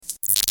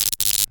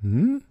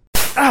Hmm?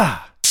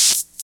 Ah!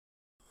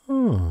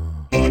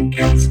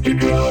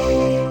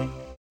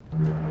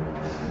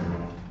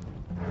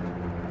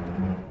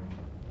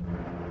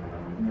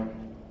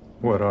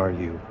 What are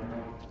you?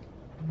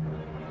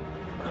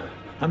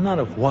 I'm not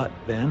of what,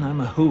 Ben?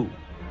 I'm a who.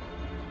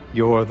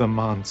 You're the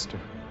monster.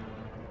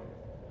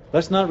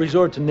 Let's not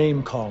resort to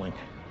name calling.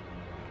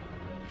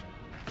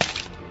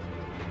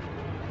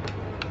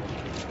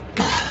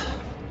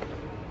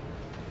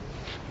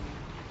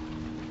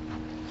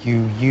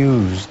 You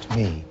used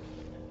me.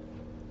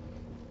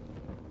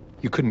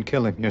 You couldn't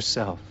kill him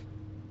yourself.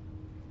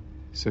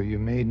 So you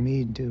made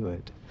me do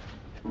it.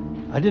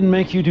 I didn't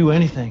make you do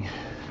anything.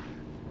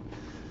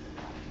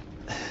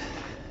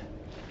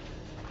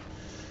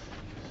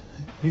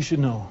 You should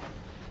know.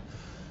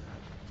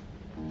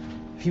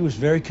 He was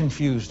very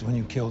confused when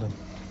you killed him.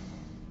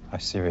 I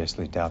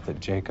seriously doubt that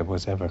Jacob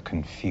was ever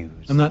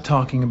confused. I'm not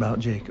talking about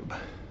Jacob.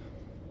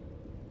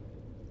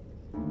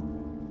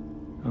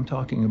 I'm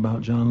talking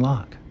about John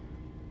Locke.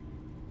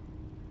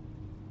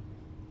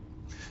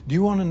 Do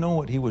you want to know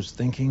what he was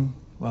thinking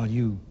while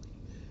you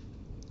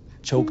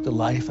choked the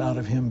life out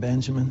of him,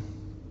 Benjamin?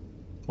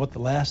 What the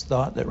last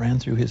thought that ran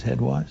through his head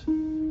was?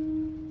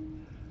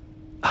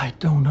 I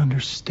don't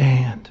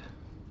understand.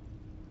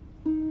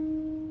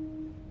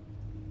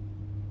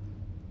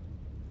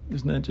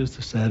 Isn't that just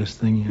the saddest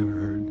thing you ever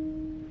heard?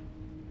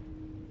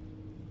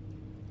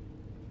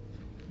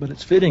 But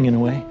it's fitting in a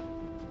way.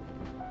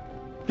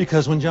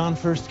 Because when John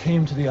first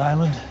came to the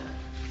island,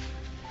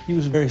 he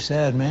was a very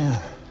sad man.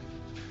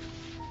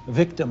 A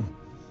victim.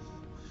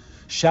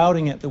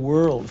 Shouting at the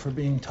world for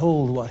being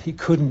told what he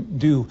couldn't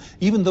do,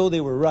 even though they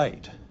were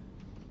right.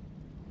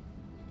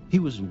 He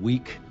was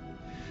weak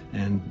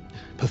and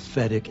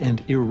pathetic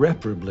and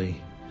irreparably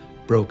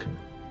broken.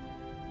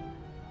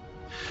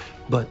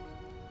 But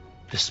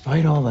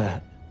despite all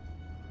that,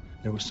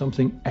 there was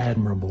something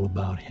admirable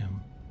about him.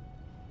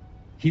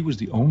 He was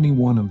the only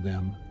one of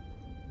them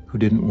who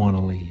didn't want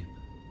to leave.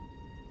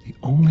 The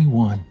only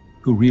one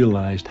who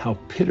realized how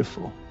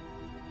pitiful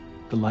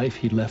the life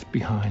he left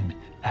behind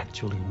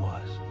actually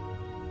was.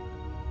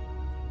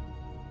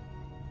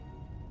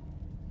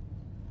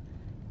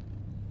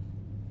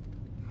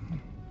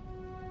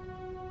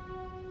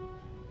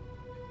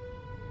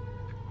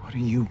 What do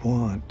you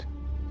want?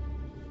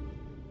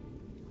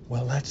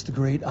 Well, that's the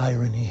great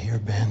irony here,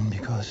 Ben,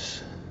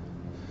 because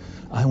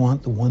I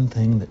want the one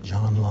thing that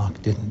John Locke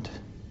didn't.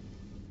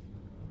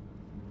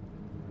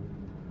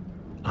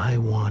 I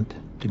want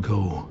to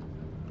go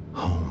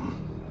home.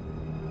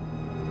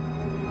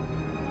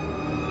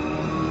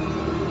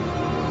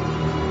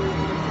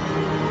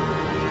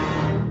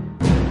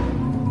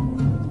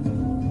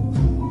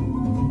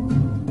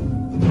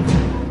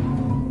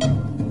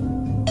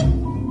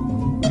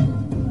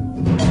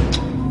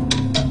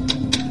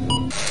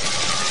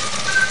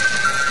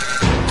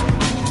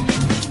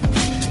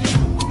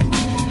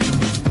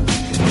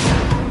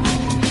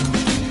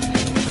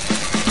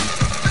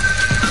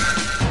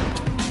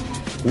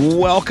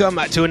 Welcome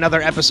to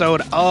another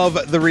episode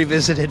of the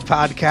Revisited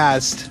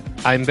Podcast.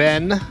 I'm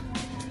Ben.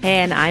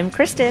 And I'm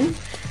Kristen.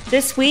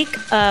 This week,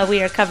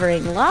 we are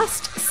covering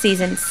Lost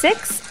Season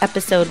 6,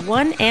 Episode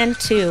 1 and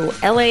 2,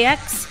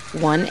 LAX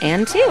 1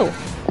 and 2.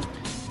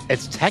 I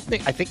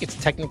think it's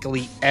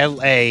technically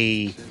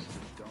LAX,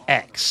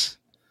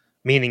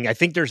 meaning I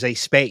think there's a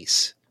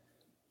space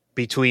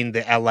between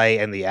the LA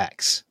and the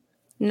X.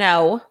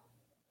 No.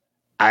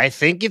 I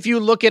think if you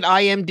look at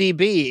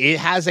IMDb, it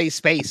has a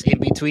space in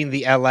between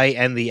the LA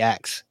and the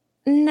X.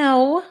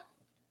 No.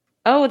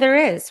 Oh, there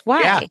is.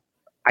 Why? Yeah,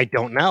 I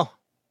don't know.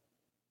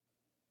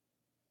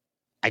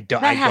 Is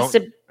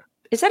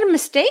that a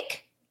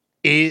mistake?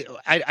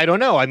 I don't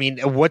know. I mean,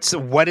 what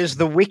does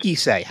the wiki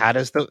say? How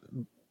does the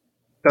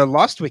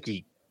Lost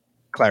wiki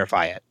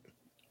clarify it?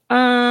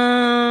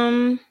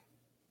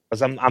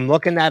 Because I'm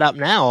looking that up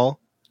now.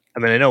 I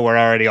mean, I know we're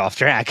already off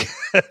track,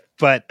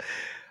 but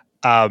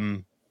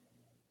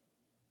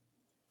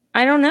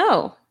I don't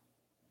know.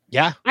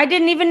 Yeah. I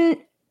didn't even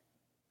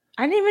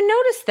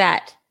notice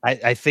that.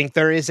 I think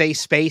there is a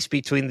space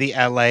between the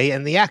LA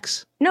and the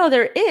X. No,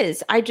 there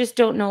is. I just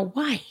don't know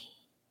why.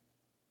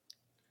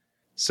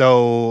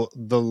 So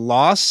the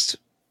Lost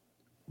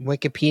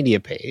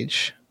Wikipedia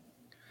page.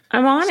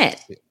 I'm on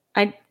it.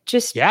 I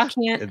just can't.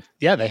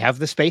 Yeah, they have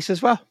the space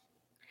as well.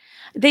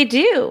 They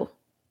do.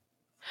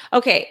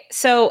 Okay,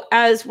 so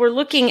as we're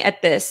looking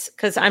at this,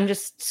 because I'm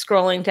just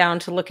scrolling down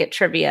to look at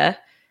trivia.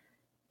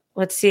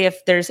 Let's see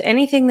if there's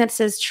anything that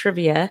says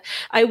trivia.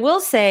 I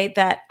will say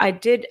that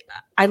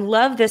I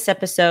love this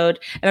episode,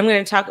 and I'm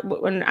going to talk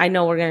when I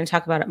know we're going to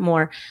talk about it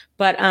more.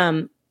 But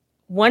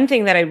one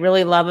thing that I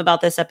really love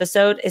about this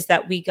episode is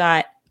that we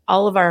got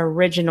all of our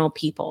original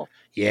people.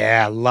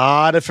 Yeah, a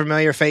lot of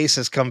familiar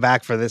faces come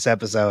back for this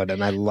episode,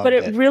 and I love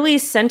it. But it really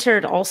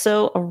centered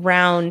also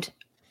around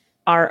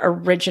our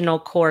original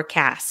core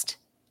cast,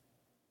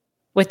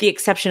 with the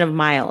exception of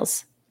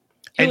Miles.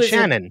 And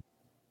Shannon.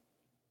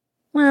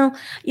 Well,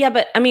 yeah,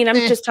 but I mean, I'm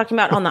just talking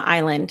about on the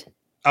island.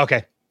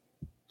 Okay.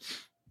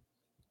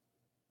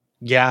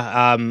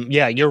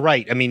 Yeah, you're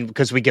right. I mean,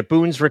 because we get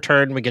Boone's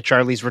return, we get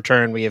Charlie's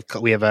return, we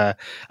have a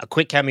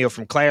quick cameo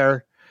from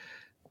Claire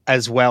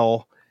as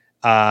well.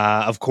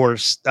 Of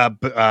course,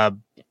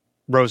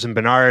 Rose and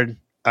Bernard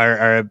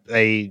are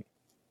a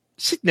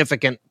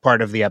significant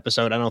part of the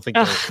episode. I don't think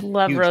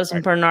love Rose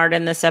and Bernard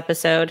in this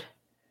episode.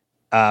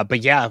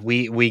 But yeah,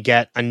 we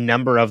get a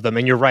number of them,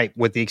 and you're right,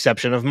 with the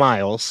exception of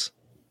Miles.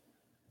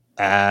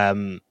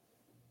 It's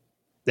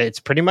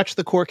pretty much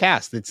the core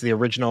cast. It's the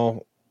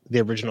original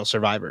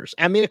survivors.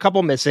 I mean, a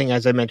couple missing,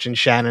 as I mentioned.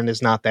 Shannon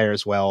is not there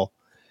as well.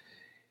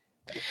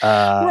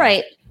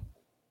 Right.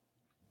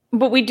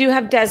 But we do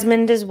have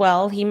Desmond as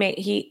well.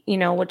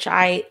 Which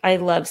I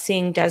love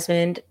seeing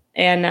Desmond.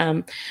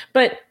 And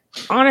but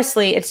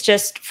honestly, it's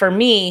just for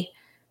me,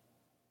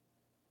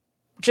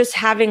 just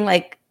having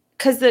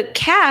because the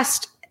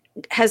cast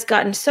has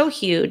gotten so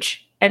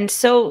huge and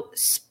so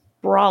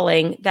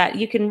sprawling that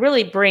you can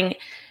really bring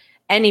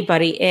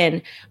anybody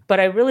in. But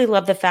I really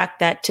love the fact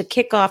that to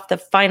kick off the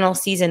final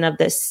season of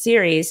this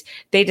series,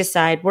 they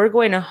decide we're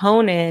going to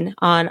hone in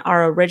on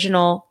our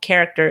original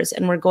characters,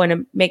 and we're going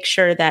to make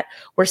sure that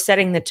we're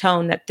setting the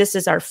tone that this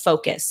is our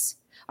focus.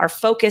 Our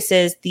focus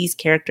is these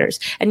characters.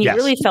 And you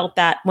really felt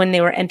that when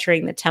they were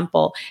entering the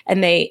temple,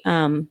 and they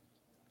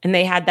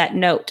had that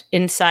note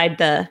inside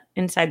the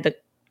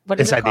what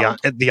is it called?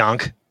 The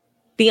Ankh.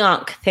 The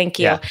Ankh, thank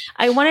you. Yeah.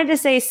 I wanted to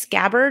say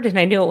scabbard, and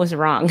I knew it was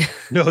wrong.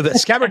 No, the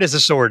scabbard is a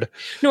sword.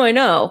 No, I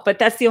know, but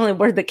that's the only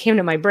word that came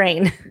to my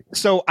brain.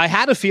 So I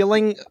had a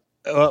feeling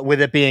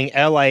with it being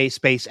LA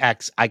Space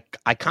X, I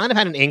kind of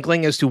had an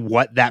inkling as to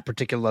what that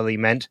particularly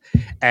meant,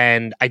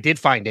 and I did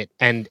find it,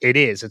 and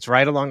it's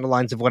right along the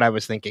lines of what I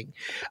was thinking.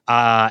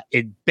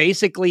 It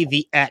basically,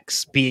 the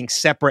X being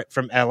separate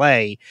from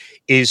LA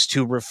is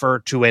to refer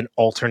to an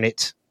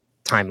alternate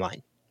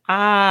timeline.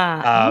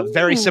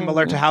 Very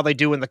similar to how they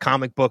do in the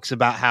comic books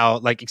about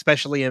how,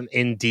 especially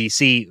in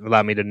DC,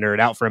 allow me to nerd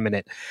out for a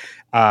minute.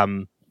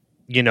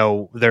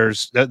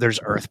 There's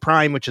Earth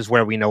Prime, which is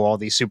where we know all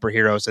these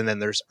superheroes. And then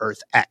there's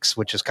Earth X,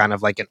 which is kind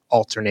of like an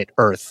alternate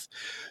Earth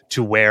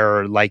to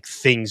where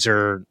things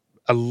are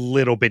a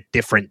little bit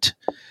different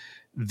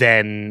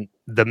than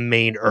the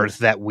main Earth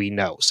that we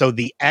know. So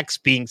the X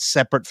being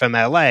separate from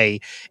LA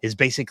is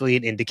basically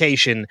an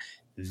indication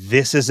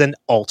this is an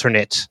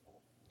alternate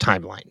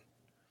timeline,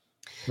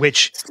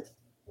 which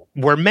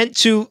we're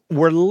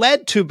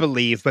led to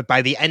believe, but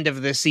by the end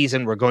of this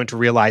season, we're going to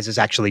realize is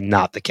actually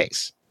not the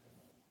case.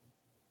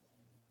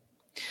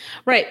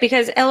 Right,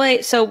 because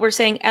LA, so we're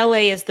saying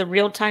LA is the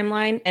real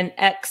timeline and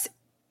X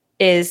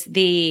is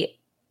the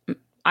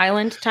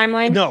island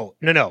timeline?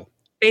 No.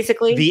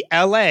 Basically? The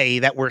LA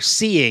that we're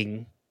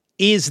seeing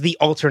is the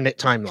alternate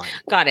timeline.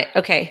 Got it.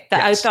 Okay.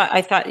 Yes.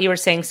 I thought you were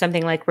saying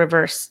something like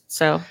reverse.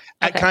 So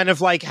okay. Kind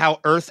of like how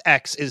Earth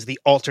X is the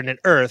alternate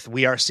Earth,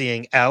 we are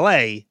seeing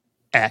LA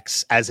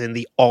X as in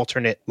the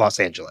alternate Los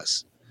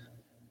Angeles.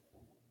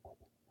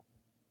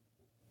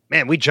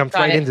 Man, we jumped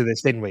right into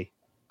this, didn't we?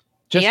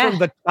 Just from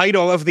the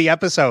title of the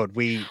episode,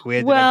 we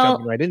ended up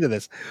jumping right into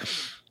this.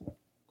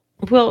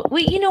 Well,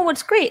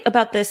 what's great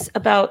about this,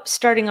 about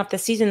starting off the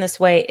season this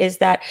way, is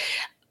that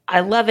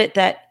I love it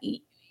that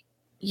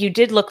you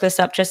did look this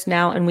up just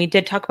now, and we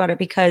did talk about it,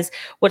 because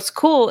what's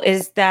cool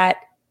is that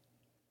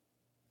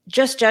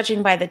just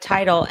judging by the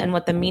title and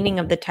what the meaning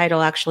of the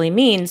title actually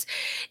means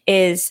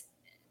is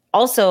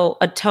also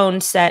a tone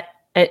set,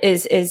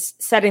 is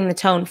setting the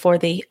tone for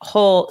the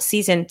whole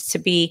season to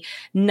be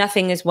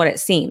nothing is what it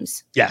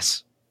seems.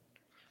 Yes.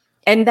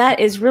 And that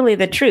is really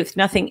the truth.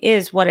 Nothing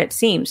is what it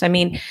seems. I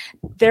mean,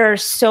 there are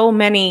so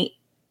many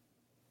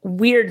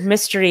weird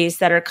mysteries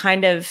that are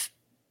kind of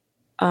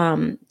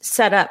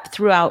set up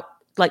throughout,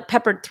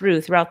 peppered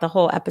throughout the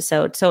whole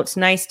episode. So it's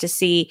nice to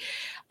see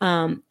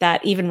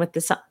that even with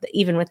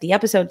the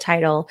episode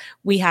title,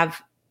 we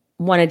have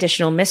one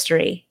additional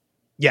mystery.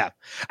 Yeah.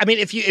 I mean,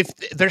 if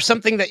there's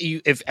something that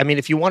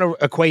if you want to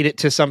equate it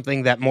to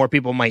something that more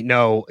people might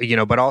know,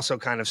 but also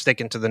kind of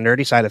sticking to the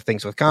nerdy side of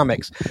things with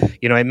comics,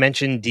 I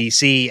mentioned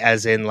DC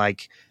as in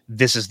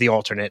this is the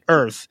alternate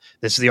Earth.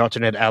 This is the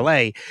alternate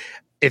LA.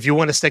 If you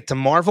want to stick to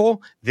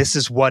Marvel, this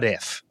is What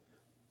If.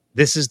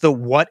 This is the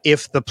what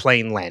if the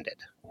plane landed.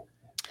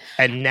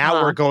 And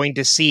now we're going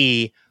to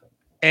see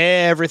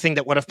everything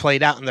that would have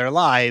played out in their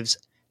lives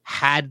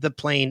had the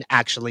plane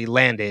actually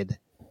landed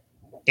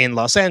in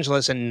Los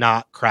Angeles and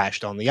not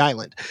crashed on the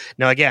island.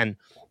 Now, again,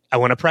 I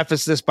want to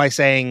preface this by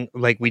saying,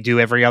 like we do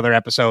every other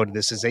episode,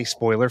 this is a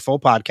spoiler-full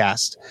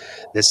podcast.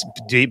 This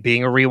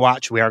being a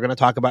rewatch, we are going to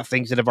talk about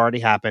things that have already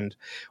happened.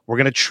 We're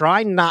going to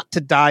try not to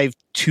dive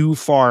too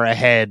far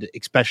ahead,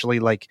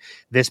 especially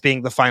this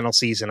being the final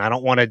season. I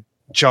don't want to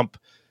jump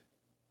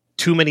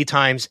too many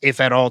times, if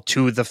at all,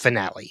 to the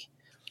finale.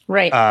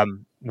 Right.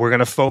 We're going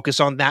to focus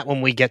on that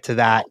when we get to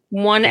that.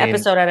 One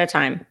episode at a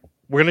time.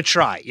 We're going to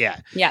try, yeah.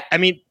 Yeah. I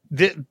mean,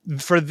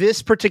 for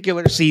this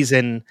particular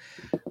season,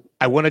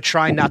 I want to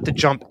try not to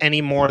jump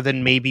any more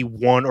than maybe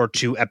 1 or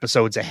 2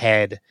 episodes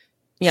ahead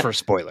for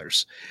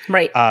spoilers.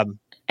 Right.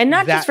 And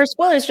not just for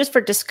spoilers, just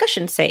for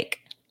discussion's sake.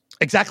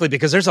 Exactly,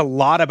 because there's a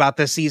lot about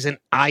this season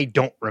I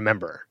don't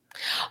remember.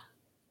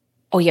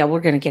 Oh yeah, we're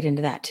going to get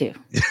into that too.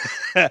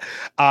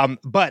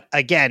 But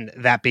again,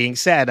 that being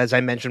said, as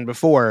I mentioned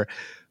before,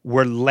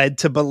 we're led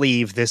to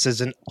believe this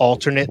is an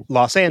alternate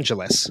Los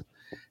Angeles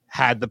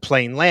had the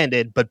plane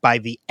landed. But by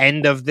the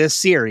end of this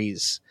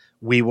series,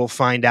 we will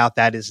find out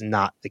that is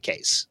not the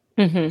case.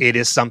 Mm-hmm. It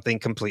is something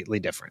completely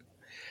different.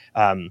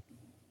 And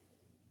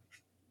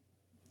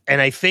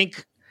I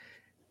think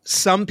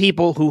some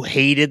people who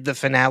hated the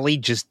finale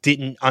just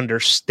didn't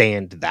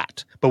understand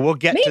that. But we'll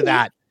get to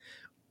that.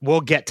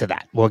 We'll get to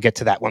that. We'll get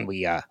to that when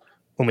we get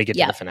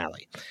to the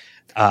finale.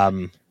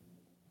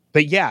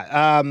 But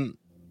yeah,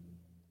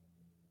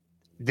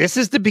 this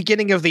is the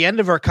beginning of the end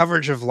of our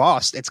coverage of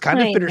Lost. It's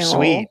kind of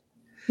bittersweet.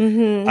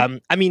 Mm-hmm.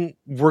 I mean,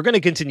 we're going to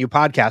continue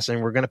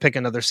podcasting. We're going to pick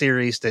another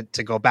series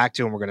to go back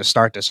to, and we're going to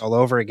start this all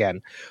over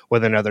again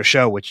with another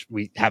show, which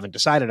we haven't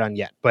decided on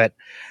yet. But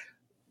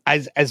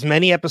as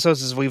many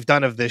episodes as we've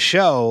done of this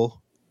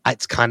show,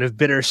 it's kind of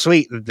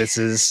bittersweet that this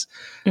is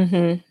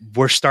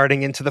we're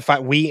starting into the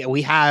fight.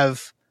 We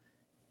have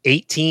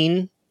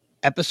 18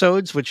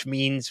 episodes, which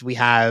means we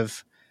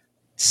have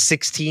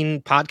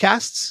 16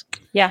 podcasts.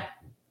 Yeah.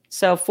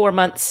 So 4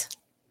 months.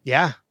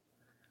 Yeah.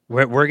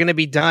 We're going to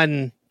be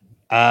done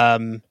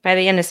by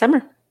the end of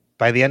summer.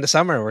 By the end of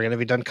summer, we're going to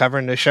be done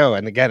covering the show.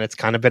 And again, it's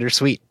kind of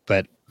bittersweet,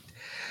 but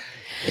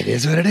it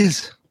is what it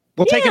is.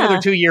 We'll take another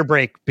 2-year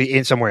break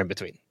somewhere in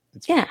between.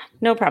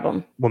 No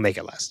problem. We'll make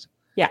it last.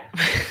 Yeah.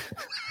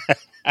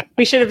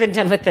 We should have been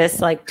done with this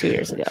like 2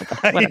 years ago.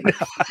 But whatever.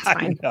 It's fine.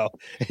 I know.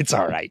 It's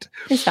all right.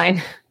 It's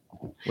fine.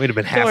 We'd have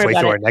been halfway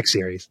through our next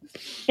series.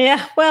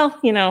 Yeah. Well,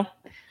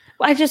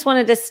 I just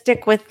wanted to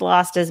stick with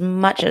Lost as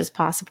much as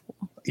possible.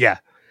 Yeah.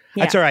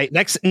 That's all right.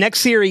 Next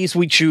series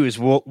we choose,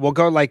 we'll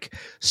go like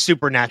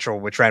Supernatural,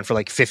 which ran for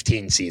like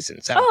 15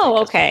 seasons.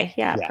 Okay.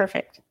 Yeah,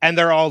 perfect. And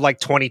they're all like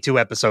 22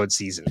 episode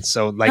seasons.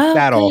 So like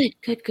that'll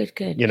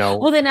good.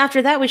 Well, then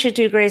after that we should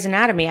do Grey's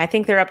Anatomy. I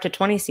think they're up to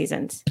 20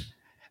 seasons.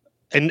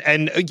 And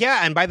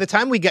by the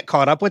time we get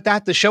caught up with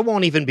that, the show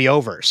won't even be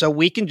over. So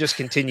we can just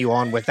continue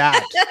on with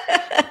that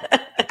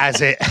as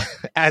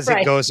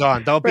it goes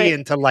on. They'll be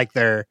into like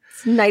their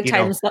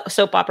nighttime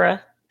soap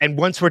opera. And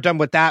once we're done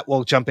with that,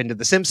 we'll jump into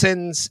The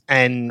Simpsons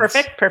and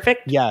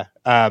perfect. Yeah,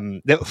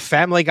 the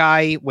Family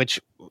Guy, which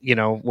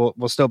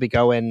we'll still be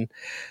going.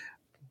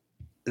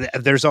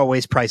 There's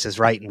always Price is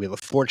Right and Wheel of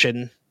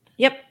Fortune.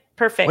 Yep,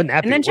 perfect. Wouldn't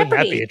that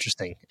be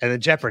interesting? And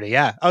then Jeopardy,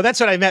 yeah. Oh, that's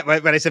what I meant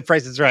when I said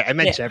Price is Right. I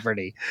meant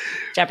Jeopardy.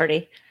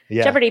 Jeopardy,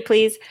 yeah. Jeopardy,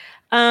 please.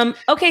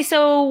 Okay,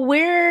 so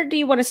where do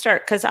you want to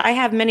start? Because I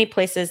have many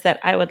places that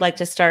I would like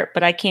to start,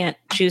 but I can't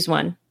choose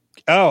one.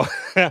 Oh.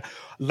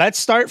 Let's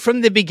start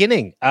from the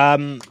beginning.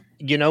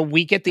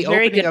 We get the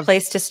very good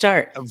place to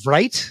start,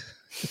 right?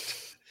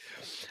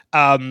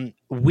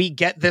 We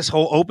get this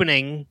whole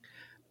opening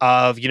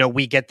of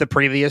we get the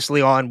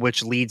previously on,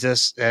 which leads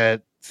us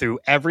through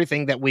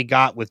everything that we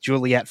got with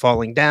Juliet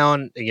falling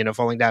down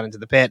into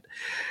the pit,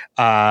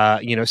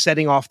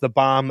 setting off the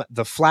bomb,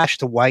 the flash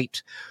to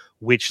white,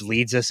 which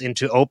leads us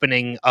into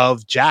opening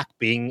of Jack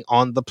being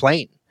on the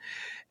plane,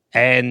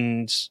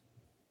 and.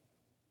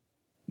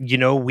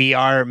 We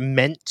are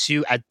meant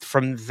to,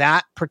 from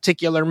that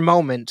particular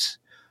moment,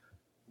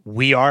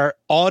 we are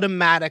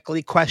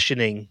automatically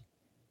questioning,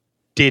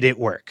 did it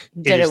work?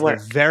 Did it work?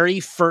 The very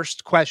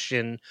first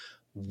question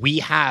we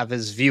have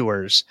as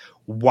viewers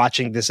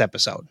watching this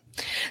episode.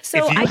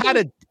 So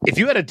if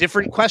you had a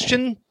different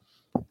question,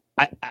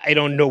 I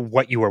don't know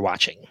what you were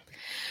watching.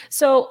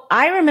 So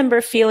I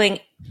remember feeling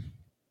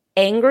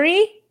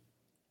angry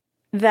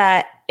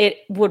that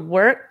it would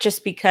work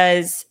just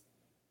because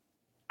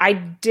I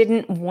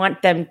didn't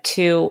want them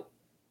to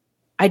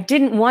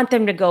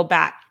go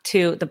back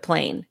to the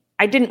plane.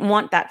 I didn't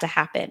want that to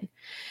happen.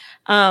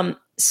 And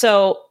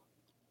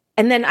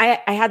then I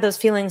had those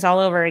feelings all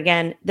over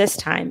again this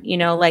time,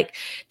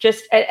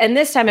 and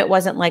this time it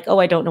wasn't like, oh,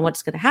 I don't know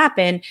what's going to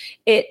happen.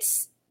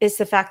 It's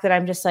the fact that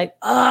I'm just like,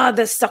 oh,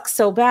 this sucks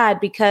so bad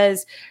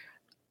because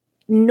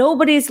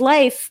nobody's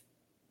life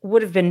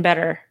would have been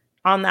better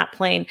on that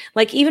plane.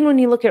 Like even when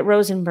you look at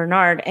Rose and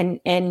Bernard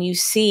and you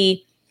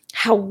see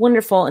how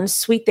wonderful and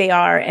sweet they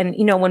are. And,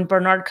 when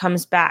Bernard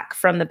comes back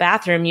from the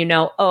bathroom,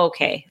 oh,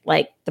 okay,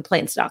 like the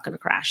plane's not going to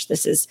crash.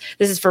 This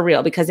is for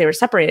real because they were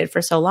separated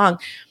for so long.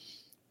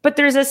 But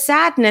there's a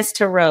sadness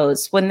to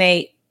Rose when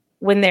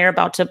they're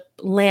about to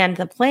land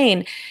the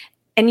plane.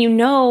 And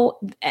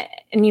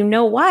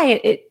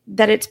why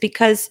that it's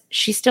because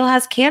she still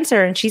has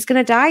cancer and she's going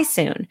to die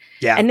soon.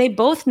 Yeah. And they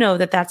both know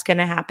that that's going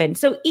to happen.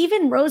 So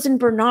even Rose and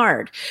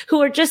Bernard,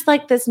 who are just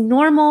like this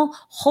normal,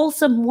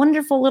 wholesome,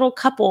 wonderful little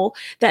couple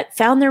that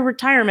found their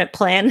retirement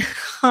plan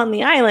on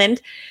the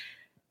island,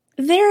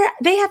 they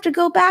have to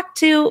go back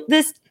to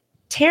this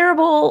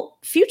terrible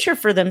future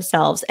for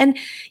themselves. And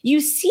you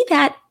see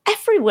that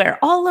everywhere,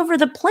 all over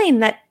the plane,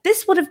 that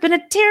this would have been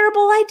a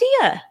terrible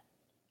idea.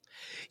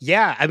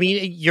 Yeah, I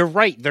mean, you're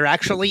right. There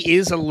actually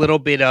is a little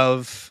bit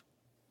of,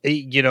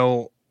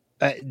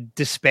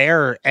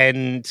 despair.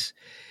 And,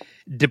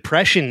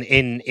 depression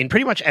in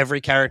pretty much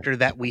every character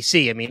that we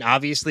see. I mean,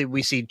 obviously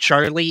we see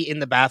Charlie in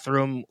the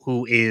bathroom,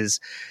 who is,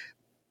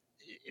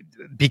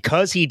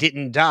 because he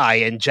didn't die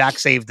and Jack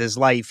saved his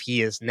life,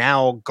 he is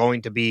now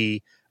going to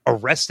be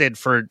arrested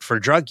for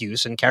drug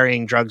use and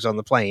carrying drugs on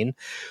the plane.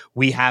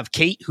 We have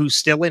Kate, who's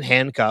still in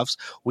handcuffs.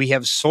 We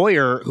have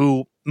Sawyer,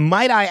 who,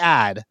 might I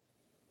add,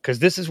 because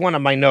this is one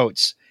of my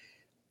notes,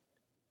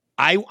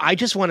 I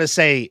just want to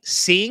say,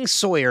 seeing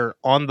Sawyer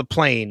on the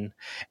plane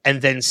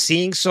and then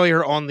seeing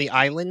Sawyer on the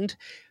island,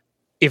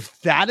 if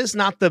that is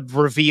not the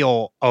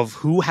reveal of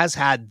who has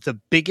had the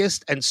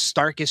biggest and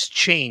starkest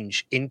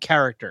change in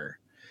character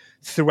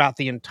throughout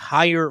the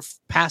entire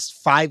past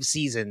 5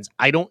 seasons,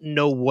 I don't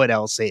know what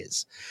else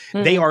is.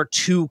 Mm-hmm. They are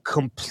two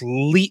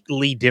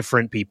completely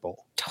different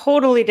people.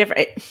 Totally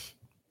different.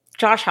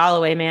 Josh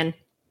Holloway, man.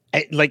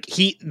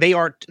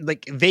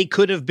 They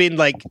could have been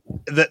like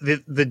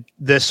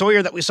the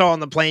Sawyer that we saw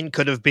on the plane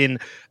could have been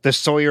the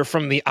Sawyer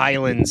from the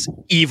island's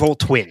evil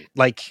twin.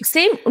 Like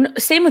same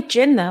with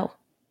Jin though.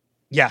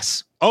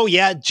 Yes. Oh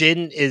yeah,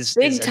 Jin is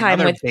big time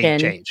with big Jin.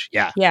 Change.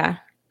 Yeah. Yeah.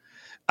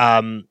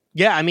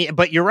 Yeah, I mean,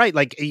 but you're right.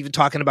 Like, even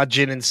talking about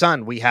Jin and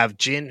Sun, we have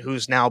Jin,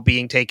 who's now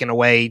being taken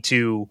away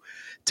to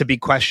be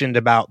questioned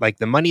about like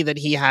the money that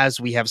he has.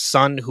 We have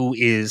Sun, who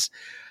is,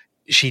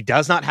 she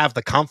does not have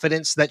the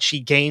confidence that she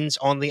gains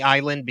on the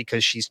island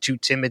because she's too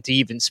timid to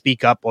even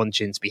speak up on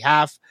Jin's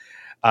behalf.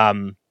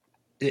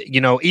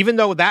 Even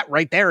though that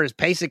right there is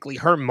basically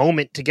her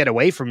moment to get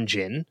away from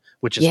Jin,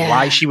 which is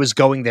why she was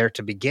going there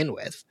to begin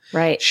with.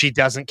 Right. She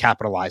doesn't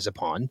capitalize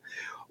upon.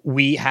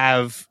 We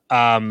have,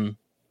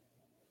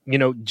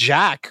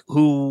 Jack,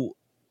 who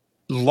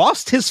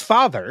lost his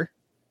father.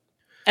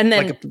 And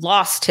then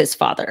lost his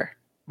father.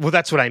 Well,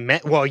 that's what I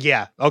meant. Well,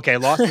 yeah. Okay.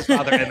 Lost his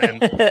father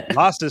and then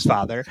lost his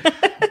father.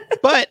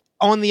 But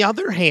on the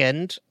other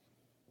hand,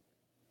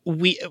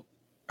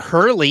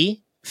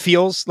 Hurley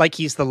feels like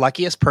he's the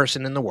luckiest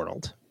person in the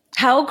world.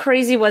 How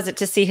crazy was it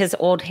to see his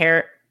old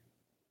hair?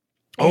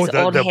 Old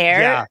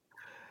hair. Yeah.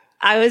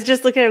 I was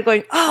just looking at it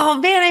going, oh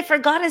man, I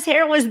forgot his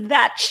hair was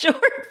that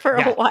short for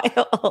a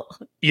while.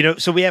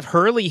 So we have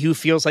Hurley, who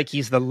feels like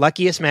he's the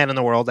luckiest man in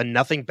the world and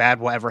nothing bad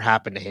will ever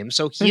happen to him.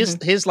 So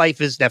his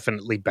life is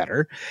definitely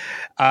better.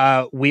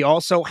 We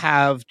also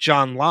have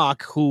John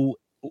Locke, who,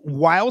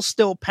 while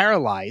still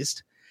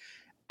paralyzed,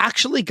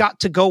 actually got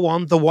to go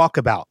on the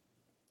walkabout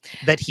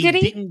that he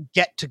didn't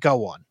get to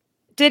go on.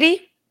 Did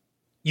he?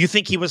 You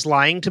think he was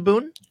lying to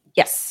Boone?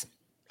 Yes.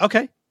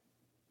 Okay.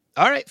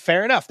 All right,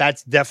 fair enough.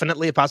 That's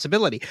definitely a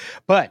possibility.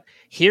 But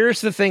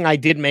here's the thing I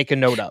did make a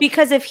note of.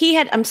 Because if he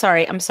had, I'm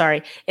sorry.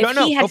 If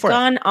he had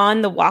gone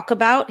on the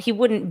walkabout, he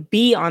wouldn't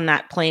be on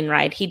that plane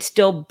ride. He'd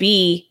still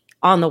be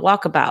on the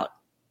walkabout.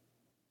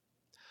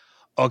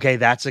 Okay,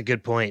 that's a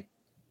good point.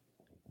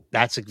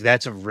 That's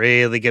a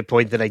really good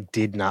point that I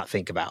did not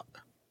think about.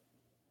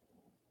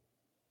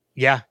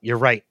 Yeah, you're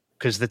right.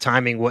 Because the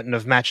timing wouldn't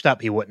have matched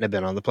up. He wouldn't have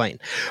been on the plane.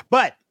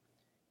 But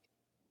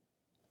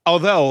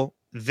although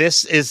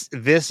this is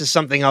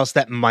something else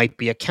that might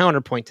be a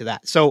counterpoint to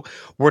that. So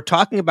we're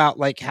talking about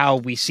like how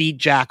we see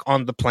Jack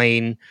on the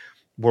plane.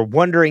 We're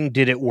wondering,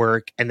 did it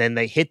work? And then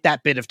they hit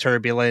that bit of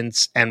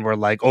turbulence and we're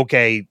like,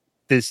 okay,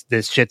 this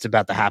shit's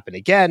about to happen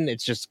again.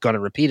 It's just going to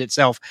repeat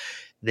itself.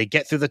 They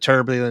get through the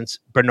turbulence.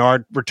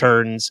 Bernard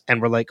returns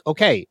and we're like,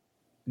 okay,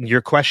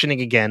 you're questioning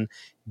again.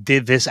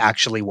 Did this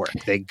actually work?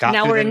 They got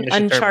now we're in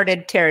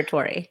uncharted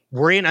territory.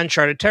 We're in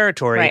uncharted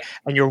territory. Right.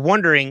 And you're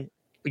wondering,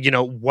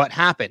 what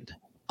happened?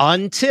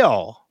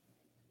 Until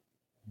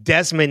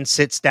Desmond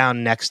sits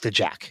down next to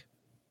Jack.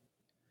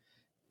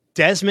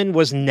 Desmond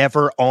was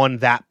never on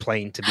that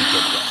plane to begin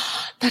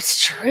with.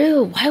 That's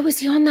true. Why was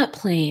he on that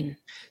plane?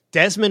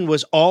 Desmond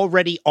was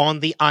already on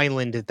the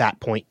island at that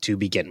point to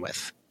begin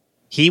with.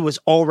 He was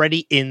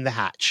already in the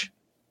hatch.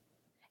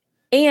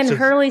 And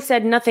Hurley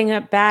said nothing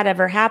bad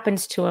ever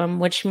happens to him,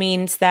 which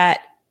means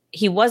that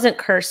he wasn't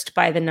cursed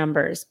by the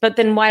numbers. But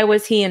then why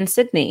was he in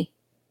Sydney?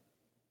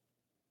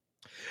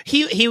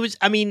 He was,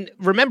 I mean,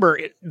 remember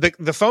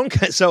the phone.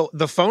 So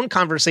the phone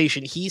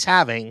conversation he's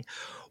having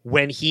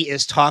when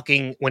he's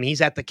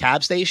at the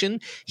cab station,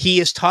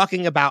 he is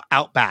talking about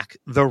Outback,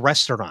 the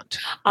restaurant.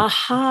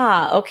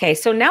 Aha. Okay.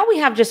 So now we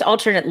have just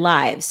alternate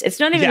lives.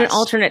 It's not even an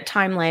alternate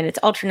timeline. It's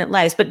alternate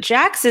lives, but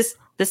Jack's is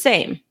the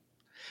same.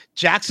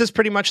 Jack's is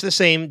pretty much the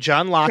same.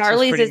 John Locke's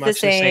is pretty much the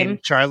same.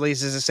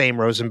 Charlie's is the same.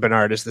 Rose and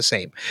Bernard is the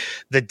same.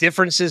 The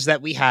differences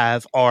that we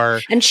have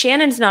are... And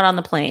Shannon's not on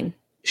the plane.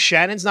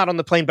 Shannon's not on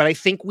the plane, but I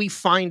think we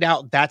find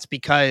out that's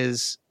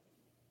because,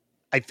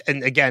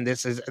 and again,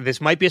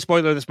 this might be a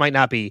spoiler, this might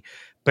not be,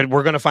 but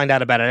we're going to find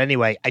out about it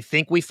anyway. I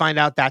think we find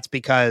out that's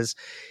because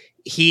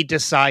he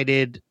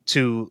decided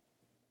to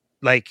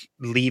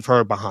leave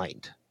her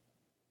behind.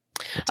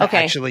 To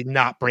actually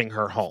not bring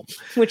her home.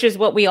 Which is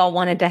what we all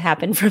wanted to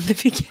happen from the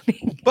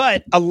beginning.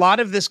 But a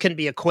lot of this can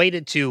be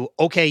equated to,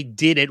 okay,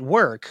 did it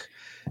work?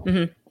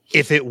 Mm-hmm.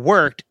 If it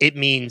worked, it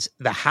means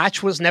the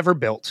hatch was never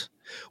built,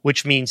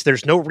 which means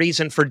there's no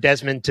reason for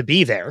Desmond to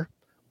be there.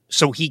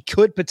 So he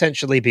could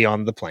potentially be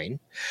on the plane.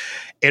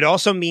 It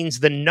also means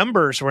the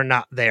numbers were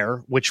not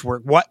there, which were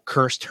what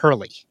cursed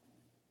Hurley.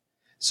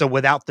 So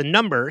without the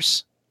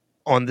numbers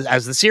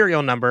as the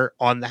serial number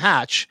on the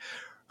hatch,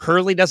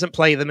 Hurley doesn't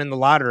play them in the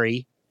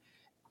lottery.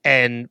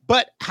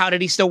 But how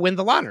did he still win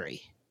the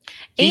lottery?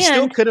 He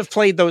still could have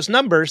played those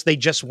numbers. They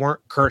just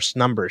weren't cursed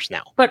numbers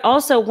now. But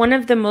also, one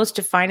of the most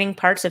defining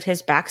parts of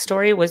his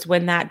backstory was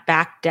when that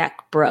back deck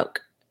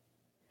broke.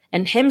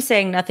 And him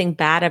saying nothing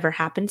bad ever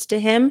happens to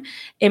him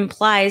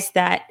implies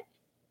that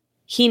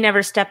he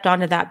never stepped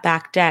onto that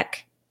back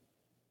deck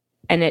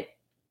and it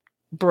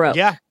broke.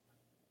 Yeah.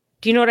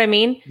 Do you know what I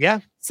mean?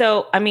 Yeah.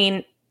 So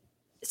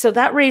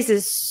that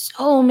raises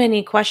so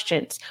many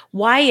questions.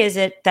 Why is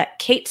it that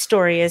Kate's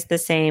story is the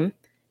same?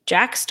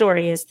 Jack's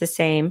story is the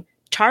same.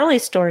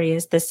 Charlie's story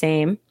is the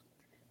same.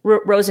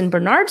 Rose and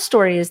Bernard's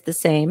story is the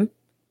same.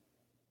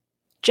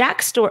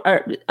 Jack's story,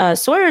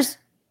 Sawyer's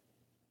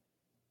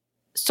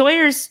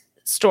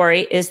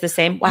story is the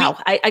same. Wow,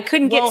 I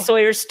couldn't get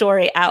Sawyer's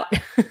story out.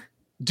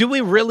 Do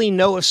we really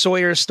know if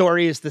Sawyer's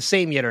story is the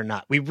same yet or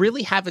not? We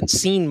really haven't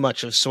seen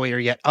much of Sawyer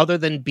yet, other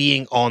than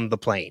being on the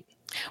plane.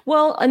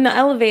 Well, in the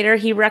elevator,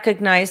 he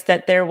recognized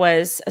that there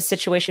was a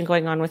situation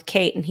going on with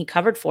Kate, and he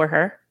covered for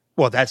her.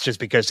 Well, that's just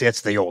because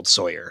that's the old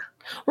Sawyer.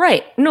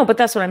 Right. No, but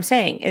that's what I'm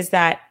saying, is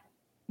that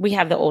we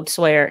have the old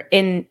Sawyer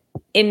in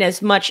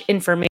as much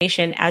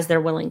information as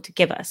they're willing to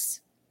give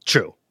us.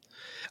 True.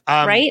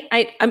 Right?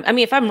 I mean,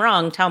 if I'm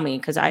wrong, tell me,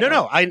 because I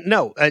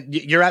know.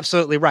 You're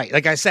absolutely right.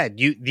 Like I said,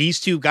 these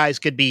two guys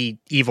could be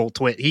evil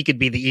twin. He could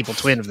be the evil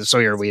twin of the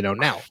Sawyer we know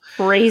now.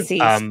 Crazy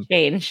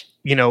change.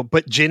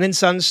 But Jin and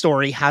Sun's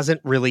story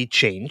hasn't really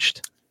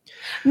changed.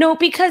 No,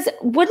 because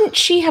wouldn't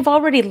she have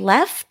already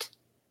left?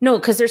 No,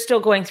 because they're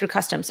still going through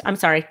customs. I'm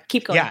sorry.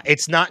 Keep going. Yeah,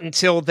 it's not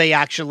until they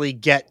actually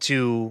get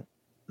to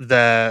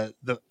the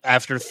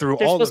after through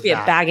There's all supposed of to be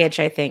that. a baggage,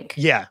 I think.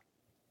 Yeah.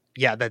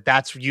 Yeah,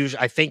 that's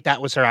usually, I think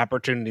that was her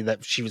opportunity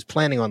that she was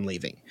planning on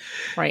leaving.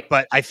 Right.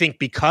 But I think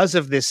because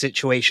of this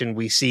situation,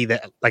 we see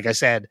that, like I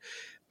said,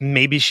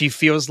 maybe she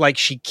feels like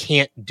she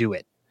can't do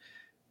it.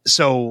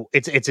 So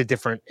it's a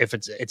different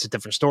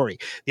story.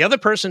 The other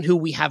person who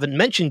we haven't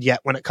mentioned yet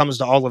when it comes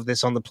to all of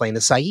this on the plane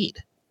is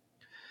Saeed.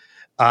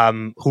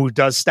 Who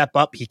does step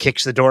up. He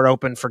kicks the door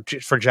open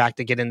for Jack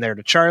to get in there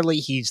to Charlie.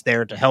 He's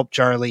there to help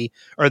Charlie,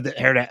 or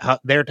there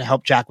to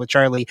help Jack with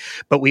Charlie.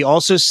 But we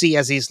also see,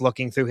 as he's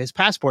looking through his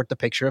passport, the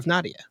picture of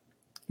Nadia.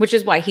 Which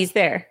is why he's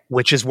there.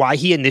 Which is why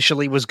he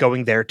initially was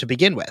going there to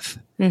begin with.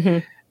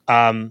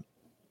 Mm-hmm.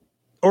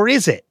 Or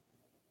is it?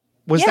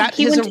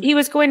 He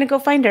was going to go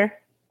find her.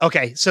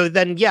 Okay, so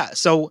then,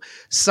 so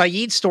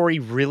Saeed's story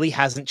really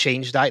hasn't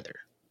changed either,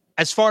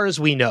 as far as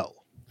we know.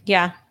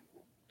 Yeah.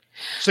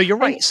 So you're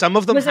right. Some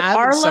of them have,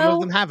 and some of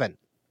them haven't.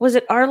 Was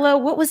it Arlo?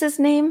 What was his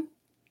name?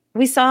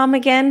 We saw him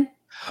again.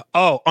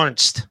 Oh,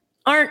 Ernst.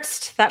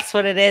 Ernst. That's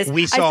what it is.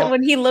 I saw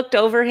when he looked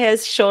over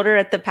his shoulder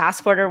at the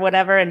passport or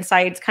whatever, and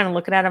Saeed's kind of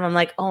looking at him. I'm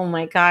like, oh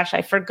my gosh,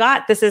 I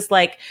forgot this is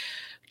like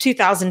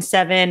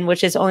 2007,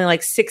 which is only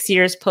like 6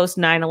 years post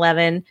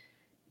 9/11.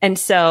 And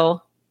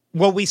so...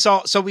 Well, we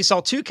saw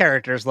two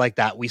characters like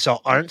that. We saw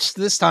Ernst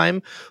this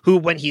time, who,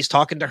 when he's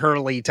talking to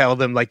Hurley, tell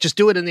them, like, just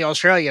do it in the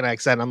Australian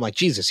accent. I'm like,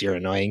 Jesus, you're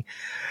annoying.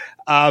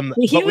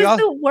 He was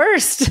the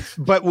worst.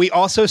 But we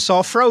also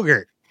saw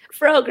Frogert.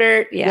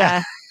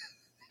 Yeah.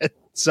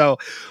 So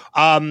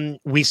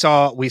we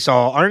saw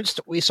Ernst,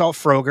 we saw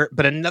Frogert,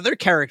 but another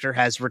character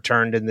has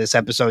returned in this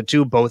episode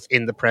too, both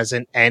in the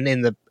present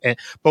and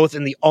both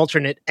in the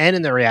alternate and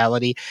in the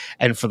reality.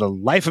 And for the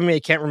life of me,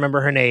 I can't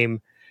remember her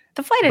name.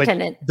 The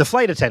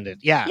flight attendant.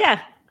 Yeah.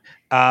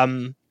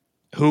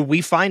 Who we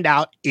find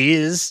out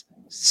is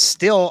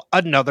still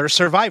another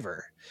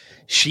survivor.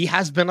 She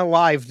has been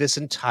alive this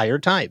entire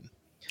time.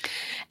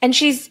 And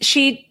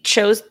she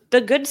chose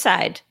the good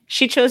side.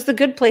 She chose the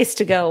good place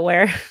to go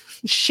where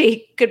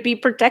she could be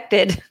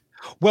protected.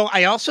 Well,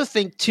 I also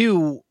think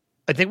too,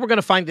 I think we're going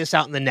to find this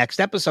out in the next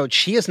episode.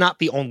 She is not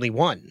the only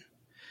one.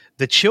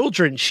 The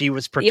children she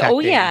was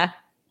protecting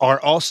are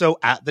also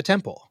at the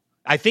temple.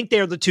 I think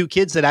they're the two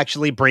kids that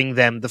actually bring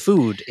them the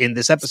food in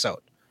this episode.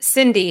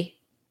 Cindy,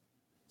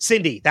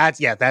 that's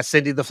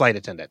Cindy, the flight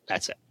attendant.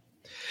 That's it.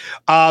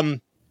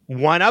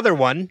 One other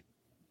one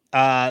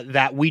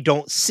that we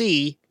don't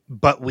see,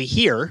 but we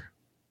hear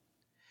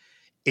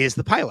is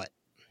the pilot.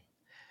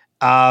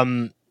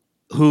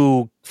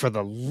 Who, for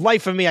the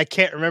life of me, I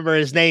can't remember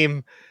his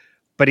name,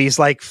 but he's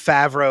like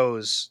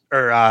Favreau's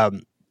or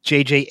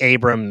J.J.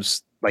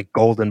 Abrams, like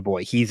golden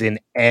boy. He's in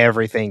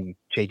everything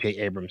J.J.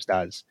 Abrams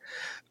does.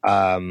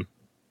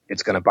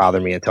 It's going to bother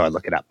me until I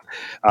look it up.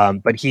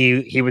 But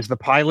he was the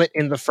pilot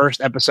in the first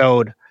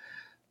episode,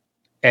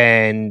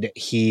 and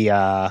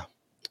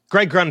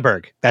Greg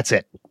Grunberg, that's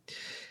it.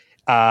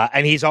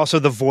 And he's also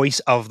the voice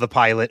of the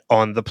pilot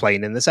on the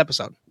plane in this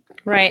episode.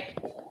 Right.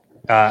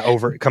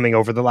 Coming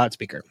over the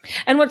loudspeaker.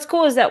 And what's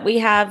cool is that we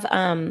have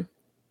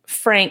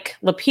Frank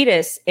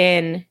Lapidus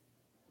in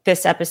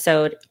this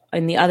episode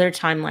in the other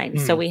timeline.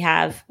 So we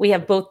have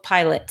both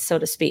pilots, so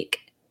to speak.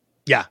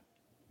 Yeah.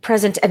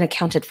 present and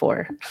accounted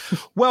for.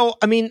 Well,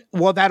 I mean,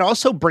 that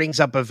also brings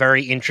up a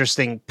very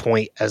interesting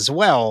point as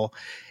well,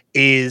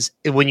 is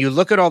when you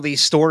look at all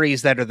these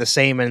stories that are the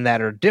same and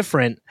that are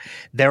different,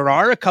 there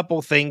are a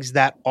couple things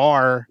that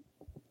are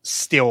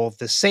still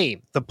the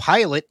same. The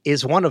pilot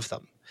is one of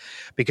them.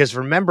 Because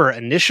remember,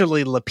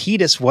 initially,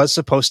 Lapidus was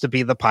supposed to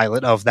be the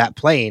pilot of that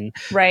plane.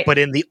 Right. But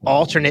in the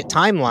alternate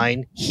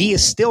timeline, he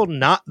is still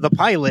not the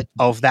pilot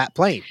of that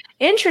plane.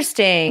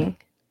 Interesting.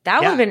 That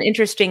would have been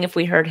interesting if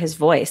we heard his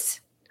voice.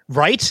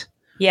 Right?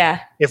 Yeah.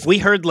 If we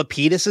heard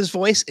Lapidus's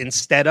voice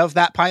instead of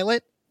that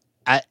pilot,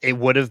 it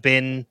would have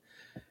been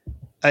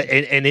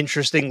an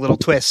interesting little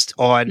twist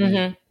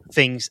on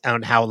things,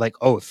 on how, like,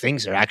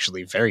 things are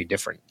actually very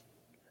different.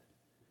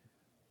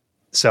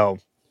 So...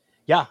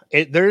 yeah,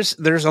 there's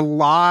a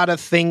lot of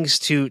things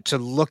to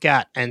look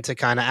at and to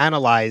kind of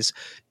analyze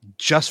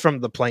just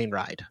from the plane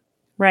ride,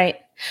 right?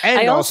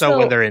 And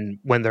also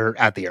when they're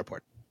at the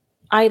airport.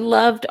 I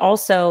loved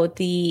also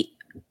the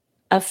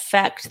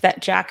effect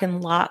that Jack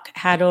and Locke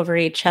had over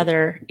each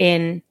other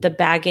in the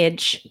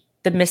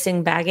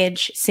missing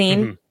baggage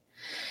scene. Mm-hmm.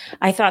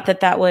 I thought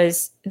that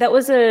was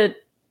to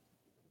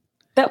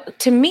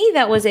me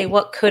that was a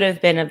what could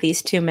have been of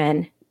these two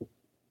men.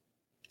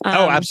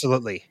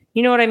 Absolutely.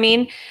 You know what I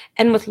mean?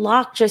 And with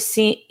Locke,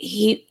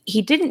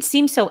 he didn't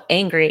seem so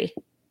angry.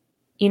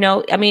 You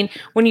know, I mean,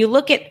 when you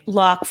look at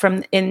Locke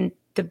from in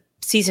the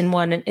season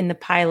 1 in the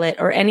pilot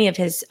or any of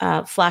his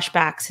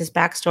flashbacks, his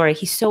backstory,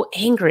 he's so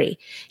angry.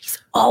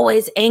 He's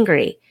always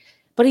angry.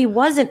 But he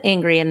wasn't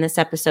angry in this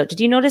episode. Did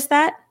you notice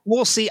that?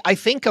 Well, see, I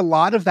think a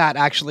lot of that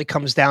actually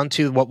comes down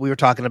to what we were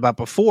talking about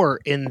before,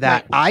 in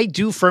that I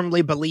do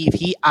firmly believe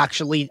he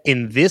actually,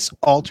 in this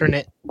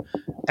alternate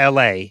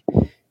LA,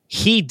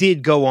 he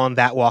did go on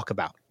that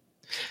walkabout.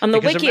 On the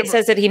wiki, it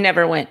says that he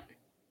never went.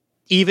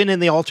 Even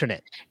in the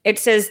alternate. It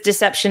says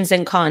deceptions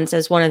and cons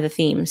as one of the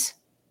themes.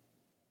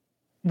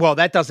 Well,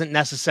 that doesn't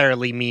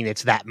necessarily mean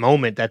it's that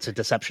moment that's a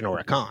deception or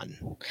a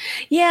con.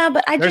 Yeah,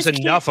 but there's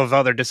enough of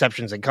other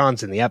deceptions and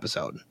cons in the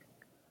episode.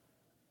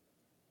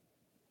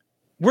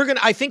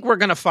 I think we're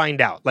gonna find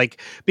out, like,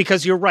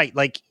 because you're right,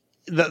 like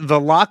the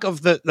Locke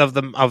of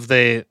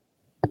the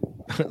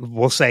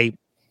we'll say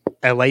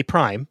LA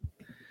Prime,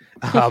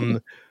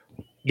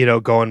 you know,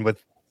 going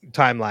with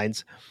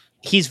timelines,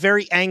 he's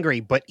very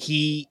angry, but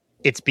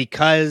it's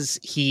because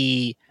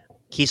he's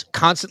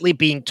constantly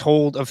being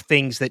told of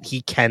things that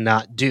he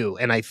cannot do.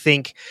 And I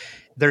think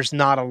there's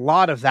not a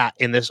lot of that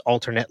in this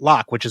alternate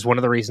Locke, which is one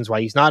of the reasons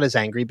why he's not as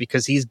angry,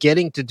 because he's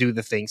getting to do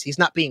the things. He's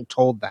not being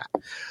told that.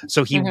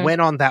 So he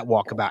went on that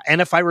walkabout.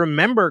 And if I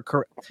remember,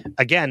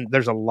 again,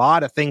 there's a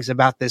lot of things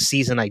about this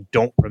season I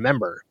don't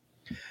remember.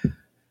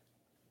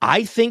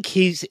 I think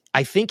his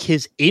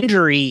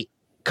injury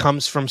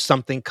comes from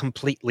something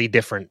completely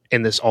different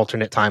in this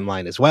alternate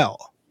timeline as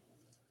well.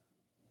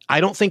 I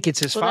don't think it's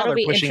his father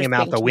pushing him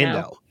out the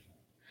window.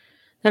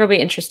 That'll be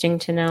interesting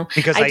to know.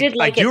 Because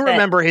I do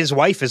remember his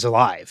wife is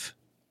alive.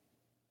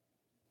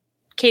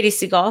 Katie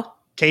Seagal.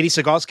 Katie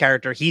Seagal's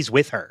character, he's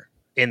with her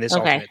in this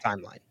alternate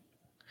timeline.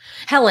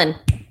 Helen.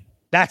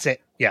 That's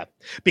it. Yeah.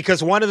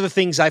 Because one of the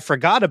things I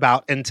forgot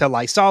about until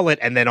I saw it,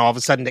 and then all of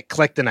a sudden it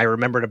clicked and I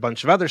remembered a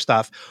bunch of other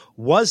stuff,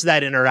 was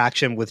that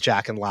interaction with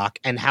Jack and Locke,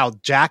 and how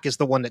Jack is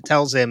the one that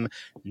tells him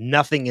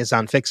nothing is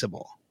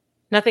unfixable.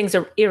 Nothing's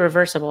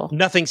irreversible.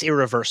 Nothing's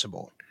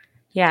irreversible.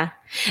 Yeah.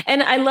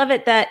 And I love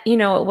it that, you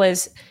know, it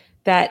was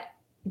that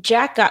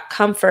Jack got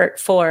comfort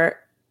for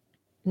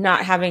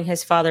not having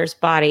his father's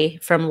body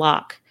from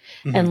Locke.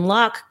 Mm-hmm. And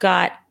Locke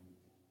got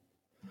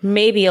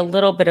maybe a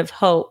little bit of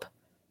hope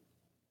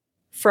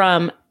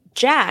from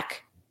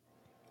Jack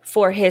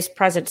for his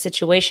present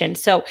situation.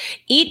 So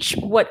each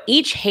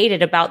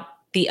hated about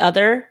the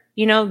other,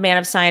 you know, man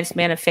of science,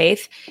 man of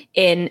faith,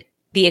 in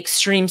the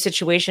extreme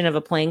situation of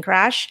a plane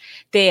crash,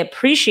 they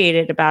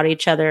appreciated about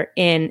each other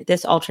in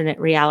this alternate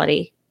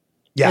reality,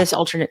 this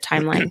alternate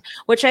timeline,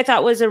 which I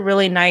thought was a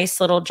really nice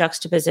little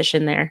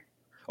juxtaposition there.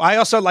 I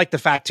also like the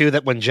fact, too,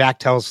 that when Jack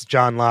tells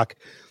John Locke,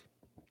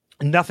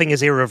 nothing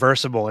is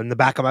irreversible, in the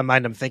back of my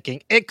mind, I'm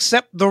thinking,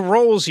 except the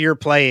roles you're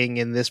playing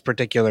in this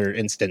particular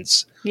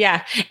instance.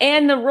 Yeah.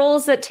 And the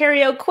roles that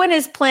Terry O'Quinn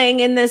is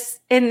playing in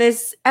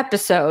this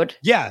episode.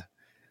 Yeah.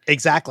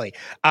 Exactly.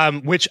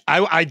 Which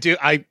I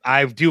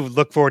do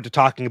look forward to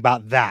talking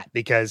about that,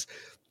 because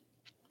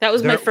that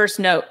was my first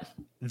note.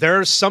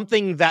 There's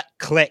something that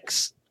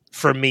clicks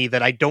for me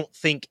that I don't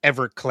think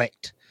ever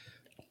clicked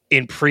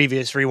in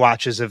previous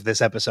rewatches of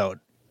this episode.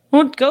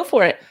 Well, go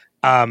for it.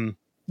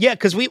 Yeah,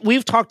 because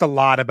we've talked a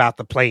lot about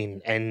the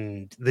plane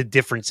and the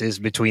differences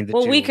between the two.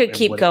 Well, we could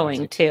keep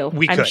going too.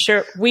 I'm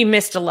sure we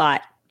missed a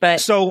lot,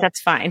 but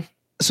that's fine.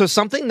 So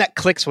something that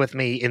clicks with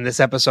me in this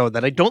episode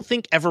that I don't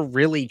think ever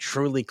really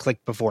truly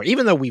clicked before,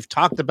 even though we've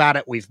talked about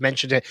it, we've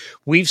mentioned it,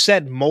 we've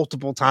said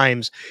multiple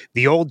times,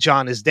 the old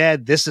John is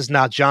dead. This is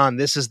not John.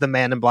 This is the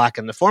man in black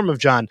in the form of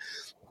John.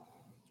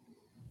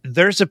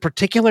 There's a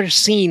particular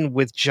scene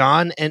with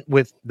John and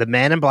with the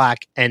man in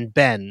black and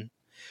Ben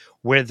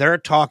where they're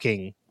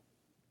talking,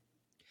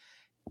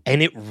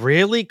 and it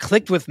really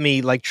clicked with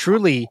me, like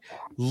truly,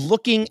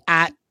 looking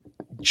at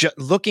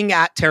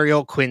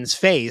Terry Quinn's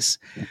face,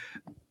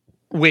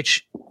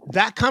 which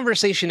that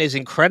conversation is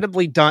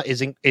incredibly done,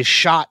 is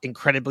shot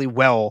incredibly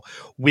well,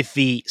 with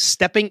the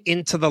stepping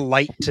into the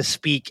light to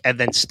speak and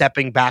then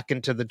stepping back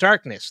into the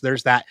darkness.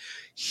 There's that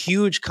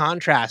huge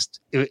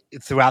contrast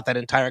throughout that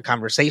entire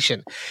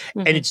conversation. Mm-hmm.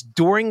 And it's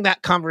during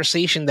that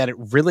conversation that it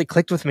really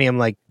clicked with me. I'm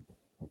like,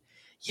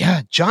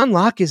 yeah, John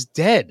Locke is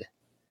dead.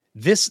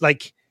 This,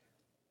 like,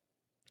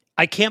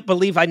 I can't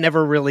believe I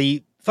never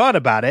really thought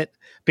about it,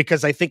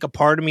 because I think a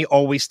part of me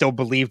always still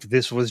believed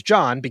this was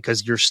John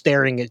because you're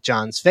staring at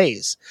John's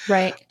face.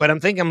 Right. But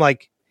I'm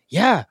like,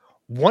 yeah,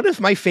 one of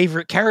my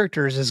favorite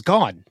characters is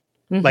gone.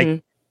 Mm-hmm.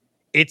 Like,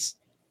 it's,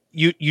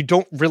 you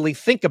don't really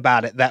think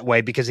about it that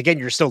way because, again,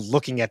 you're still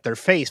looking at their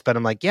face. But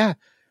I'm like, yeah,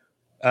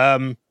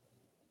 don't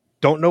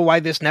know why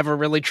this never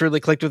really truly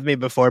clicked with me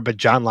before, but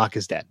John Locke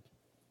is dead.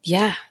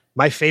 Yeah.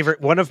 My favorite,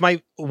 one of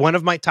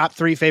my top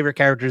 3 favorite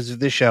characters of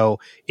this show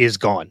is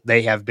gone.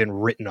 They have been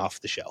written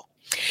off the show.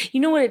 You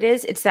know what it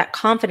is? It's that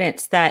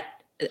confidence that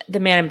the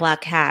Man in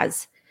Black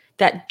has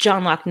that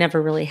John Locke never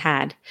really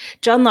had.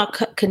 John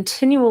Locke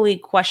continually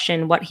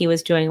questioned what he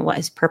was doing and what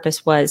his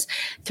purpose was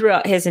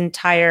throughout his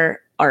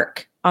entire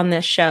arc on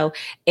this show.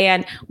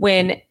 And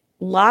when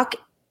Locke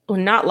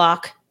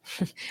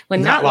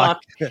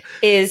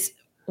is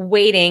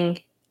waiting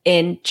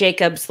in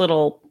Jacob's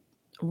little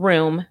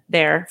room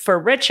there for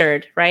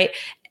Richard, right?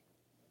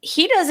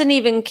 He doesn't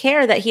even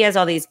care that he has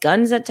all these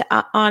guns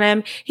on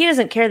him. He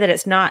doesn't care that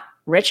it's not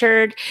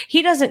Richard.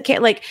 He doesn't care.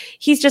 Like,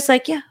 he's just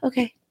like, yeah,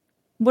 okay.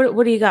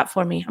 What do you got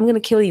for me? I'm going to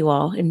kill you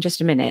all in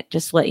just a minute.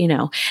 Just to let you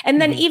know. And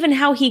then even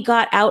how he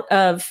got out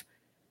of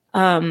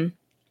not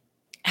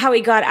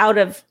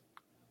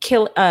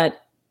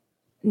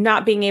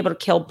being able to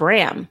kill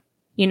Bram.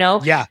 You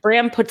know, yeah.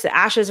 Bram puts the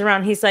ashes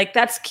around. He's like,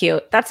 "That's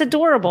cute. That's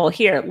adorable.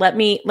 Here, let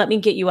me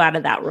get you out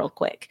of that real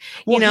quick."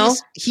 Well, you know,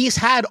 he's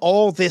had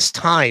all this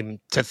time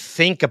to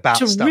think about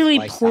to stuff really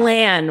like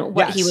plan that.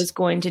 what he was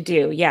going to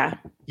do. Yeah,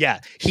 yeah.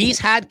 He's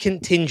had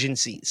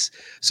contingencies.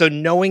 So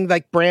knowing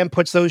like Bram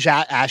puts those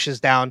ashes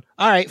down,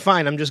 all right,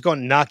 fine. I'm just going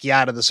to knock you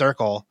out of the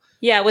circle.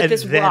 Yeah, with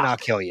this then rock. I'll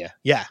kill you.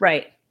 Yeah,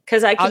 right.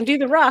 Because I can do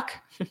the rock.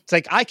 It's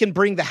like I can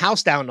bring the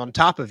house down on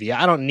top of you.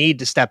 I don't need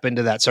to step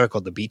into that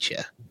circle to beat you.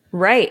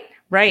 Right.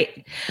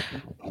 Right.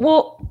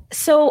 Well,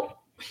 so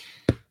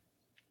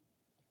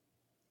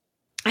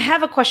I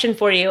have a question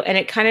for you, and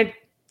it kind of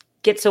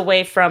gets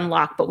away from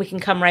Locke, but we can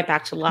come right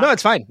back to Locke. No,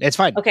 it's fine. It's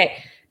fine.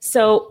 Okay.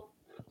 So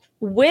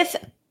with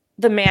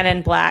the Man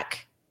in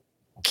Black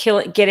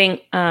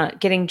getting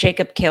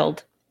Jacob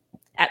killed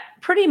at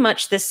pretty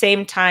much the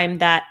same time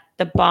that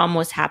the bomb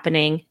was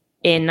happening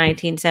in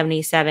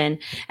 1977,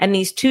 and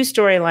these two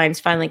storylines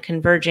finally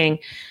converging,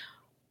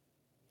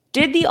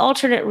 did the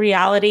alternate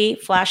reality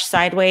flash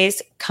sideways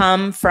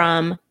come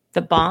from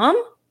the bomb,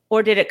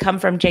 or did it come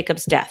from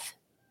Jacob's death?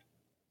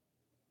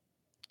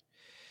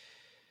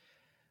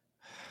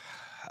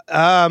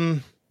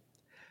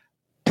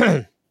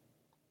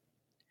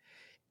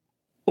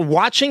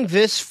 Watching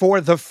this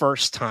for the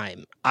first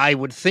time, I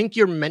would think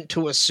you're meant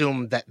to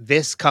assume that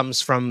this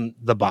comes from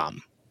the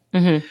bomb.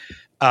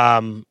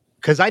 Mm-hmm.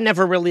 Because I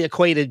never really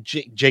equated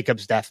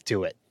Jacob's death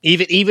to it.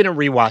 Even in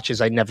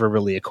rewatches, I never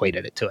really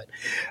equated it to it.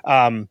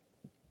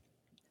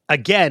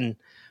 Again,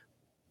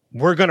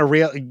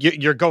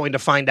 you're going to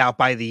find out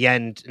by the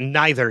end,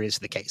 neither is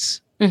the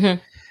case.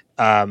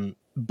 Mm-hmm.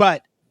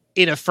 But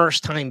in a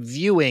first time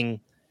viewing,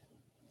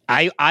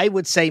 I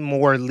would say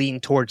more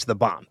lean towards the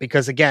bomb,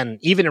 because again,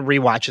 even in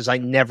rewatches, I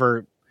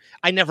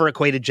never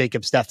equated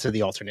Jacob's death to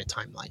the alternate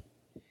timeline.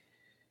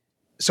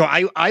 So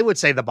I would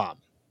say the bomb.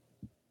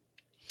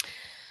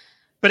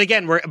 But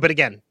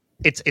again,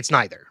 it's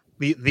neither.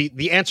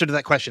 The answer to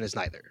that question is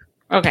neither.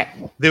 Okay.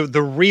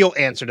 The real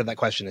answer to that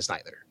question is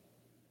neither.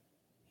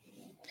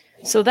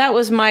 So that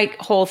was my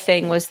whole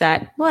thing, was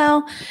that,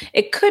 well,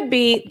 it could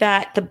be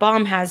that the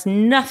bomb has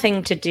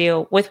nothing to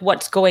do with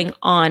what's going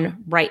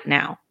on right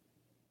now.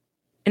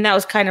 And that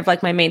was kind of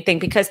like my main thing,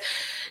 because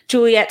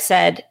Juliet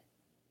said,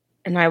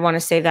 and I want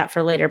to save that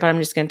for later, but I'm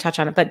just going to touch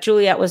on it. But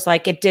Juliet was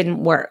like, it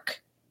didn't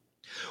work.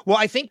 Well,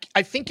 I think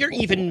you're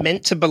even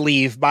meant to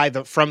believe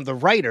from the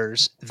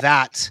writers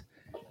that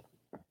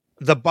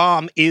the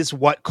bomb is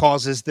what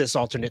causes this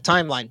alternate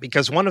timeline,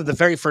 because one of the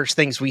very first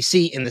things we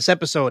see in this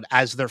episode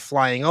as they're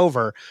flying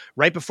over,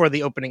 right before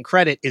the opening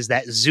credit, is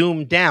that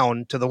zoom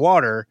down to the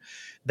water,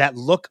 that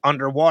look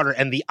underwater,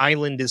 and the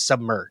island is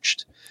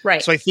submerged.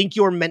 Right. So I think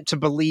you're meant to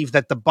believe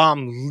that the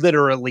bomb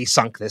literally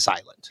sunk this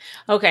island.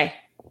 Okay.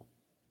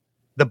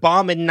 The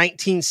bomb in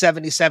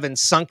 1977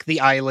 sunk the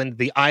island.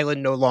 The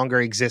island no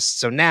longer exists.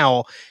 So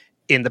now,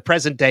 in the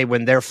present day,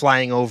 when they're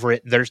flying over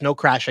it, there's no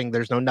crashing,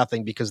 there's no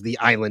nothing, because the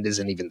island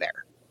isn't even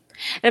there.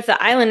 And if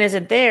the island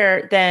isn't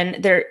there, then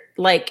they're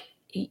like,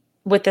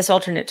 with this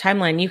alternate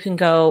timeline, you can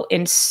go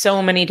in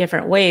so many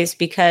different ways,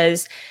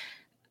 because,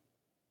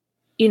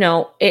 you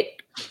know, it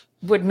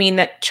would mean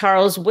that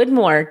Charles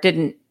Widmore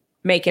didn't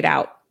make it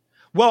out.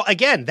 Well,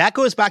 again, that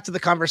goes back to the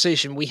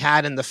conversation we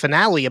had in the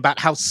finale about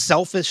how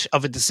selfish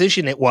of a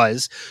decision it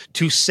was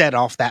to set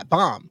off that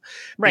bomb.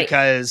 Right.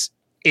 Because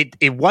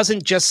it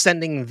wasn't just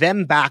sending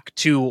them back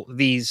to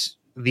these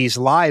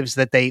lives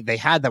that they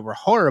had that were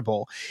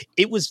horrible.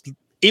 It was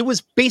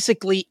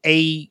basically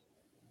a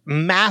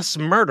mass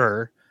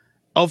murder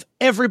of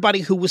everybody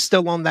who was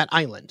still on that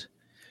island.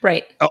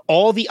 Right.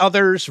 All the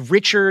others,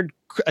 Richard,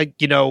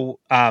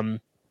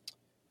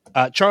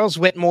 Charles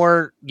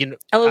Whitmore,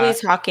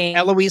 Eloise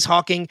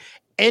Hawking,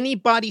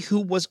 anybody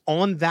who was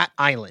on that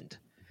island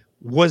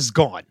was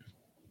gone.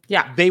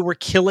 Yeah. They were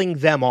killing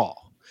them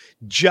all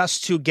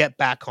just to get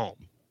back home.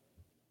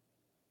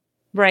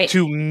 Right.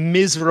 To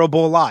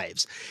miserable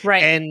lives.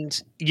 Right.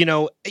 And,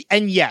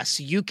 and yes,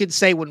 you could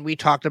say when we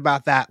talked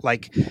about that,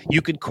 like,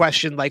 you could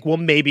question, like, well,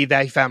 maybe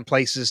they found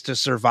places to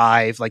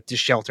survive, like to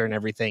shelter and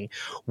everything.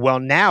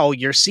 Well, now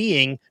you're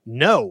seeing,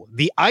 no,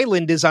 the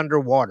island is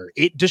underwater.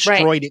 It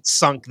destroyed, It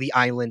sunk the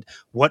island.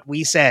 What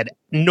we said,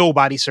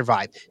 nobody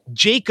survived.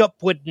 Jacob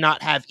would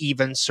not have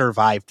even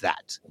survived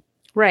that.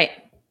 Right.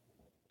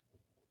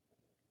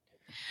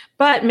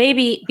 But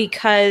maybe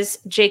because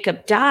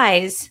Jacob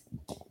dies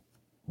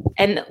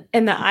and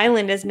the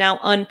island is now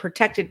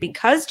unprotected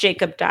because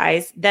Jacob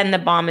dies, then the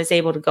bomb is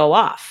able to go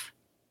off.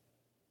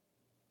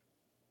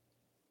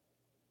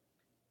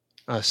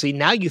 See,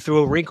 now you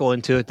threw a wrinkle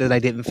into it that I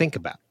didn't think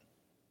about.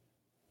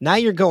 Now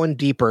you're going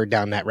deeper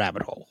down that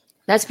rabbit hole.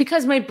 That's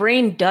because my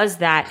brain does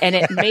that, and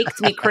it makes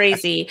me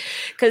crazy,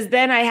 because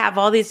then I have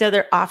all these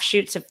other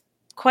offshoots of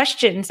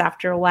questions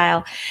after a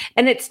while,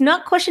 and it's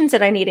not questions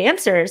that I need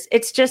answers.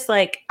 It's just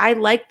like, I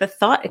like the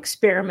thought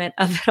experiment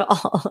of it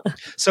all.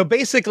 So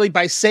basically,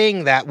 by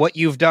saying that, what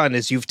you've done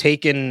is you've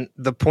taken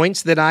the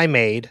points that I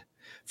made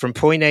from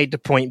point A to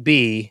point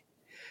B,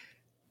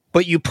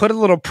 but you put a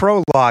little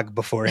prologue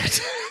before it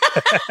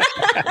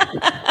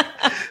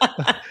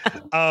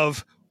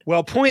of,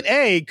 well, point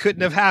A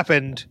couldn't have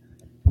happened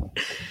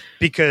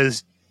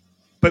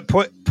but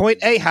point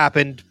A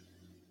happened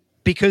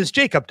because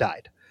Jacob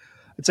died.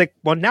 It's like,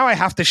 well, now I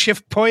have to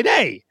shift point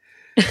A.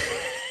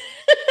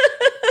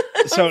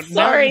 So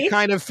now you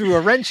kind of threw a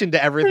wrench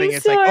into everything.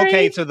 It's like,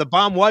 okay, so the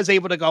bomb was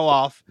able to go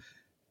off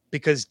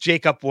because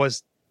Jacob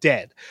was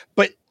dead.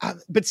 But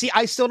see,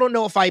 I still don't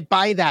know if I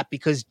buy that,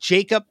 because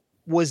Jacob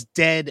was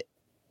dead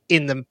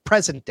in the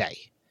present day.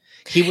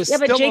 He was still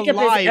alive. Yeah,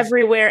 but Jacob is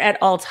everywhere at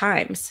all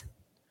times.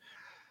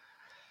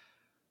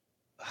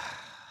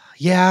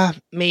 Yeah,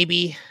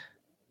 maybe.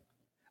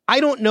 I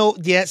don't know.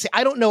 Yes,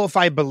 I don't know if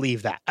I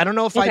believe that. I don't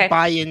know if I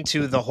buy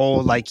into the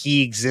whole, like,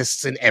 he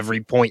exists in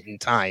every point in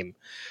time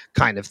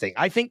kind of thing.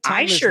 I think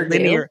time is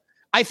linear.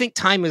 I think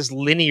time is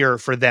linear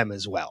for them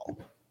as well.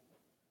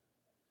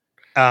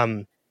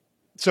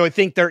 So I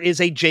think there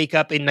is a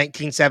Jacob in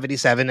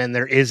 1977 and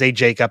there is a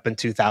Jacob in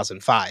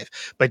 2005.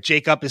 But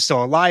Jacob is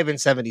still alive in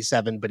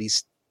 77, but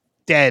he's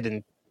dead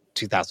in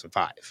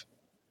 2005.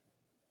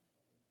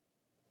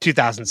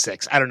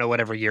 2006. I don't know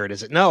whatever year it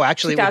is. No,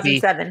 actually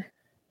 2007. It would be,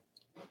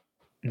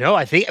 no,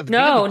 I think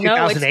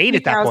 2008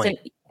 at that point.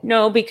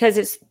 No, because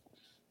it's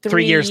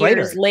 3 years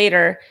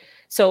later.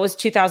 So it was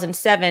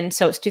 2007.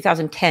 So it's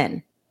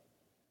 2010.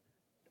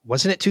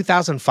 Wasn't it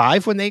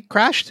 2005 when they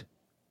crashed?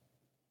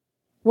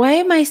 Why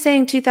am I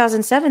saying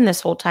 2007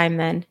 this whole time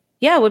then?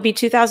 Yeah, it would be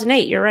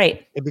 2008. You're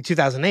right. It'd be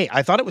 2008.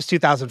 I thought it was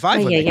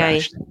 2005 when they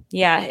crashed.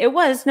 Yeah, it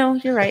was. No,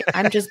 you're right.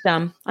 I'm just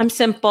dumb. I'm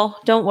simple.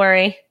 Don't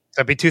worry. So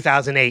it'd be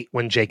 2008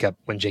 when Jacob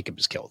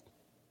is killed.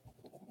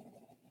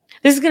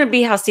 This is going to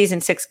be how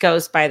season 6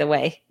 goes, by the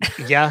way.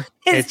 Yeah.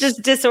 it's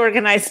just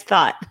disorganized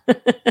thought.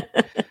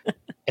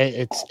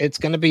 It's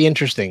going to be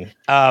interesting.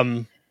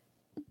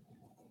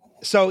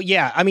 So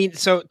yeah, I mean,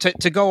 so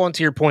to go on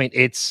to your point,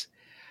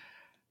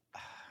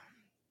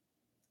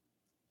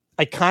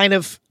 I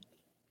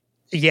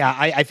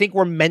think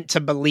we're meant to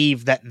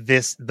believe that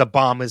the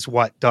bomb is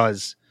what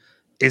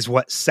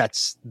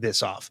sets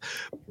this off.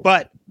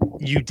 But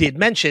you did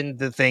mention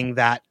the thing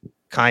that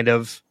kind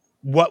of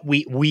what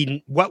we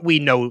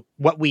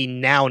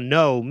now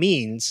know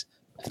means,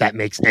 if that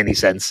makes any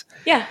sense.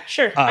 Yeah,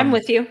 sure. I'm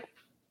with you.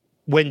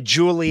 When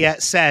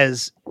Juliet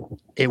says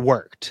it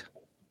worked,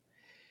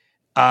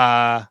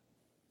 it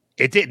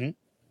didn't.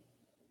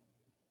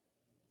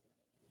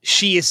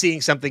 She is seeing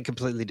something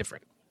completely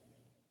different.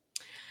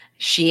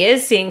 She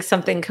is seeing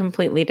something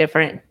completely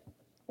different.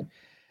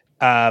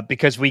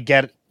 Because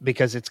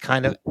it's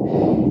kind of,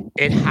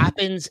 it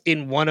happens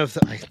in one of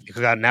the,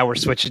 God, now we're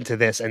switching to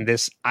this, and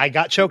this, I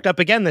got choked up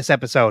again this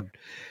episode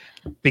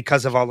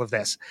because of all of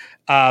this.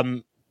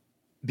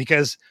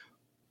 Because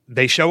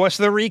they show us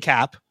the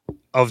recap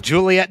of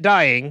Juliet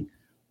dying,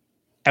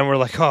 and we're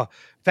like, oh,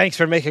 thanks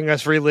for making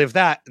us relive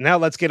that. Now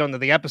let's get on to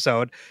the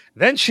episode.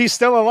 Then she's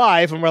still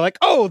alive, and we're like,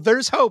 oh,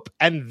 there's hope.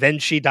 And then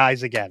she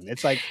dies again.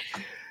 It's like,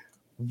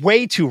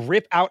 way to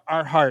rip out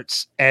our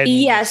hearts. And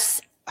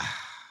yes.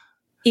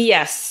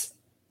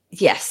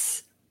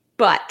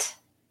 But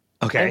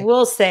okay, I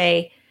will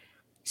say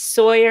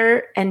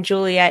Sawyer and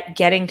Juliet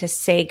getting to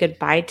say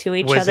goodbye to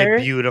each other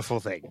was a beautiful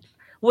thing.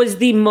 Was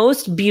the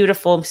most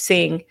beautiful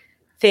thing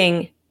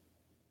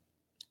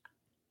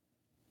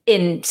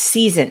in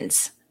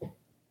seasons.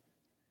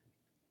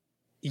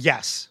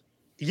 Yes.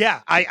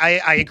 Yeah,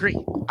 I agree.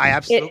 I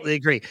absolutely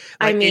agree.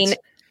 Like, I mean, it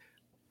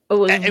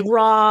was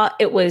raw.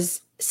 It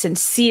was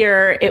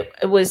sincere.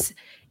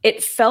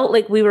 It felt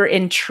like we were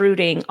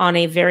intruding on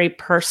a very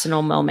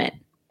personal moment.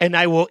 And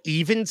I will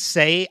even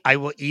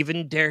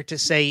dare to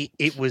say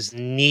it was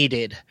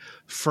needed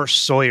for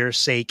Sawyer's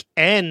sake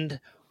and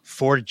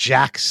for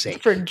Jack's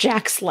sake. For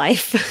Jack's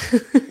life.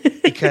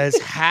 Because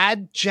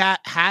had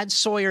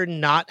Sawyer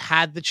not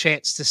had the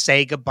chance to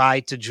say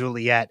goodbye to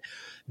Juliet,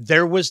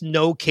 there was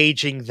no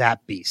caging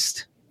that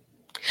beast.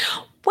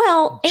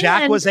 Well,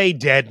 Jack was a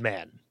dead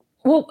man.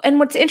 Well, and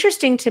what's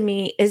interesting to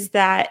me is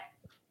that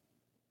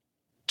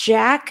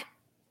Jack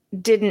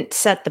didn't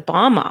set the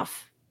bomb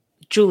off.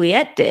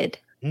 Juliet did.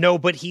 No,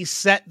 but he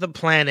set the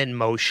plan in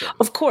motion.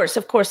 Of course.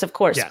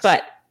 Yes.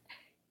 But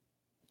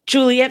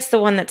Juliet's the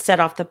one that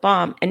set off the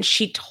bomb, and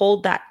she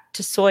told that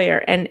to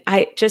Sawyer. And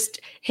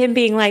him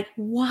being like,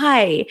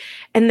 why?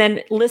 And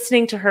then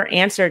listening to her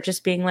answer,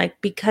 just being like,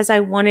 because I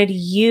wanted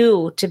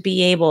you to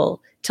be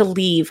able to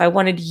leave. I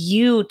wanted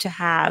you to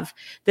have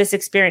this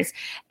experience.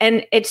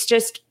 And it's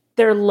just,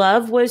 their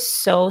love was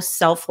so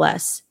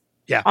selfless.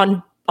 Yeah.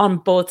 On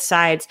both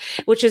sides,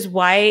 which is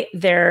why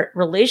their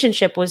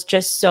relationship was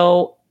just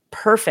so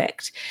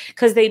perfect,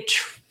 because they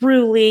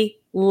truly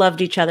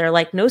loved each other.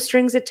 Like, no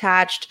strings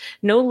attached,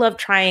 no love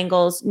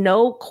triangles,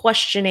 no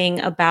questioning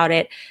about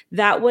it.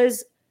 That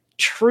was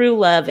true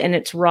love in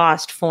its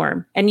rawest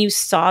form. And you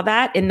saw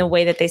that in the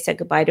way that they said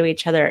goodbye to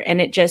each other.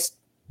 And it just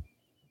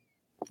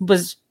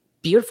was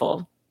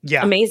beautiful.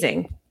 Yeah.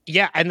 Amazing.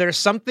 Yeah. And there's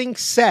something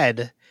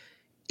said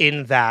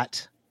in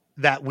that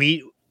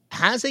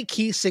has a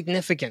key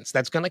significance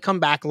that's going to come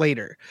back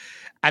later.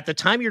 At the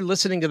time you're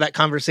listening to that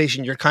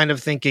conversation, you're kind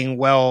of thinking,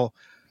 well,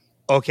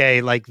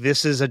 okay, like,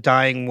 this is a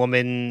dying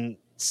woman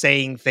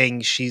saying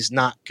things. She's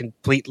not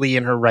completely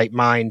in her right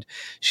mind.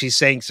 She's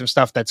saying some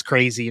stuff that's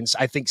crazy. And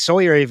I think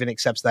Sawyer even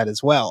accepts that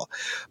as well.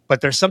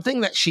 But there's something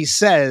that she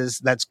says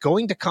that's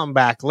going to come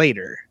back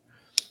later.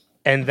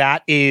 And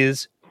that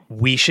is,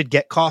 we should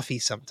get coffee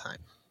sometime.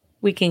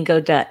 We can go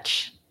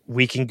Dutch.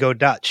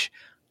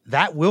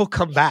 That will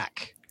come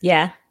back.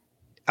 Yeah.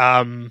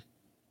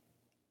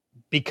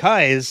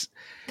 Because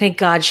thank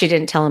God she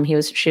didn't tell him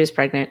she was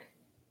pregnant.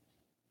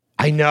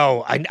 I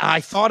know. I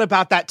thought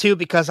about that too,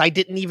 because I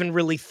didn't even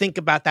really think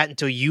about that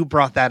until you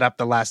brought that up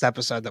the last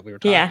episode that we were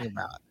talking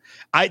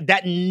about.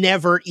 That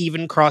never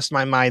even crossed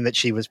my mind that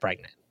she was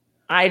pregnant.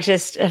 I'm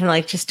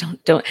like, just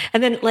don't.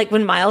 And then, like,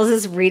 when Miles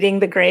is reading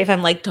the grave,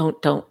 I'm like,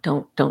 don't.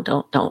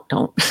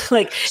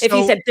 Like, if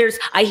he said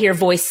I hear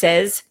voice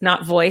says,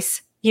 not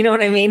voice. You know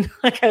what I mean?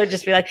 Like, I would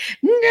just be like,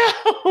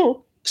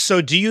 no.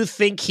 So do you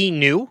think he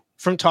knew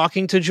from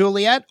talking to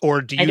Juliet,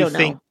 or do you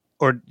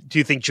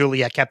think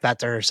Juliet kept that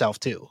to herself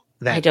too?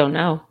 I don't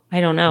know.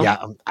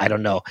 Yeah, I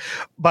don't know.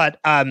 But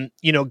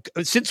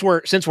since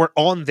we're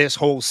on this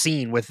whole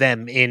scene with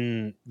them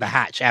in the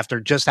hatch after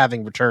just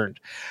having returned,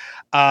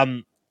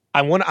 I'm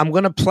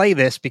going to play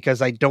this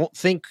because I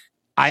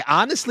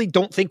honestly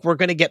don't think we're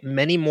going to get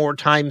many more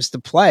times to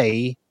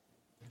play.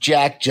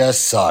 Jack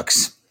just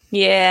sucks.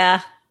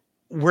 Yeah.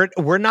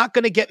 We're not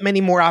going to get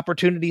many more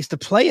opportunities to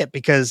play it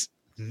because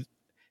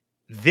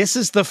this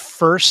is the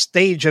first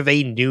stage of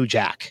a new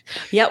Jack.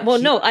 Yeah, well,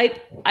 no, I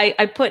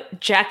put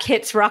Jack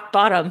hits rock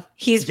bottom.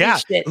 He's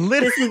reached it.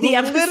 This is the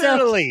episode.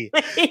 Literally.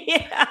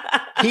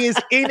 Yeah. He is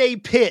in a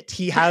pit.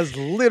 He has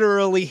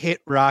literally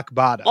hit rock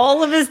bottom.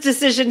 All of his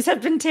decisions have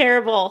been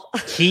terrible.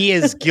 He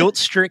is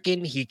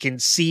guilt-stricken. He can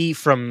see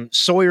from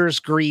Sawyer's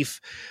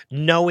grief,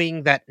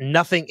 knowing that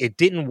it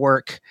didn't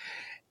work.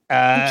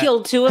 He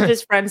killed 2 of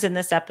his friends in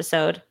this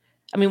episode.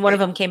 I mean, one of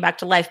them came back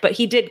to life, but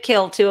he did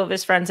kill 2 of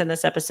his friends in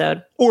this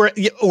episode. Or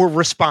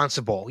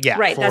responsible. Yeah.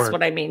 Right. That's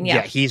what I mean.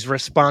 Yeah. He's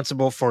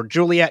responsible for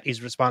Juliet.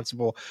 He's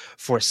responsible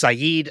for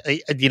Saeed.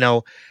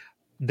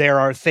 There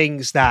are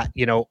things that,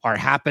 are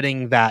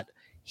happening that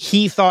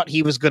he thought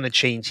he was going to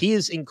change. He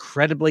is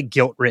incredibly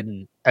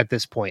guilt-ridden at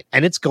this point,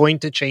 and it's going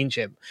to change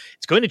him.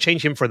 It's going to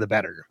change him for the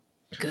better.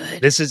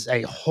 Good. This is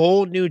a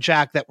whole new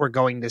Jack that we're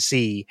going to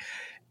see,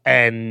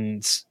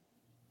 and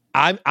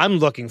I'm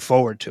looking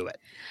forward to it.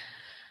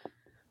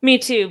 Me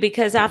too,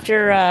 because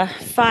after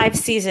 5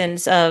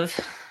 seasons of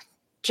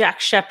Jack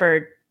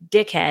Shepherd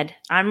dickhead,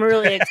 I'm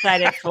really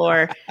excited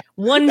for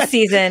 1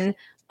 season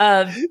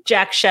of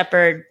Jack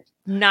Shepherd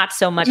not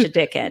so much a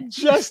dickhead.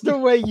 Just the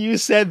way you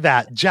said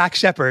that, Jack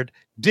Shepherd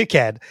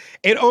dickhead,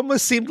 it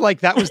almost seemed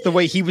like that was the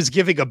way he was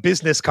giving a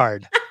business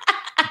card.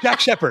 Jack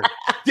Shepherd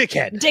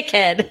dickhead.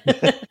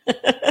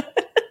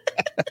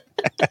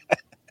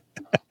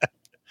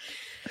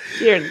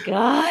 Dear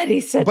God,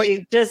 he's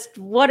just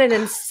what an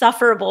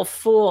insufferable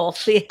fool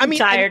the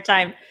entire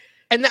time.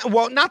 And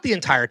not the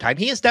entire time.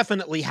 He has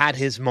definitely had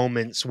his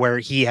moments where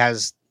he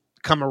has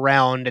come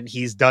around and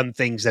he's done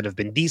things that have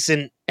been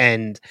decent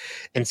and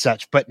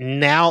such. But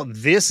now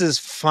this is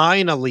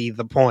finally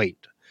the point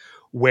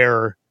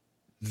where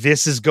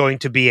this is going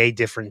to be a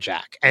different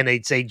Jack, and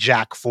it's a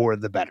Jack for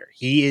the better.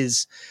 He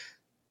is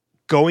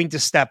going to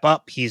step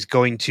up. He's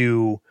going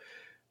to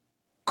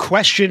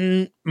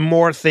question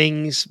more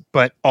things,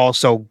 but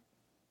also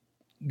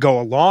go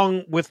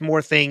along with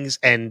more things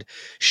and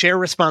share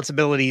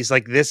responsibilities.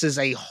 Like, this is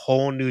a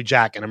whole new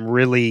Jack, and I'm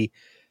really,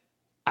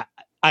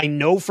 I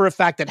know for a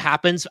fact that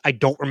happens. I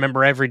don't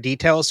remember every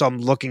detail, so I'm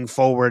looking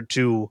forward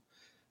to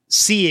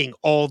seeing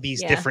all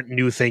these different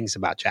new things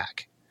about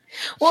Jack.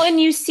 Well,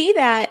 and you see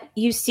that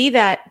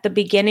the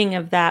beginning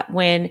of that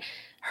when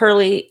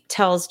Hurley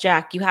tells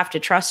Jack, "You have to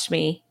trust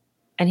me,"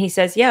 and he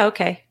says, "Yeah,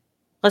 okay,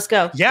 let's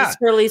go." Yeah, it's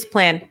Hurley's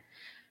plan.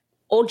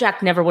 Old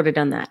Jack never would have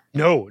done that.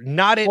 No,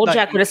 not it. Old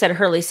Jack would have said,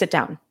 "Hurley, sit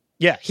down."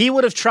 Yeah, he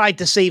would have tried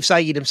to save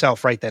Saeed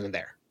himself right then and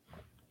there.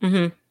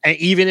 Mm-hmm. And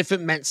even if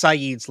it meant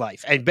Saeed's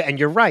life. And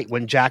you're right.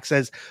 When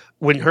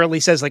Hurley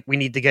says, like, we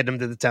need to get him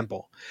to the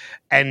temple.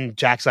 And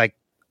Jack's like,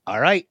 all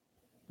right.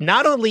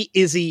 Not only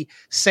is he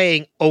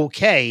saying,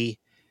 okay,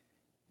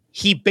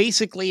 he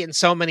basically, in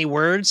so many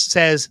words,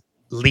 says,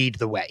 lead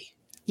the way.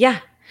 Yeah.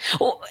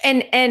 Well,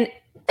 and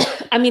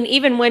I mean,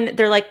 even when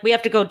they're like, we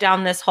have to go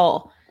down this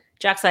hole.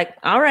 Jack's like,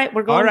 all right,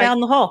 we're going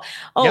down the hole.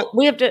 Oh, yep.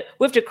 we have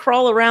to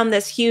crawl around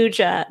this huge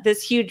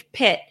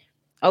pit.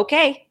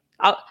 Okay.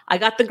 I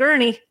got the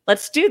gurney.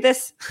 Let's do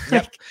this.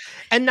 Yep.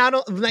 And not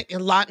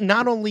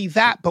only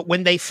that, but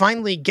when they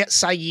finally get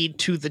Saeed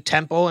to the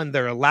temple and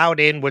they're allowed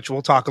in, which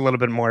we'll talk a little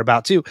bit more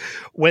about too,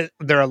 when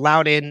they're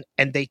allowed in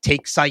and they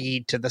take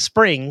Saeed to the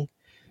spring,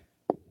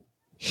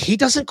 he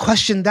doesn't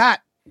question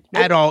that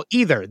at all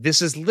either.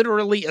 This is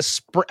literally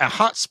a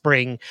hot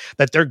spring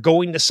that they're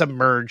going to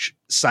submerge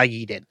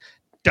Saeed in.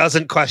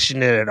 Doesn't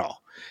question it at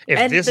all.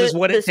 If this is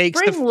what it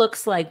takes. The spring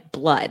looks like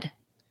blood.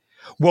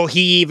 Well,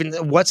 he even,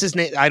 what's his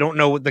name? I don't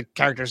know the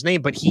character's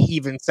name, but he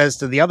even says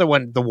to the other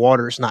one, the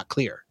water's not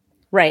clear.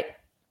 Right.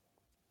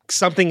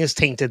 Something has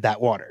tainted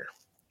that water.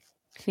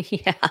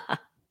 Yeah.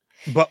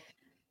 But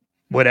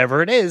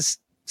whatever it is,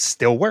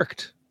 still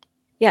worked.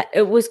 Yeah,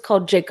 it was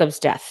called Jacob's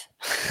death.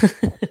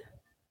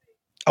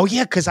 Oh,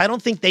 yeah, because I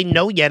don't think they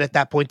know yet at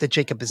that point that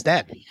Jacob is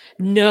dead.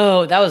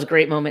 No, that was a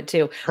great moment,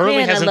 too.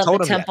 Hurley hasn't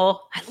told him yet.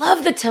 I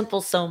love the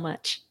temple so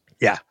much.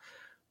 Yeah.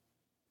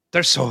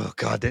 There's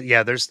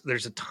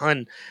there's a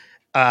ton.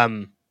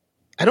 I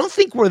don't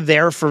think we're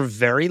there for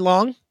very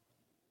long.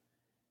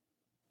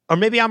 Or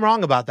maybe I'm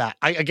wrong about that.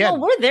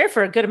 We're there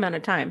for a good amount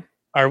of time.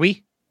 Are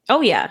we?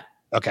 Oh, yeah.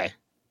 Okay.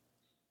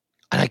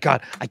 And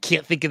I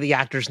can't think of the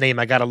actor's name.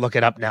 I got to look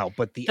it up now.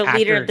 But the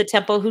leader of the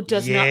temple who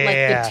does not like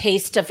the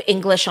taste of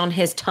English on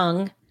his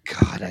tongue.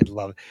 God, I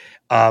love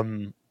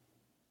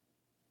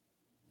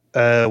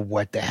it.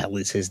 What the hell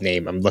is his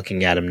name? I'm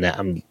looking at him now.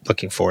 I'm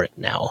looking for it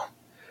now.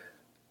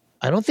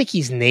 I don't think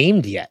he's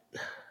named yet.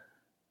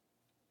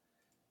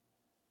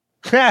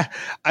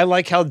 I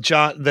like how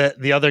John,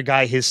 the other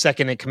guy, his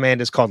second in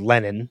command is called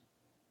Lennon.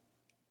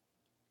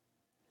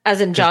 As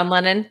in John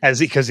Lennon?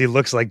 Because he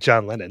looks like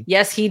John Lennon.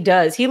 Yes, he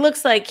does. He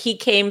looks like he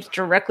came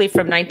directly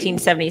from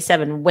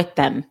 1977 with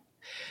them.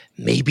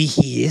 Maybe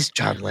he is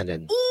John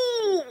Lennon.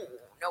 Ooh,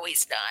 no,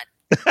 he's not.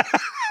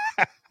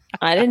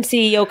 I didn't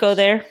see Yoko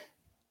there.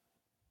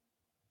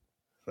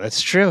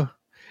 That's true.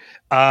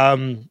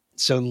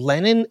 So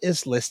Lennon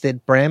is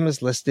listed. Bram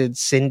is listed.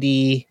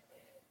 Cindy.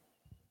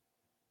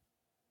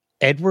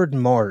 Edward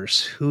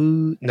Morse.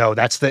 Who? No,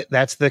 that's the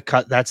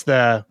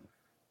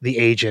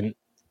agent.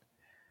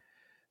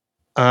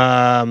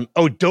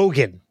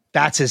 Dogen.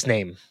 That's his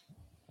name.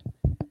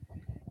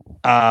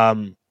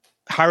 Haruyuki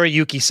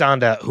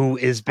Sanda, who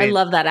is. I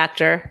love that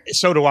actor.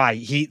 So do I.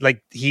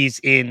 He's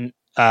in.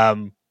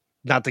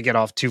 Not to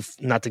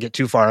get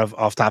too far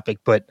off topic,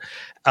 but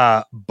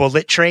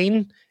Bullet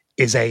Train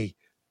is a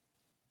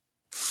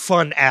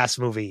fun ass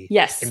movie.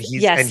 Yes, and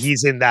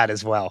he's in that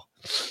as well.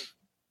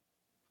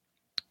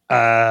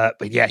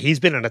 But yeah, he's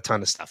been in a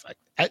ton of stuff.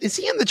 Is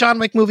he in the John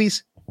Wick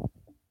movies?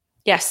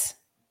 Yes,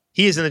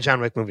 he is in the John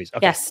Wick movies.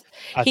 Okay. Yes,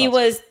 he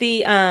was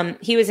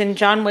he was in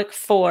John Wick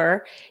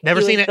 4.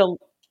 Never seen it.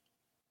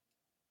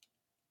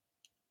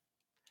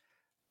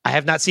 I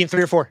have not seen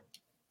 3 or 4.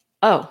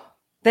 Oh,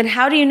 then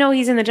how do you know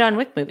he's in the John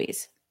Wick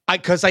movies?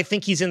 Because I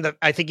think he's in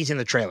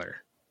the trailer.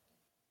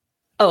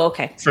 Oh,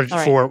 okay.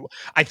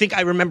 I think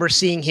I remember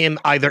seeing him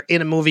either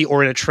in a movie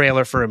or in a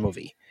trailer for a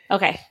movie.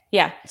 Okay,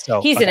 yeah.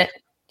 So he's in it.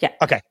 Yeah.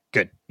 Okay,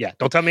 good. Yeah,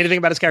 don't tell me anything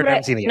about his character. I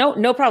haven't seen it yet.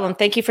 No problem.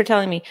 Thank you for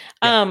telling me.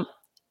 Yeah.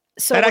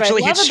 So that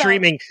actually hits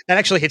streaming. That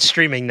actually hits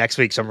streaming next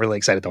week, so I'm really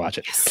excited to watch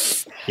it.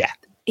 Yes. Yeah.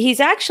 He's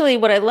actually,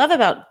 what I love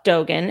about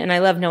Dogen, and I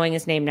love knowing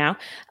his name now,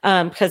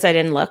 because I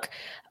didn't look.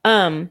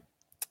 What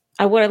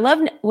I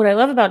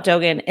love about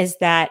Dogen is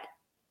that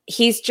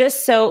he's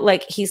just so,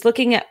 like, he's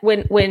looking at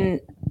when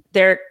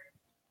they're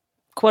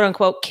quote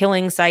unquote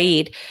killing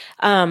Saeed.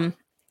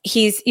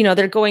 He's,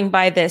 they're going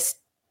by this,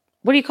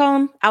 what do you call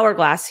him?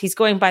 Hourglass. He's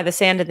going by the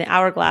sand in the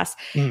hourglass.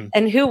 Mm.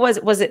 And who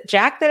was it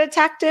Jack that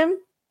attacked him?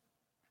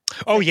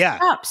 Oh, yeah.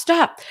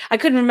 Stop. I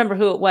couldn't remember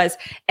who it was.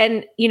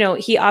 And,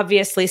 he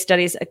obviously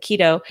studies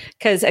Aikido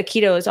because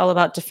Aikido is all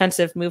about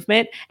defensive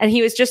movement. And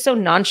he was just so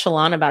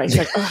nonchalant about it. He's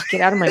like, oh, get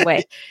out of my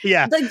way.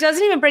 Yeah. Like,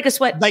 doesn't even break a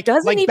sweat. Like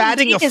doesn't even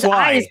batting take a his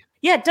fly. eyes.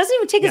 Yeah, it doesn't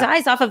even take his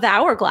eyes off of the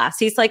hourglass.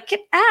 He's like, get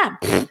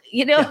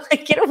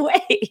like get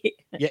away.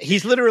 Yeah,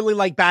 he's literally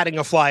like batting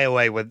a fly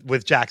away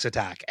with Jack's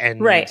attack.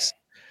 And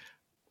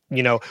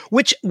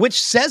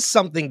which says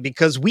something,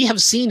 because we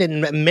have seen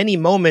in many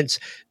moments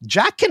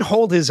Jack can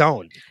hold his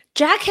own.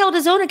 Jack held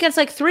his own against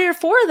like 3 or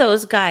 4 of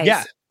those guys.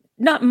 Yeah.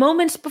 Not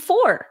moments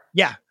before.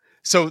 Yeah.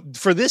 So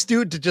for this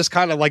dude to just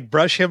kind of like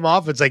brush him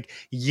off, it's like,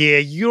 yeah,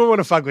 you don't want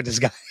to fuck with this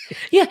guy.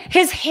 Yeah.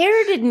 His hair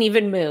didn't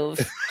even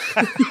move.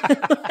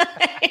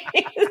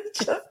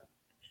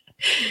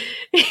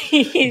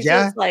 He's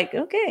just like,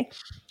 okay.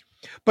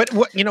 But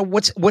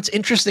what's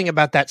interesting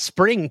about that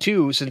spring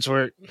too, since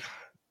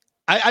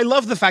I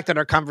love the fact that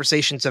our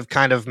conversations have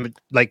kind of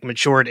like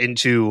matured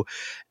into,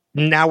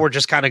 now we're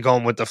just kind of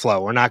going with the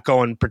flow. We're not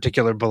going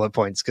particular bullet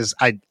points, because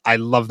I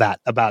love that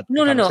about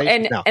no.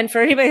 And for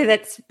anybody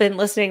that's been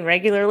listening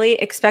regularly,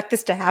 expect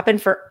this to happen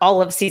for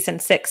all of season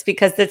 6,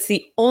 because that's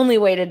the only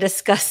way to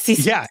discuss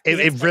season. Yeah,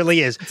 it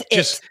really is.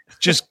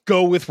 Just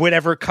go with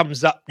whatever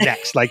comes up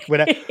next. Like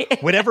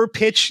whatever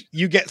pitch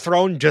you get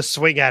thrown, just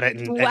swing at it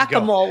and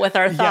whack-a-mole with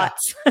our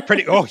thoughts.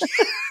 Yeah,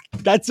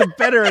 that's a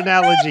better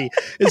analogy.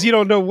 Is you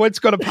don't know what's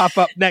going to pop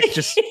up next.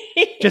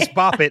 Just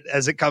bop it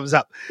as it comes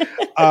up.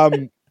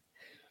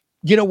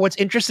 What's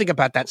interesting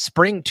about that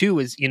spring too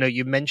is,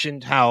 you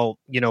mentioned how,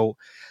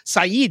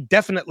 Saeed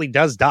definitely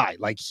does die.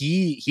 Like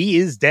he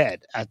is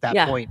dead at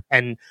that point.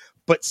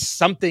 But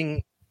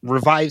something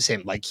revives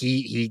him. Like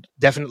he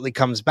definitely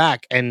comes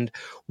back. And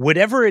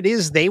whatever it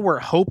is they were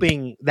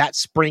hoping that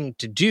spring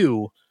to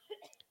do,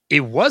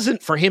 it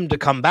wasn't for him to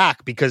come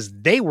back, because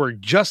they were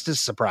just as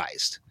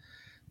surprised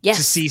to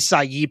see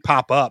Saeed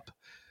pop up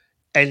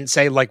and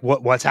say like,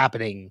 what's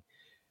happening.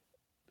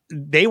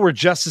 They were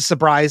just as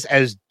surprised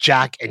as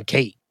Jack and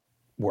Kate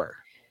were.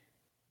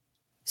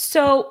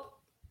 So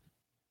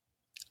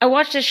I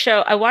watched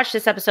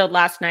this episode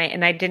last night,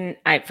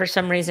 and for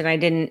some reason I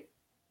didn't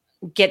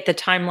get the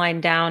timeline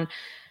down.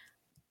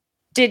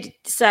 Did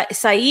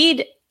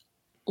Saeed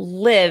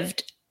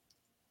lived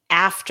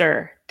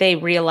after they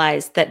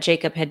realized that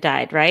Jacob had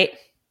died, right?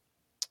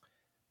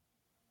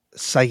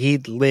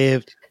 Saeed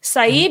lived.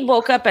 Saeed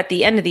woke up at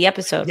the end of the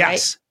episode,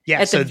 right?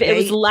 Yeah, it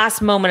was the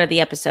last moment of the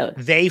episode.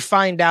 They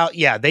find out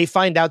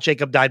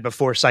Jacob died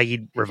before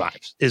Saeed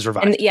is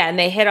revived. And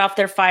they hit off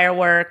their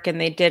firework and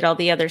they did all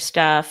the other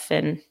stuff.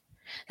 And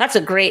that's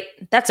a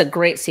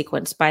great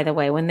sequence, by the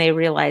way, when they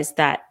realized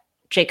that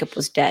Jacob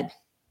was dead.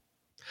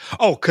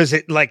 Oh, because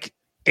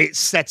it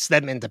sets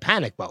them into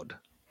panic mode.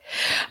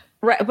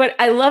 Right. But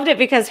I loved it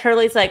because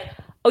Hurley's like,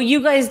 oh,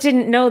 you guys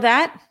didn't know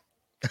that?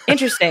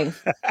 Interesting.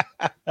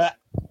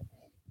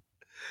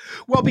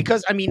 Well,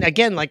 because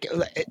again, like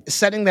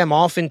setting them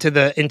off into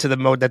the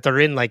mode that they're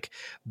in, like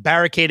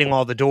barricading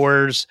all the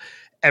doors,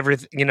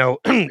 everything,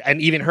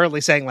 and even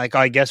Hurley saying like, oh,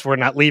 I guess we're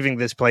not leaving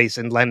this place.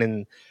 And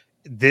Lennon,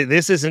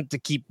 this isn't to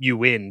keep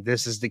you in.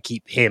 This is to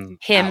keep him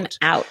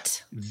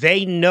out.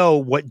 They know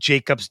what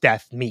Jacob's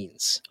death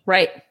means.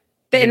 Right.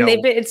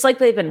 It's like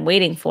they've been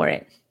waiting for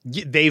it.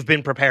 They've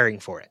been preparing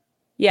for it.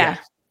 Yeah.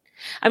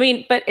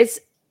 But it's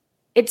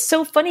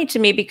so funny to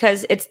me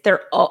because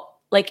they're all,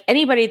 like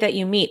anybody that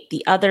you meet,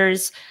 the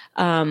others,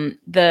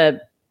 what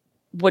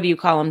do you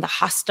call them? The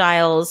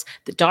hostiles,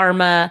 the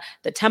Dharma,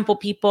 the temple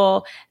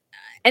people,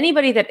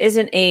 anybody that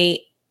isn't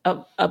a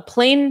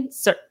plane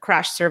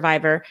crash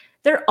survivor,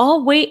 they're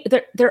all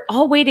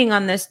waiting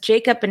on this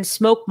Jacob and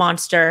Smoke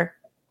Monster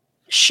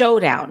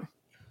showdown.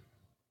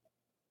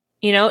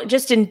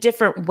 Just in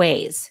different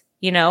ways.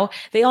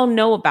 They all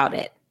know about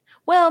it.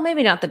 Well,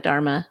 maybe not the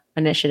Dharma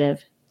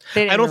Initiative.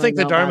 I don't think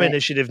the Dharma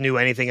Initiative knew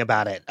anything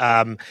about it.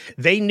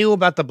 They knew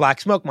about the Black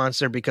Smoke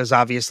Monster because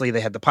obviously they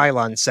had the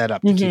pylon set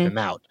up to keep him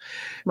out.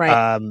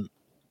 Right.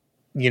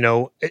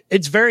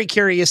 It's very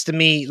curious to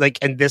me, like,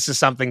 and this is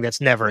something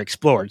that's never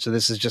explored. So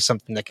this is just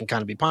something that can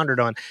kind of be pondered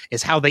on,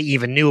 is how they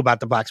even knew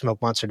about the Black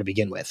Smoke Monster to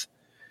begin with.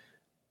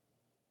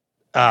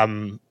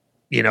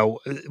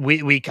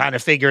 We kind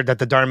of figured that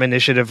the Dharma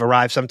Initiative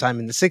arrived sometime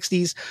in the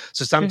 60s.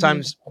 So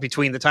sometimes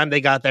between the time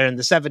they got there in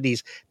the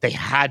 70s, they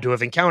had to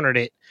have encountered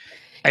it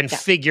and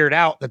figured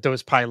out that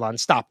those pylons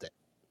stopped it.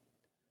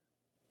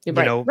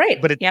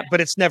 Right.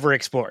 But it's never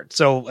explored.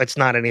 So it's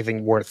not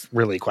anything worth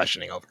really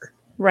questioning over.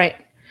 Right.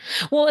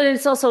 Well, and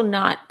it's also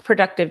not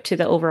productive to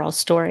the overall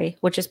story,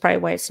 which is probably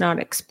why it's not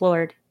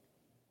explored.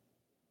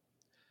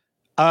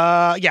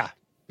 Yeah,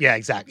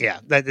 exactly.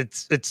 Yeah. That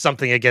it's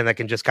something again that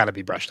can just kind of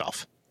be brushed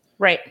off.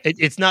 Right.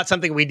 It's not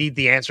something we need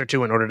the answer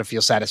to in order to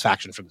feel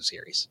satisfaction from the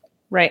series.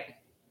 Right.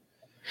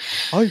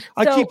 I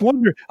keep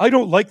wondering. I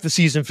don't like the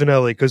season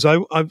finale because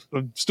I'm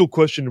still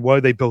questioning why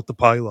they built the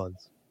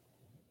pylons.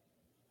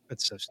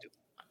 That's so stupid.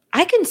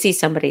 I can see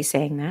somebody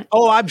saying that.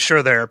 Oh, I'm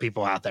sure there are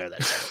people out there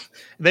that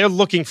they're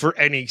looking for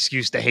any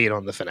excuse to hate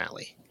on the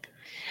finale.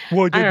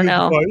 Why did they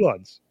build the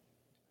pylons?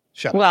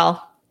 Shut up.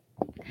 Well,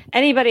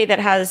 anybody that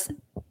has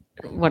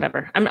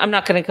whatever. I'm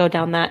not going to go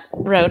down that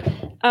road.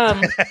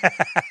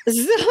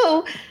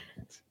 So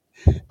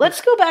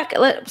let's go back.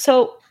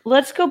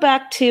 Let's go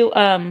back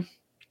to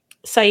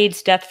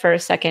Saeed's death for a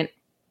second.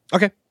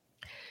 Okay.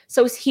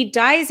 So he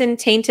dies in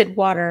tainted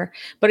water,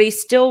 but he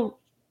still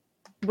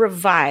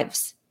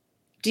revives.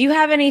 Do you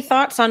have any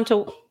thoughts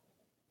onto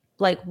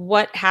like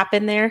what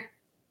happened there?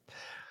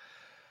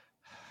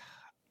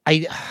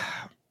 I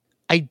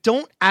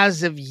don't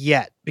as of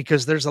yet,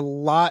 because there's a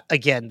lot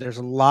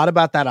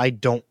about that I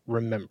don't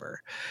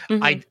remember.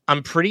 Mhm.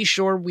 I'm pretty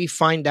sure we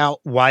find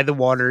out why the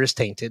water is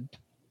tainted.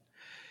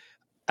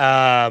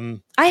 I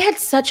had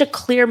such a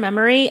clear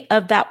memory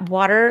of that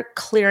water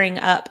clearing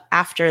up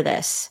after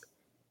this.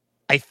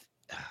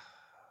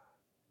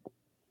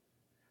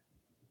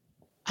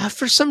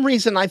 For some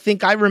reason, I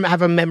think I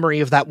have a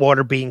memory of that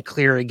water being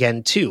clear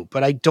again too,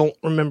 but I don't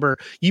remember.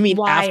 You mean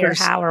Why after or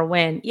how or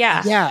when?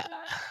 Yeah. Yeah.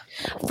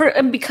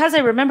 And because I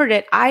remembered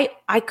it, I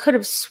could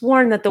have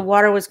sworn that the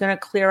water was going to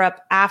clear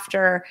up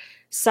after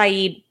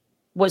Saeed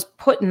was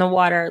put in the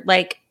water.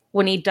 Like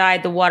when he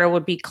died, the water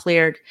would be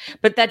cleared,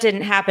 but that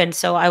didn't happen.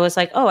 So I was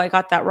like, oh, I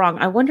got that wrong.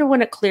 I wonder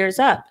when it clears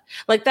up.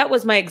 Like that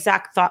was my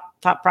exact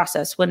thought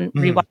process when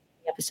rewatching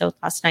the episode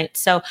last night.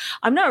 So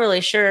I'm not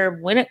really sure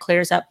when it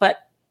clears up,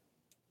 but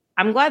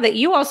I'm glad that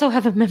you also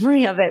have a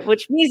memory of it,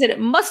 which means that it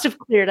must have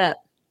cleared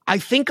up. I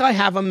think I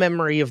have a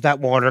memory of that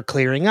water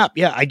clearing up.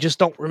 Yeah, I just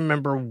don't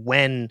remember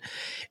when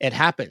it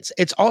happens.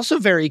 It's also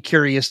very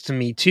curious to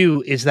me,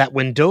 too, is that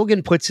when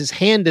Dogan puts his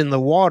hand in the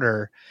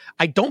water,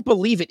 I don't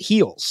believe it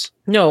heals.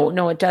 No,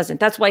 it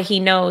doesn't. That's why he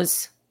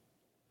knows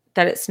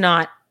that it's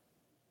not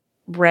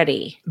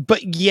ready.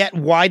 But yet,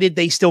 why did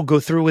they still go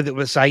through with it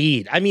with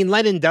Saeed? I mean,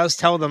 Lennon does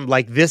tell them,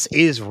 like, this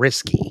is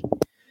risky,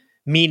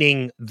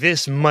 meaning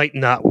this might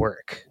not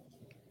work.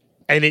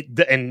 And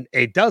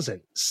it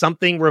doesn't.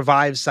 Something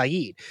revives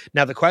Saeed.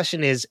 Now, the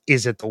question is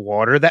it the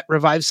water that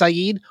revives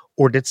Saeed,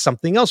 or did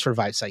something else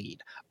revive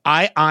Saeed?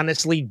 I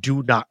honestly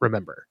do not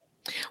remember.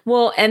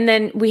 Well, and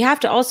then we have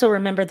to also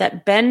remember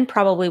that Ben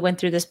probably went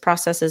through this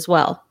process as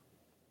well.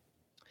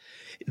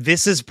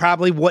 This is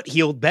probably what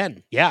healed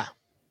Ben. Yeah.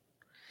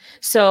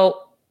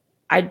 So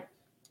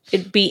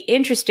it'd be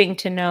interesting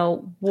to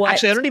know what.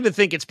 Actually, I don't even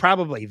think it's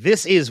probably.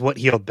 This is what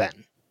healed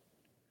Ben.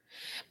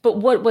 But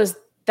what was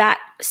that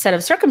set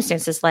of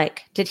circumstances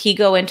like? Did he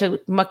go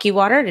into mucky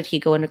water? Did he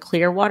go into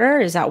clear water?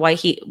 Is that why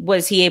he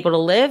able to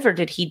live, or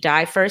did he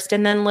die first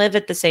and then live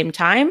at the same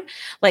time?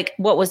 Like,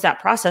 what was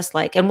that process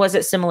like? And was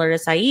it similar to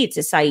Saeed's?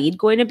 Is Saeed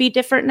going to be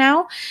different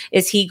now?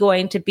 Is he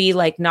going to be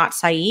like not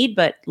Saeed,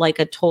 but like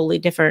a totally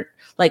different,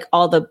 like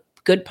all the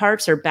good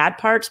parts or bad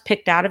parts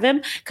picked out of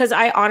him? Because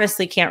I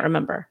honestly can't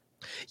remember.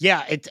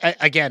 Yeah,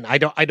 again, I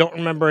don't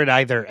remember it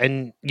either.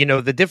 And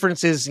the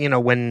difference is,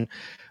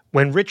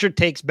 when Richard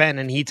takes Ben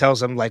and he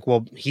tells him, like,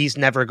 well, he's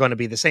never going to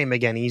be the same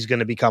again. He's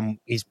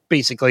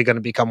basically going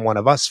to become one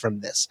of us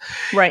from this.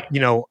 Right.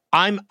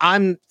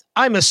 I'm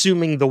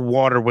assuming the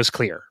water was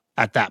clear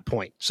at that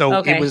point. So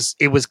okay.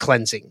 it was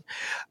cleansing.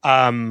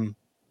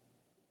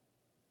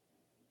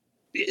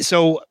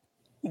 So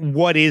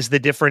what is the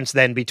difference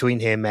then between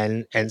him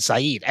and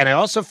Saeed? And I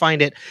also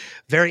find it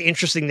very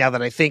interesting now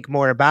that I think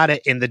more about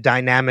it in the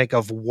dynamic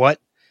of what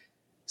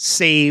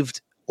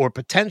saved or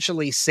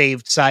potentially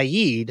saved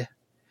Saeed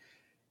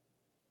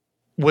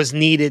was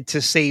needed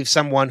to save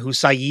someone who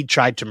Saeed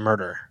tried to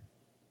murder.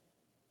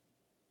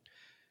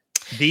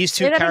 These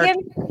two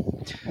characters.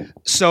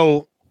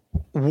 So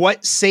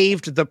what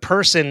saved the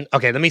person?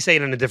 Okay, let me say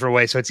it in a different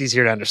way so it's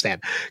easier to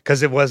understand,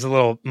 because it was a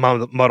little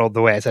muddled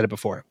the way I said it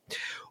before.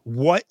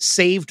 What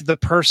saved the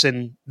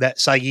person that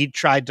Saeed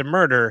tried to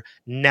murder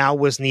now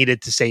was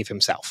needed to save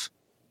himself.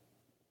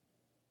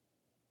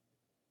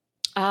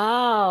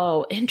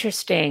 Oh,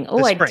 interesting.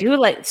 Oh, I do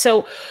like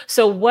so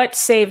what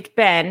saved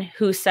Ben,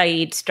 who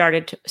Saeed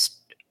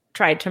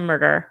tried to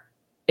murder,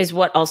 is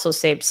what also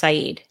saved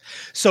Saeed.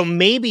 So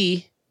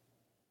maybe,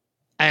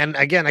 and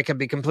again, I could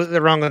be completely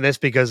wrong on this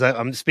because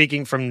I'm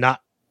speaking from not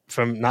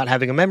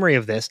having a memory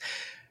of this.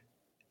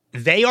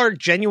 They are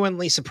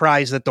genuinely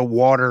surprised that the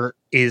water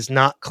is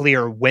not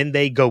clear when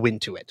they go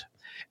into it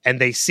and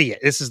they see it.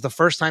 This is the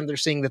first time they're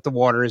seeing that the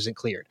water isn't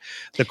cleared.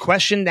 The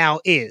question now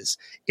is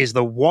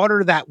the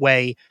water that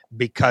way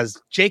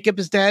because Jacob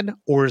is dead,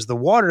 or is the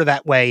water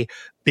that way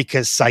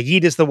because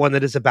Saeed is the one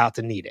that is about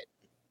to need it?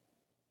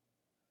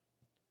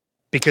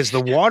 Because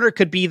the water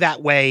could be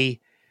that way.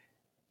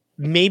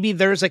 Maybe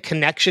there's a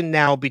connection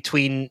now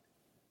between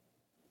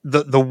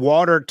the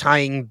water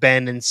tying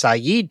Ben and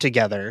Saeed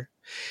together,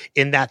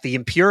 in that the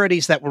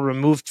impurities that were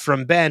removed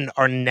from Ben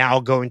are now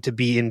going to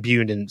be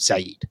imbued in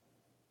Saeed.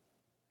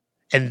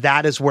 And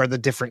that is where the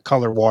different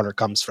color water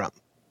comes from.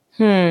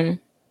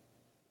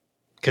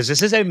 Because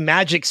this is a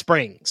magic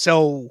spring.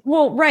 So,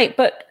 well, right.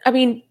 But I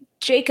mean,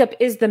 Jacob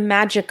is the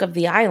magic of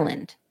the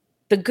island,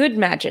 the good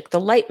magic,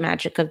 the light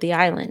magic of the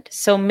island.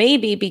 So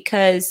maybe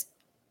because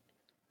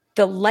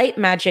the light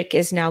magic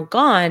is now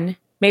gone,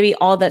 maybe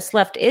all that's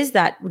left is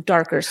that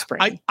darker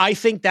spring. I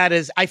think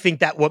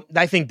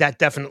that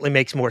definitely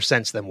makes more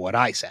sense than what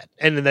I said,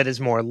 and that is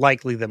more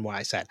likely than what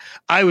I said.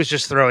 I was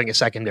just throwing a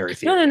secondary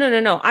theory.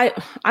 No.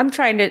 I'm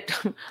trying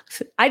to.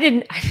 I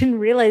didn't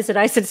realize that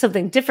I said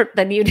something different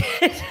than you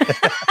did.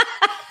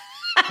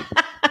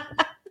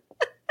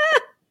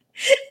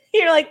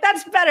 You're you're like,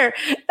 that's better.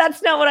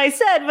 That's not what I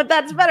said, but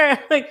that's better. I'm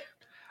like,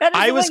 that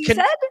is what you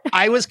said?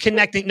 I was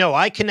connecting. No,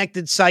 I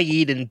connected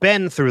Saeed and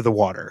Ben through the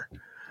water.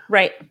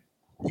 Right.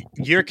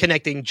 You're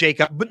connecting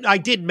Jacob, but I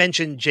did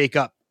mention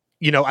Jacob.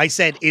 I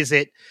said,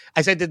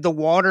 did the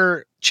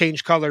water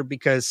change color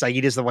because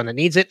Saeed is the one that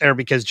needs it, or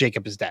because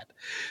Jacob is dead?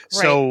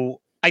 Right.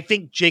 So I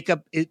think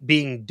Jacob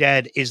being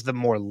dead is the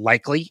more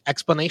likely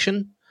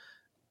explanation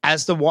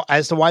as to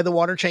why the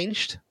water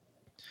changed.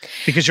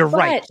 Because you're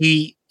right,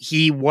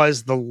 he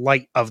was the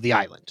light of the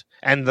island,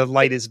 and the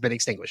light has been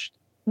extinguished.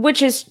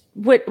 Which is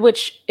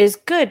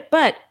good,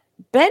 but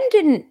Ben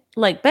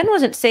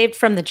wasn't saved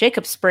from the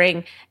Jacob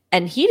spring,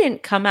 and he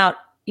didn't come out,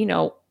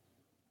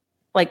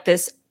 like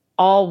this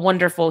all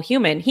wonderful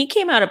human. He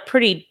came out a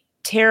pretty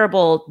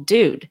terrible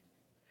dude.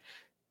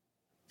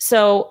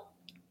 So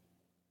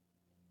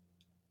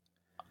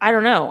I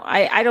don't know.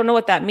 I don't know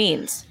what that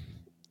means.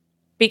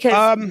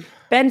 Because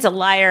Ben's a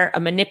liar, a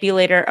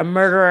manipulator, a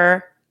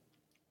murderer.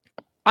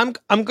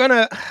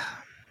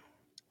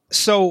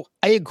 So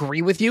I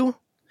agree with you.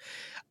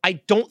 I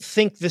don't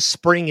think the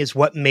spring is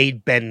what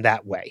made Ben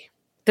that way.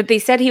 That they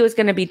said he was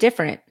going to be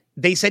different.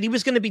 They said he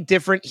was going to be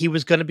different. He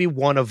was going to be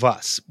one of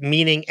us,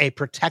 meaning a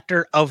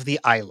protector of the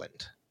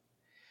island.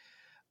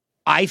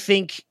 I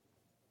think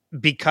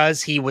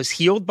because he was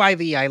healed by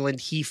the island,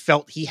 he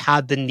felt he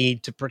had the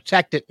need to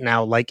protect it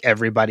now like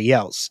everybody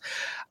else.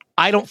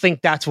 I don't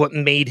think that's what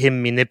made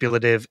him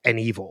manipulative and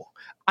evil.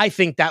 I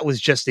think that was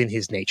just in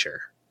his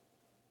nature.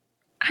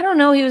 I don't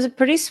know. He was a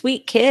pretty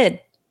sweet kid.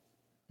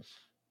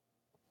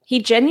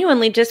 He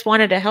genuinely just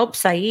wanted to help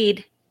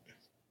Saeed.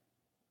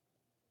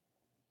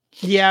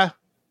 Yeah.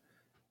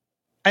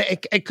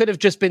 It could have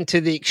just been to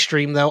the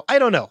extreme, though. I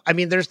don't know. I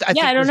mean, there's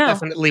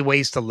definitely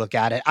ways to look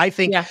at it. I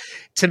think,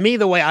 to me,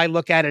 the way I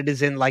look at it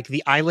is in like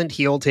the island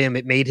healed him.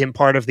 It made him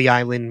part of the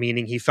island,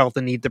 meaning he felt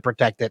the need to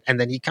protect it. And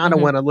then he kind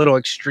of went a little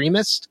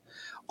extremist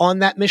on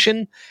that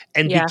mission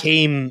and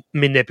became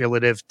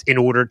manipulative in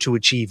order to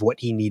achieve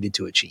what he needed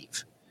to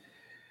achieve.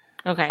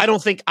 Okay. I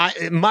don't think,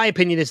 my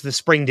opinion is the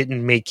spring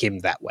didn't make him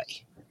that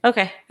way.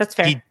 Okay, that's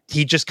fair.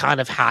 He just kind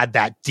of had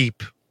that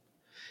deep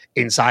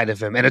inside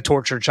of him, and a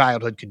tortured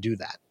childhood could do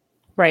that.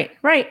 Right.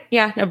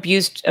 Yeah,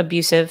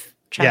 abusive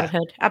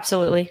childhood. Yeah.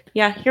 Absolutely.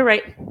 Yeah, you're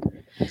right.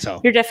 So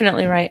you're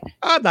definitely right.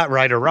 I'm not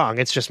right or wrong.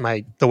 It's just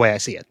the way I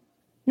see it.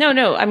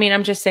 No. I mean,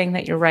 I'm just saying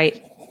that you're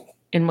right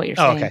in what you're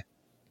saying. Okay,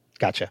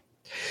 gotcha.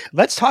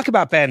 Let's talk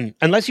about Ben.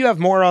 Unless you have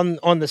more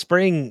on the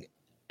spring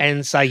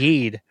and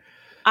Saeed.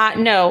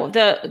 No.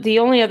 The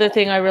only other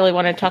thing I really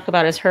want to talk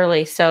about is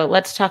Hurley. So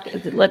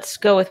let's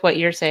go with what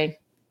you're saying.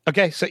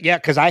 Okay, so yeah,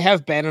 because I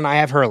have Ben and I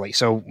have Hurley,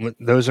 so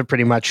those are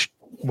pretty much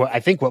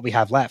what we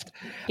have left.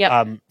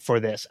 For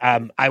this.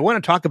 I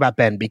want to talk about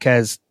Ben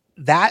because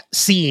that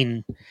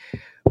scene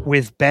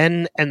with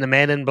Ben and the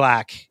Man in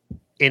Black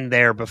in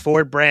there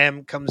before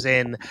Bram comes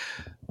in,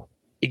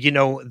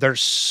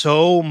 there's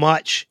so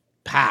much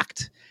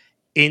packed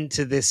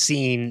into this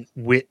scene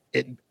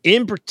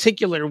in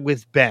particular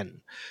with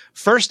Ben.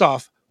 First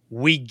off,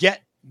 we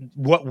get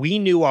what we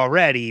knew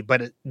already,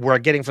 but we're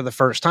getting for the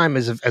first time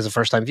as a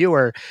first-time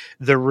viewer,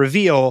 the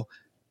reveal,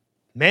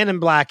 Man in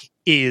Black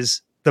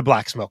is the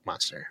Black Smoke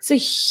Monster. It's a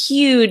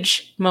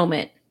huge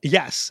moment.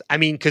 Yes. I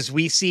mean, because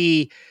we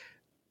see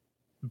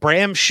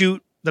Bram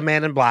shoot the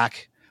Man in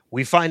Black.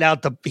 We find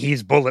out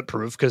he's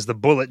bulletproof because the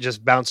bullet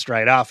just bounced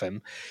right off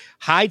him.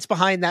 Hides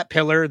behind that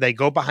pillar. They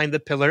go behind the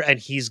pillar and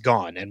he's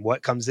gone. And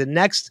what comes in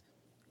next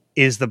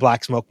is the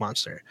Black Smoke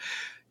Monster.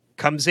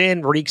 Comes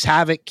in, wreaks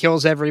havoc,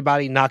 kills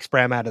everybody, knocks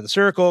Bram out of the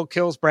circle,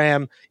 kills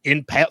Bram,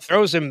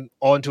 throws him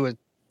onto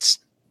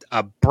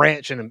a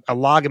branch and a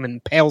log him and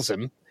impales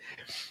him.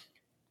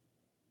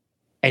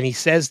 And he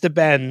says to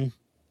Ben,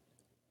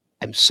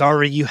 "I'm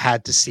sorry you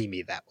had to see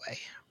me that way."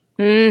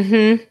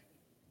 Mm-hmm.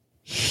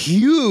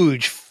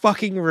 Huge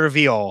fucking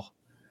reveal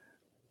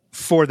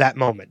for that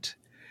moment,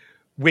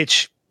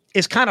 which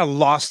is kind of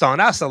lost on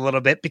us a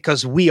little bit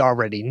because we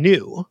already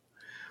knew.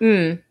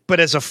 But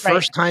as a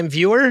first-time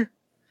viewer,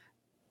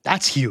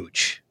 that's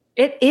huge.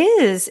 It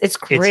is. It's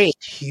great.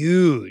 It's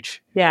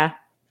huge. Yeah.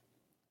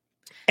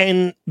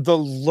 And the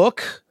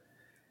look,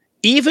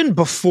 even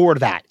before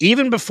that,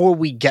 even before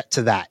we get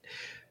to that,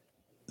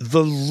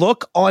 the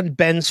look on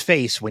Ben's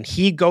face when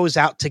he goes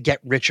out to get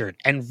Richard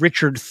and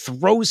Richard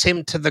throws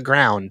him to the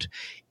ground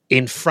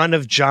in front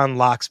of John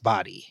Locke's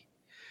body.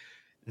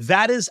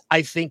 That is,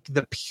 I think,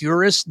 the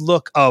purest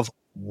look of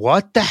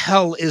what the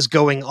hell is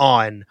going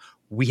on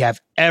we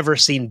have ever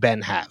seen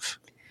Ben have.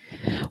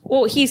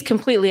 Well, he's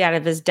completely out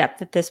of his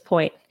depth at this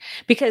point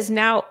because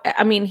now,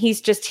 I mean,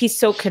 he's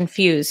so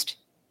confused.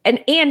 And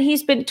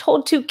he's been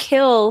told to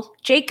kill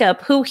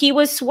Jacob, who he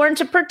was sworn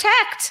to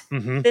protect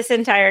this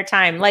entire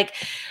time. Like,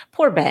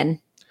 poor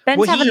Ben.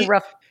 Ben's having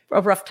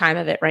a rough time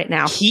of it right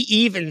now. He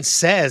even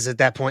says at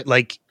that point,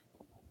 like,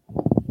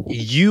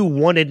 you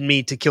wanted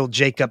me to kill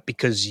Jacob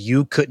because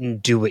you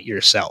couldn't do it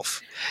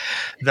yourself.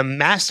 The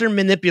master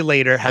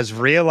manipulator has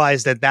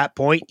realized at that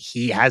point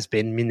he has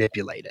been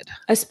manipulated.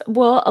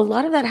 Well, a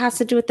lot of that has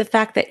to do with the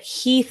fact that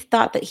he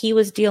thought that he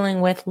was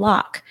dealing with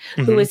Locke,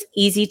 who is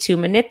easy to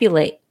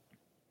manipulate.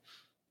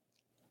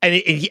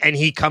 And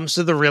he comes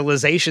to the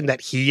realization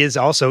that he is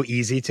also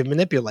easy to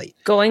manipulate.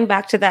 Going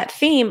back to that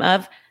theme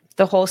of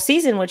the whole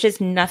season, which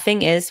is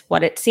nothing is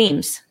what it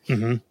seems.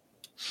 Mm-hmm.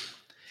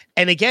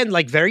 And again,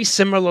 like very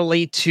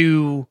similarly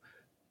to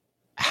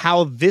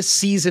how this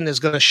season is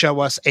going to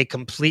show us a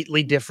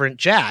completely different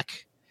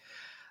Jack,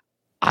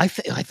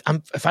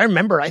 if I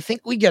remember, I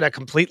think we get a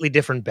completely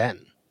different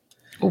Ben.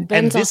 Oh,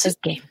 Ben's off his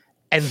game.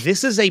 And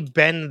this is a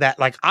Ben that,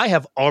 like, I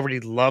have already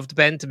loved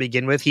Ben to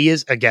begin with. He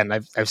is, again,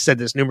 I've said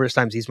this numerous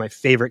times, he's my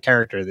favorite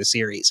character of the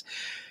series.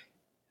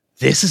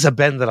 This is a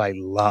Ben that I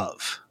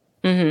love.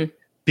 Mm-hmm.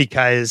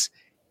 Because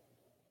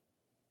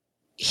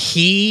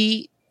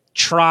he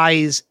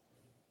tries...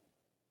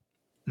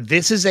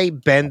 This is a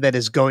Ben that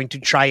is going to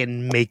try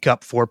and make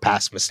up for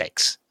past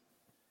mistakes.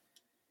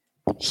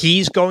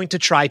 He's going to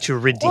try to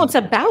redeem. Well, it's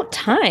about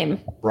time.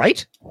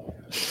 Right?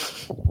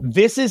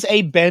 This is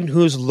a Ben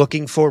who's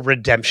looking for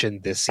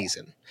redemption this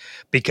season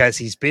because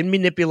he's been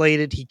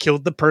manipulated. He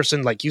killed the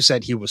person, like you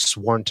said, he was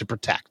sworn to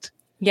protect.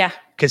 Yeah.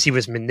 Because he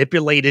was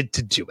manipulated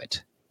to do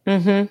it.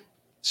 Mm-hmm.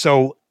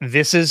 So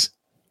this is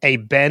a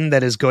Ben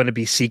that is going to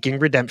be seeking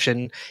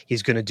redemption.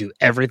 He's going to do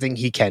everything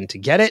he can to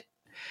get it.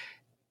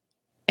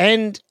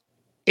 And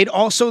it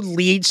also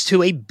leads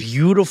to a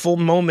beautiful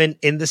moment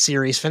in the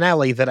series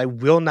finale that I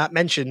will not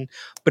mention,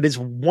 but is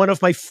one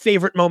of my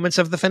favorite moments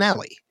of the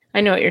finale.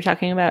 I know what you're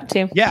talking about,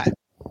 too. Yeah.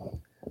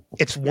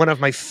 It's one of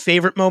my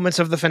favorite moments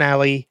of the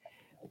finale,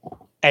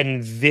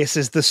 and this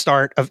is the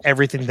start of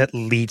everything that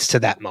leads to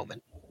that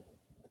moment.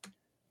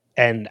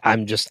 And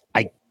talking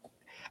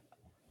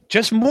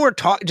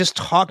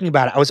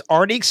about it, I was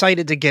already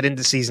excited to get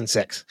into season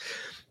 6.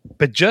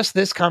 But just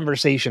this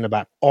conversation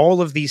about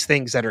all of these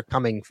things that are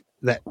coming,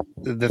 that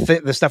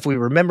the stuff we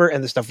remember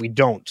and the stuff we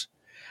don't,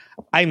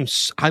 I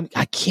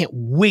can't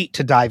wait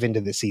to dive into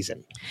this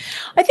season.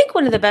 I think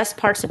one of the best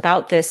parts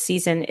about this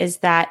season is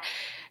that,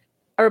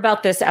 or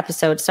about this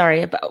episode,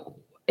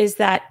 is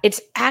that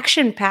it's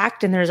action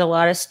packed and there's a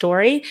lot of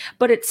story,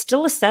 but it's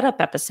still a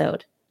setup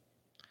episode.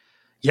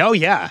 Oh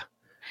yeah,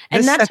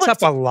 this sets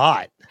up a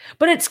lot.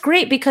 But it's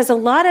great because a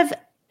lot of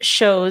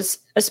shows,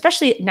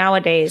 especially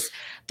nowadays,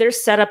 their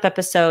setup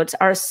episodes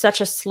are such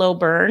a slow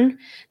burn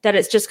that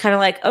it's just kind of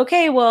like,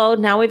 okay, well,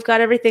 now we've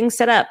got everything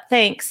set up.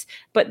 Thanks.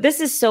 But this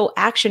is so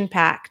action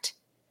packed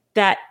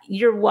that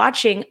you're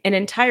watching an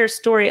entire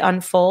story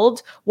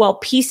unfold while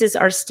pieces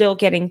are still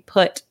getting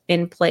put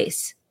in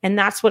place. And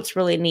that's what's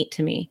really neat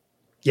to me.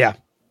 Yeah.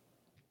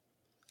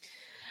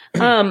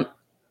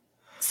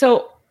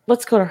 So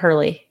let's go to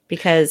Hurley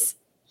because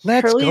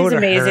Hurley is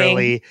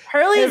amazing.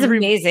 Hurley is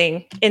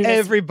amazing in this.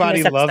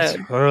 Everybody loves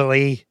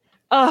Hurley.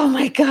 Oh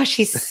my gosh,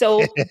 he's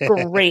so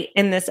great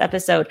in this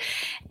episode.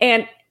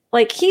 And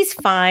like, he's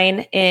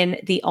fine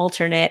in the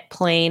alternate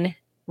plane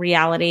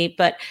reality,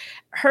 but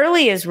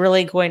Hurley is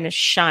really going to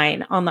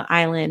shine on the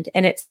island.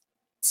 And it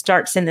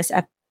starts in this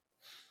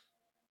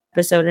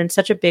episode in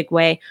such a big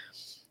way.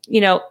 You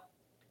know,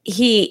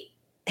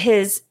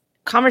 his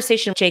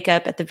conversation with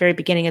Jacob at the very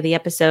beginning of the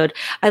episode,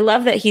 I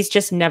love that he's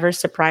just never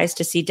surprised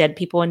to see dead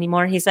people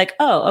anymore. He's like,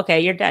 oh,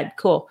 okay, you're dead.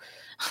 Cool.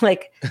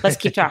 Like, let's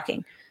keep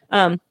talking.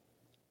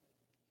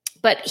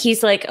 But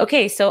he's like,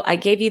 okay, so I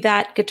gave you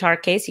that guitar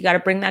case. You got to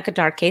bring that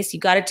guitar case. You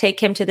got to take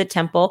him to the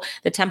temple.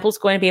 The temple's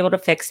going to be able to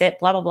fix it,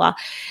 blah, blah, blah.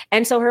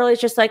 And so Hurley's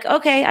just like,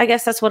 okay, I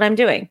guess that's what I'm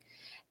doing.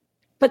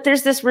 But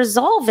there's this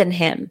resolve in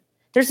him.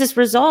 There's this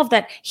resolve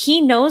that he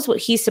knows what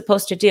he's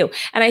supposed to do.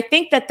 And I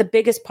think that the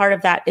biggest part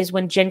of that is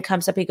when Jin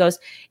comes up, he goes,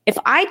 if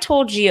I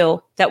told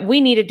you that we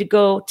needed to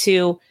go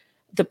to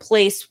the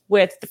place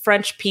with the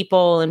French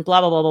people and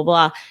blah, blah, blah, blah,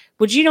 blah,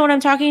 would you know what I'm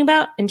talking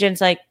about? And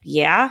Jin's like,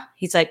 yeah.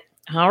 He's like,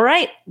 all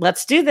right,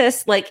 let's do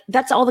this. Like,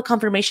 that's all the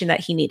confirmation that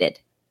he needed.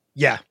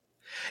 Yeah.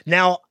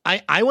 Now,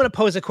 I want to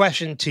pose a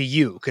question to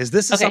you, because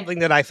this is something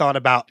that I thought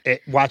about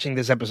watching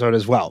this episode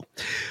as well.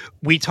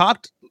 We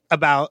talked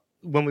about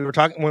when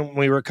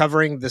we were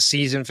covering the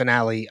season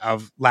finale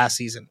of last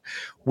season,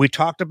 we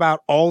talked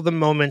about all the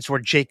moments where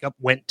Jacob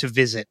went to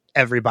visit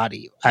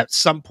everybody at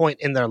some point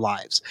in their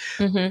lives,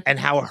 and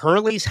how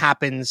Hurley's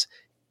happens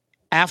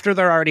after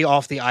they're already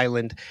off the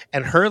island.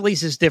 And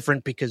Hurley's is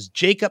different because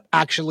Jacob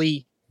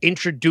actually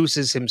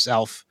introduces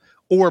himself,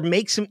 or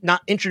makes him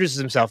not introduces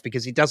himself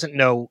because he doesn't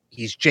know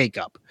he's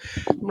Jacob.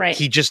 Right.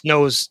 He just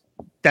knows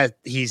that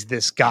he's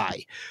this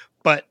guy,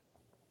 but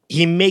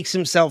he makes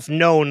himself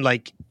known,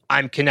 like,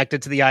 I'm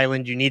connected to the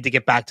island. You need to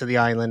get back to the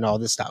island, all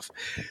this stuff.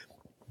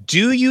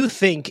 Do you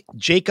think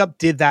Jacob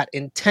did that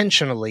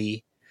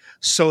intentionally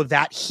so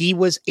that he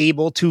was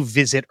able to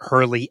visit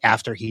Hurley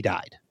after he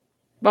died?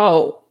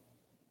 Oh,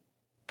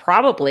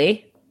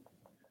 probably.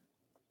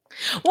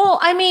 Well,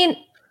 I mean,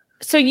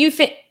 so you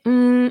think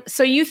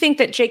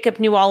that Jacob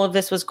knew all of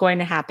this was going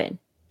to happen?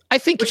 I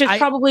think, which is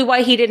probably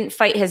why he didn't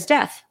fight his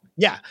death.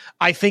 Yeah,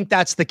 I think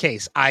that's the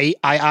case. I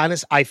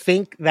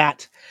think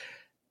that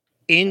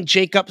in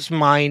Jacob's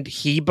mind,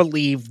 he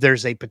believed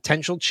there's a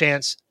potential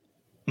chance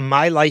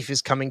my life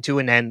is coming to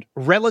an end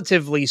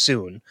relatively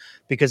soon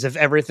because of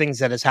everything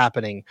that is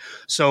happening.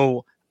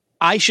 So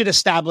I should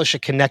establish a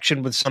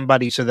connection with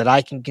somebody so that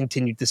I can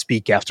continue to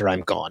speak after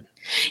I'm gone.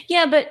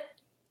 Yeah, but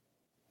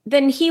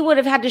then he would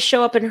have had to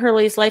show up in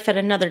Hurley's life at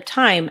another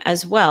time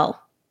as well.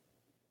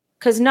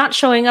 Because not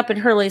showing up in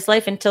Hurley's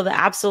life until the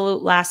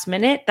absolute last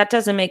minute, that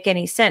doesn't make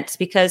any sense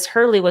because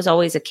Hurley was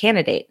always a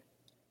candidate.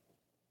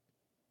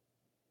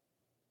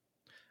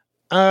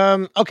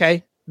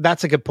 Okay,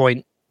 that's a good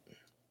point.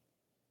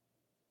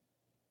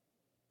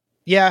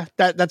 Yeah,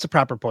 that's a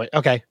proper point.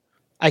 Okay.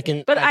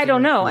 But I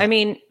don't know. I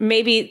mean,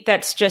 maybe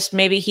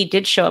he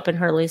did show up in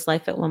Hurley's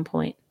life at one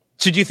point.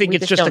 So do you think you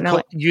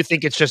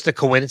think it's just a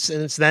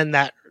coincidence then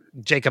that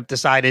Jacob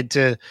decided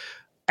to,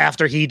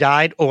 after he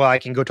died, I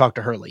can go talk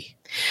to Hurley?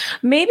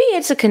 Maybe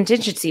it's a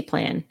contingency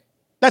plan.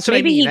 That's what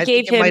I mean. I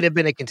think it might have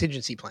been a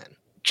contingency plan.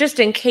 Just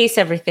in case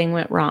everything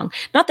went wrong.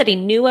 Not that he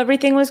knew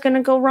everything was going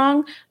to go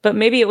wrong, but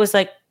maybe it was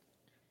like,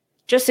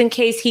 just in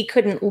case he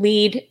couldn't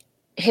lead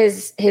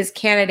his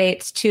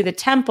candidates to the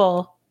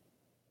temple,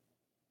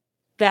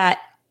 that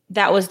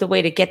was the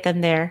way to get them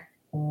there.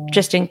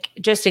 Just in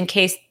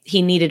case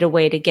he needed a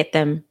way to get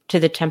them to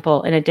the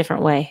temple in a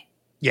different way.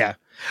 Yeah.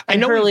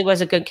 And Hurley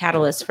was a good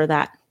catalyst for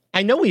that.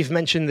 I know we've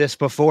mentioned this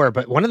before,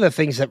 but one of the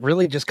things that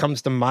really just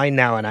comes to mind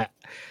now, and I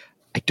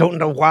don't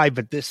know why,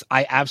 but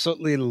I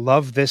absolutely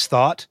love this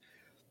thought,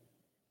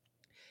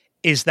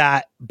 is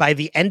that by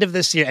the end of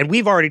this year, and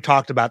we've already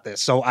talked about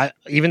this, so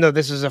even though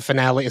this is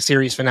a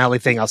series finale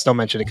thing, I'll still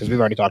mention it because we've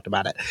already talked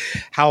about it,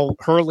 how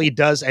Hurley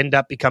does end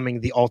up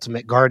becoming the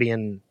ultimate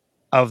guardian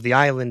of the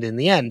island in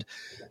the end.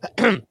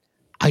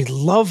 I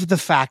love the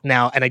fact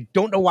now, and I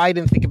don't know why I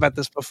didn't think about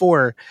this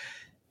before,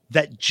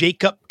 that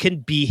Jacob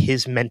can be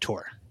his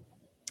mentor.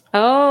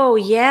 Oh,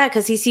 yeah,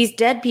 because he sees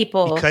dead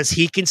people. Because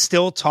he can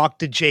still talk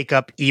to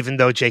Jacob even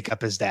though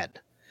Jacob is dead.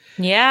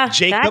 Yeah,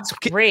 that's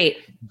great.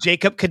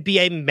 Jacob could be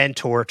a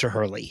mentor to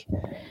Hurley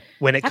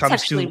when it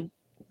comes to...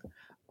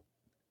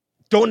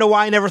 Don't know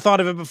why I never thought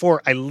of it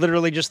before. I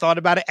literally just thought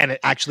about it, and it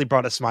actually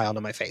brought a smile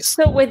to my face.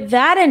 So with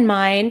that in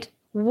mind,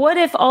 what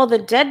if all the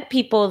dead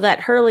people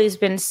that Hurley's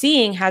been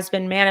seeing has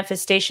been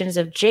manifestations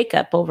of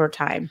Jacob over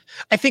time?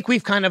 I think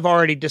we've kind of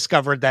already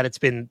discovered that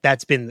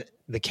that's been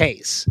the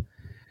case.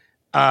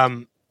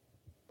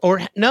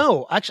 Or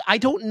no, actually, I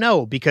don't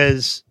know,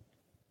 because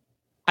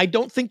I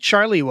don't think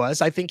Charlie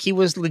was. I think he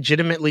was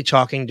legitimately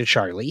talking to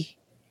Charlie.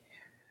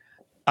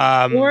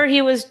 Or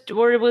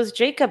was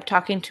Jacob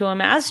talking to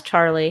him as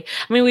Charlie?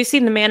 I mean, we've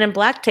seen the Man in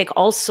Black take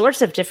all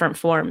sorts of different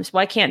forms.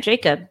 Why can't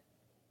Jacob?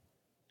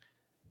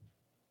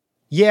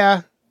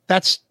 Yeah,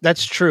 that's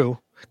true.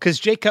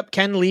 Because Jacob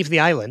can leave the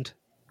island.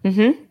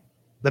 Mm-hmm.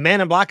 The Man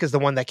in Black is the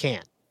one that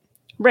can't.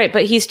 Right,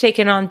 but he's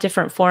taken on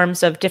different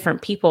forms of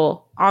different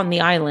people on the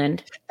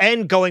island.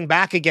 And going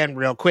back again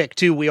real quick,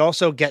 too, we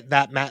also get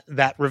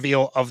that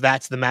reveal of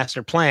that's the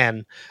master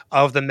plan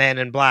of the Man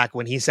in Black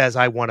when he says,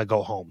 I want to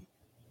go home.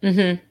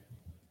 Mm-hmm.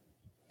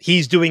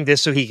 He's doing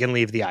this so he can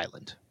leave the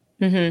island.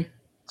 Mm-hmm.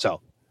 So,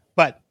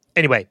 but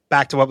anyway,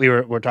 back to what we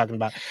were talking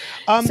about.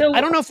 So,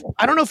 I don't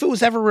know if it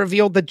was ever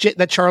revealed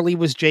that Charlie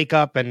was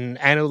Jacob and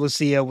Ana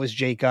Lucia was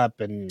Jacob,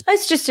 and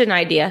it's just an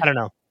idea. I don't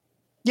know.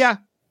 Yeah,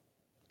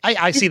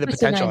 I see the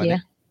potential in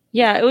it.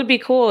 Yeah, it would be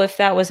cool if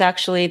that was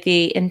actually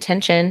the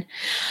intention.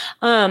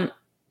 I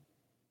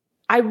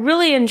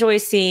really enjoy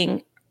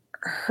seeing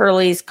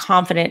Hurley's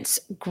confidence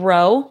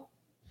grow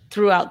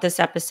throughout this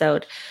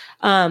episode.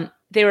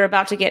 They were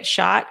about to get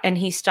shot, and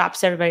he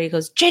stops everybody. He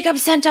goes, Jacob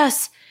sent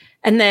us.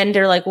 And then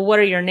they're like, well, what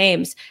are your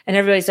names? And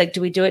everybody's like, do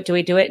we do it? Do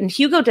we do it? And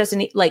Hugo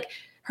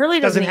Hurley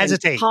doesn't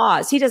hesitate.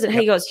 Pause. He doesn't. Yep.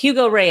 He goes,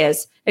 Hugo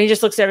Reyes. And he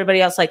just looks at everybody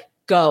else like,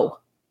 go.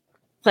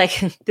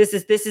 Like, this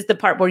is the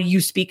part where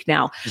you speak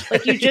now.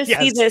 Like, you just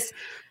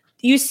yes.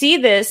 see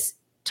this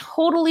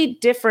totally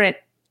different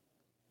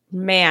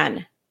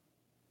man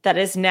that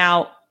is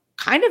now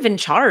kind of in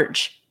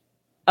charge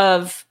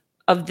of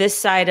this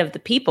side of the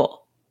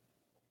people.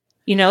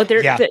 You know,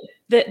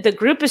 the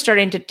group is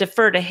starting to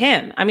defer to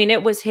him. I mean,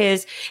 it was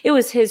his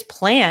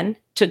plan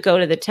to go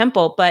to the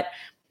temple, but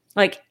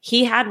like,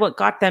 he had what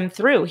got them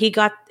through. He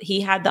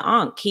had the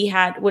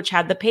Ankh, which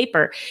had the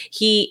paper.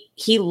 He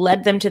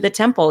led them to the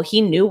temple.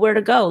 He knew where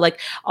to go. Like,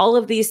 all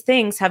of these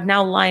things have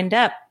now lined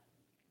up.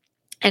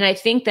 And I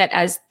think that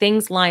as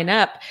things line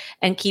up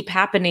and keep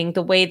happening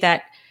the way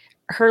that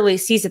Hurley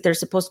sees that they're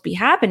supposed to be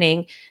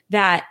happening,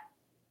 that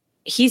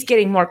he's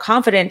getting more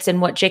confidence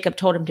in what Jacob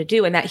told him to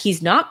do, and that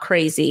he's not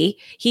crazy.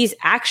 He's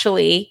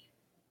actually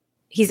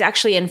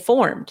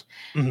informed.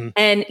 Mm-hmm.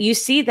 And you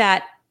see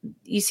that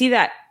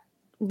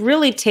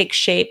really take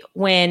shape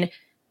when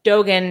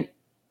Dogen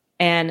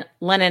and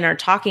Lennon are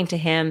talking to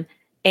him,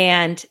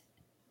 and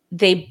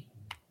they,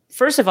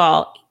 first of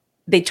all,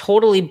 they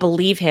totally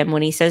believe him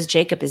when he says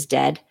Jacob is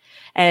dead.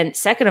 And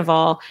second of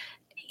all,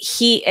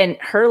 he and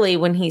Hurley,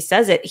 when he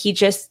says it,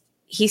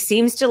 he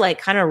seems to like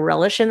kind of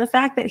relish in the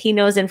fact that he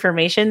knows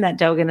information that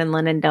Dogen and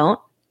Lennon don't.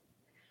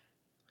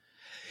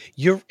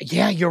 You're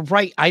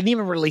right. I didn't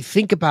even really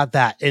think about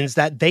that. Is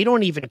that they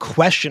don't even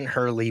question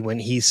Hurley when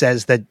he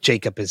says that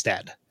Jacob is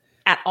dead.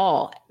 At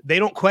all. They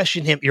don't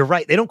question him. You're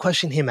right. They don't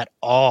question him at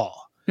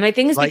all. And I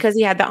think it's because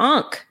he had the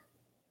Ankh.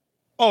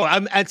 Oh,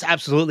 it's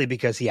absolutely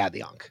because he had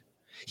the Ankh.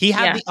 He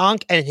had the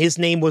Ankh and his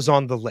name was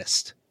on the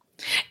list.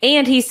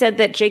 And he said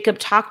that Jacob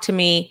talked to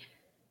me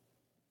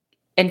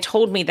and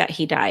told me that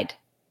he died.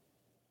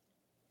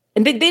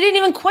 And they didn't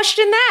even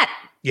question that.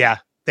 Yeah,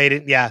 they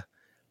didn't. Yeah.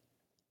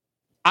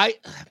 I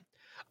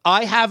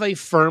have a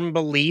firm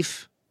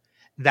belief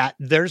that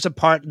there's a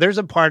part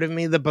of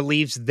me that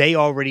believes they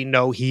already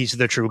know he's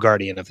the true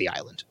guardian of the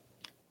island.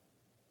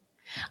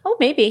 Oh,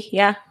 maybe.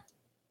 Yeah.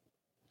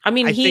 I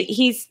mean,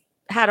 he's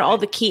had all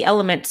the key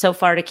elements so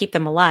far to keep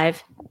them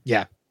alive.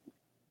 Yeah.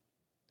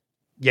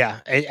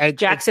 Yeah.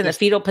 Jack's in the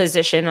fetal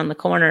position on the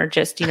corner,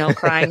 just,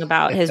 crying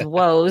about his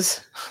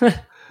woes.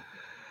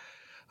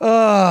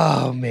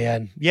 Oh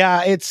man.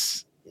 Yeah.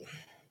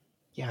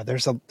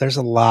 There's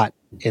a lot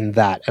in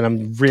that. And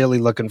I'm really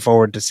looking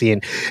forward to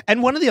seeing.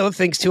 And one of the other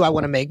things too, I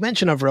want to make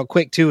mention of real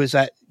quick too, is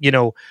that,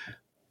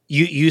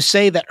 you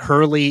say that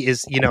Hurley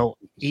is,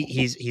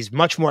 he's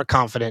much more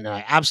confident, and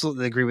I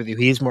absolutely agree with you.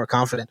 He is more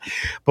confident.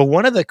 But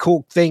one of the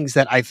cool things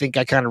that I think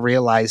I kind of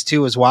realized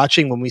too is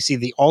watching when we see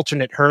the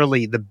alternate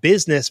Hurley, the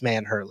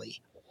businessman Hurley.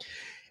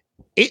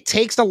 It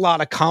takes a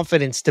lot of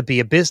confidence to be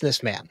a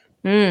businessman.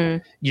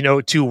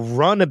 To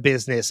run a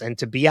business and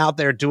to be out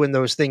there doing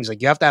those things.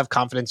 Like you have to have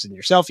confidence in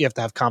yourself. You have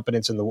to have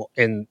confidence in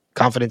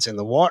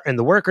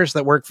the workers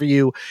that work for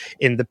you,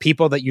 in the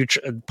people that you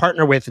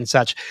partner with and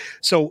such.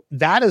 So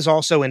that is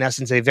also in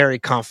essence a very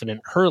confident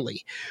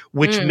Hurley,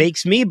 which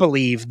makes me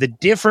believe the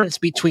difference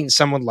between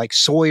someone like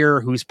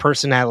Sawyer, whose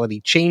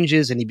personality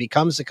changes and he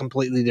becomes a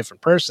completely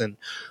different person,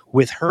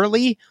 with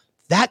Hurley,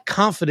 that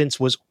confidence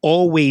was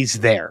always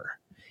there.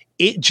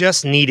 It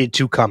just needed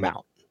to come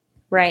out.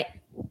 Right.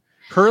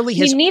 Hurley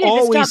has needed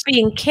to stop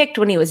being kicked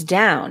when he was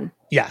down.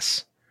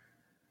 Yes.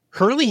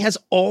 Hurley has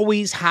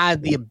always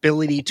had the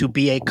ability to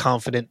be a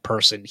confident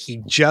person.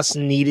 He just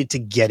needed to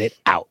get it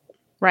out.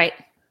 Right.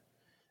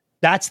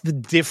 That's the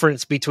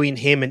difference between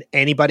him and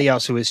anybody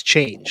else who has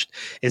changed,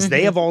 is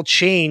they have all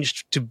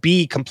changed to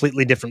be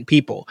completely different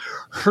people.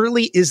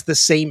 Hurley is the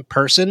same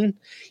person.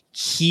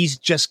 He's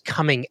just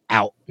coming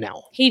out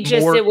now.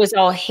 It was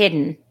all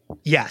hidden.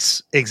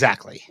 Yes,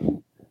 exactly.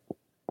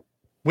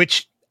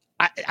 Which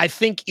I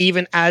think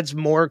even adds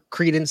more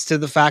credence to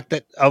the fact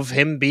of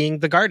him being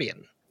the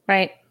guardian.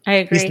 Right. I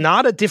agree. He's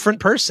not a different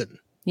person.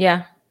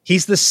 Yeah.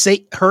 He's the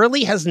same.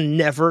 Hurley has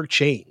never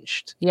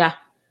changed. Yeah.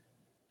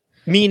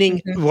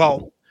 Meaning,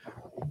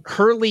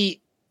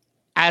 Hurley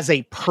as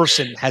a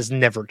person has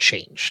never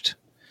changed.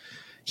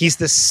 He's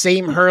the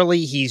same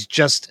Hurley. He's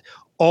just,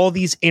 all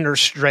these inner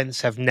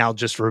strengths have now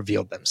just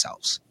revealed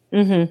themselves.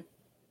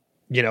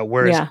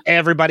 Whereas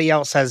everybody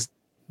else has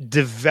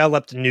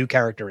developed new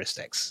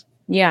characteristics.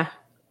 Yeah.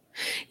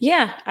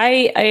 Yeah,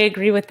 I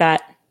agree with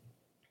that.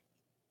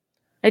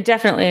 I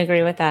definitely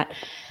agree with that.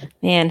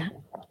 Man,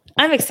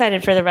 I'm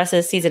excited for the rest of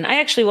the season. I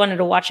actually wanted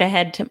to watch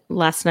ahead to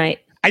last night.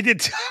 I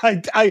did.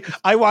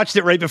 I watched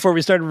it right before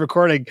we started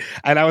recording,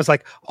 and I was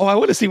like, oh, I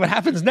want to see what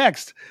happens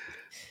next.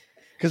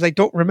 Because I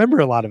don't remember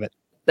a lot of it.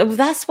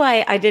 That's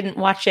why I didn't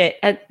watch it.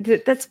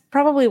 That's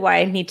probably why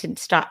I need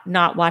to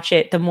not watch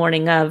it the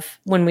morning of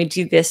when we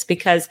do this,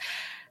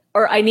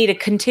 or I need to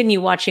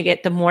continue watching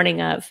it the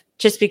morning of,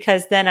 just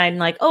because then I'm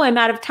like, oh, I'm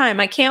out of time.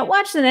 I can't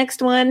watch the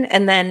next one.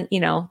 And then,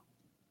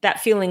 that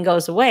feeling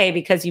goes away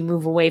because you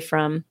move away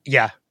from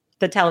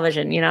the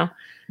television,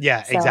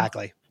 Yeah, so,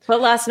 exactly. But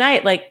last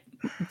night, like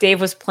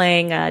Dave was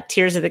playing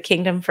Tears of the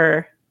Kingdom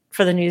for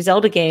the new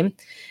Zelda game.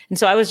 And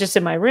so I was just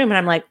in my room and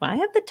I'm like, well, I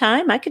have the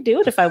time. I could do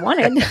it if I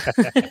wanted.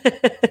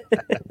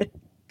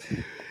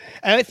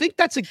 And I think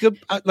that's a good,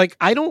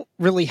 I don't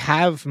really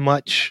have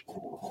much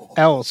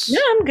else. No,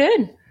 I'm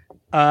good.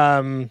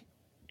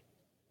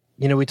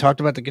 We talked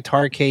about the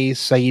guitar case,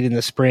 Saeed in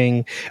the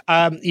spring.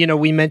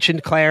 We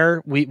mentioned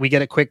Claire. We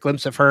get a quick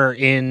glimpse of her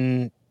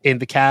in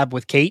the cab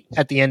with Kate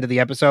at the end of the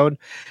episode.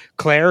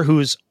 Claire,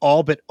 who's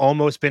all but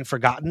almost been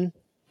forgotten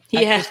at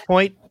this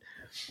point.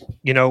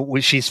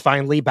 She's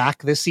finally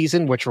back this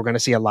season, which we're going to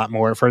see a lot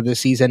more of her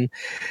this season.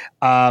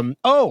 I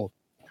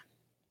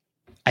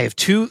have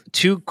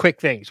two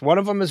quick things. One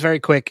of them is very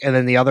quick, and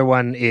then the other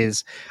one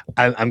is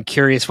I'm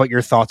curious what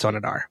your thoughts on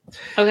it are.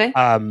 Okay.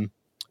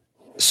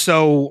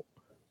 So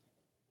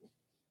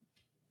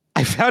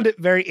I found it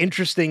very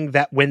interesting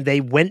that when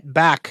they went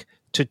back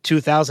to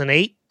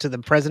 2008 to the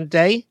present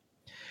day,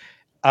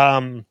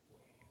 the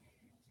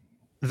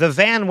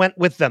van went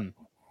with them.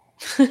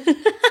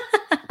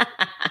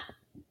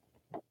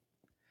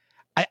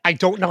 I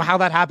don't know how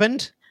that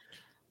happened.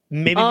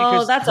 Maybe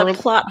because that's a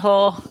plot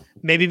hole.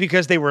 Maybe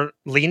because they were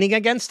leaning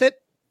against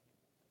it.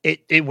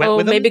 It went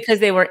with them. Maybe because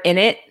they were in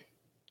it.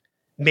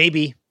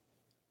 Maybe.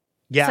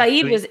 Yeah.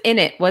 Saeed was in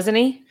it, wasn't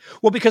he?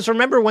 Well, because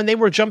remember when they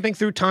were jumping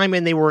through time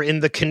and they were in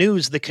the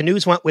canoes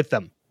went with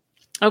them.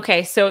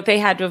 Okay, so they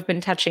had to have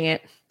been touching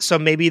it. So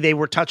maybe they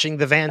were touching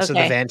the van, so the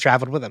Okay. van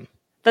traveled with them.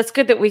 That's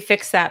good that we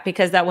fixed that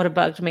because that would have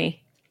bugged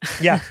me.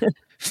 Yeah,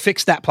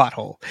 fix that plot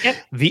hole. Yep.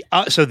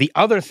 So the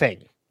other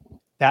thing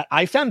that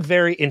I found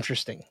very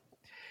interesting,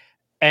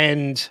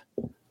 and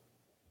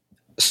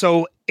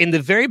so in the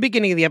very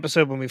beginning of the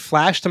episode, when we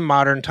flash to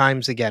modern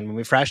times again, when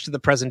we flash to the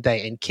present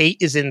day, and Kate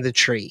is in the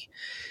tree,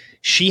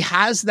 she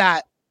has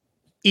that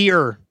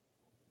ear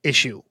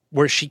issue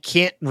where she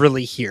can't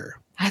really hear.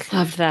 I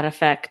loved that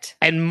effect.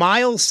 And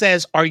Miles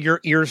says, "Are your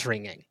ears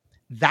ringing?"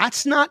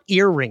 That's not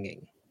ear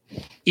ringing.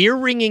 Ear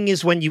ringing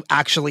is when you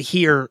actually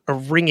hear a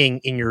ringing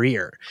in your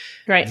ear.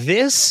 Right.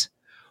 This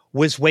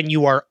was when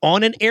you are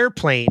on an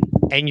airplane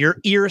and your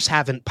ears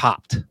haven't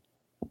popped.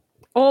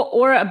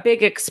 Or a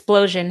big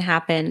explosion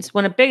happens.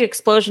 When a big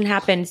explosion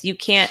happens, you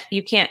can't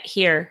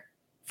hear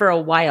for a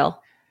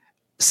while.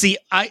 See,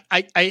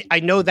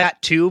 I know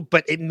that too,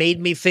 but it made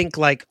me think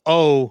like,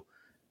 oh,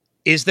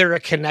 is there a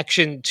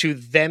connection to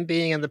them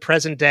being in the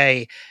present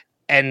day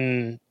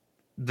and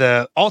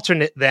the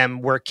alternate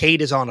them where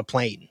Kate is on a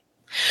plane?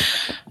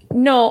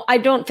 No, I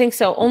don't think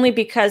so. Only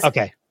because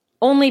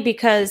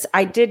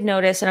I did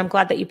notice, and I'm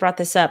glad that you brought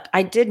this up.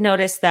 I did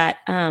notice that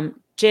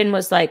Jin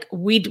was like,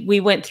 we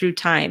went through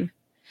time.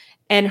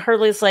 And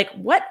Hurley's like,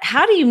 what?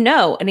 How do you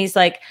know? And he's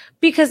like,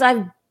 because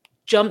I've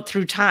jumped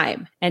through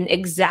time. And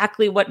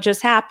exactly what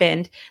just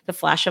happened, the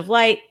flash of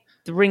light,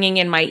 the ringing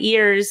in my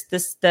ears,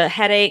 the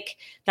headache,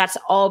 that's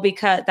all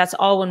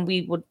when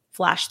we would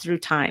flash through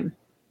time.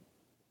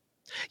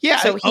 Yeah.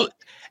 So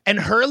and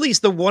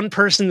Hurley's the one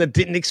person that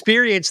didn't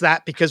experience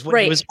that because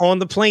when he was on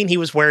the plane, he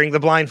was wearing the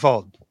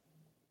blindfold.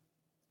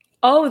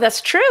 Oh,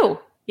 that's true.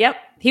 Yep.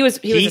 He was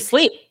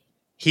asleep.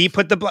 He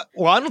put well,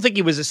 I don't think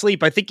he was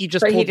asleep. I think he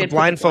just pulled the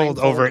blindfold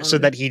over it so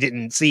that he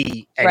didn't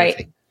see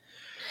anything. Right.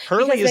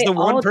 Hurley is the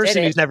one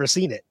person who's never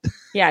seen it.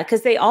 Yeah,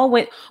 because they all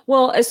went,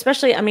 well,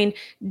 especially, I mean,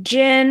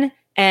 Jin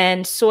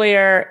and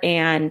Sawyer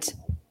and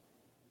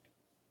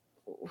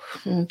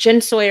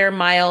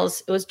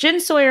Miles. It was Jin,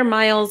 Sawyer,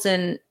 Miles,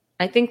 and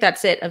I think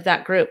that's it of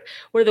that group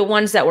were the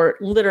ones that were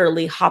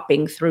literally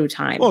hopping through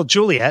time. Well,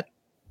 Juliet.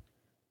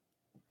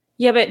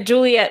 Yeah, but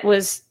Juliet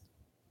was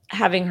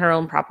having her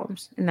own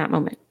problems in that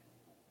moment.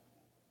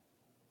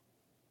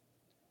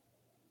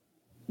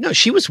 No,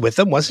 she was with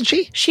them, wasn't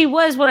she? She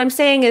was. What I'm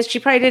saying is she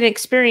probably didn't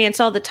experience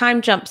all the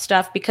time jump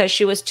stuff because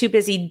she was too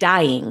busy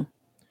dying.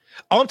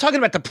 Oh, I'm talking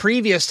about the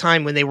previous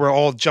time when they were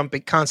all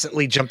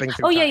constantly jumping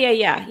through time.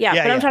 Yeah.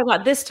 But I'm talking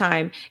about this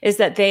time is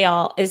that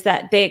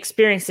they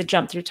experienced the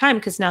jump through time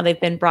because now they've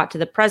been brought to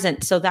the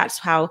present. So that's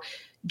how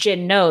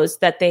Jin knows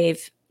that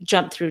they've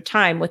jumped through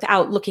time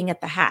without looking at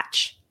the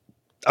hatch.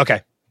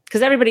 Okay.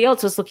 Because everybody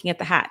else was looking at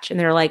the hatch and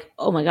they're like,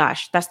 oh my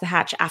gosh, that's the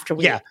hatch after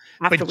we. Yeah.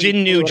 But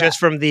Jin knew just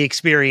from the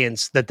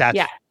experience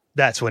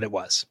that's what it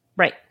was.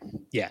 Right.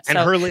 Yeah. And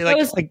so Hurley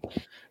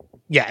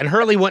and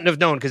Hurley wouldn't have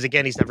known because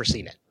again, he's never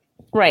seen it.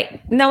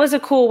 Right. And that was a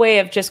cool way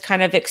of just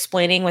kind of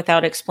explaining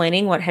without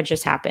explaining what had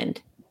just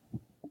happened.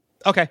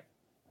 Okay.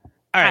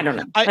 All right. I don't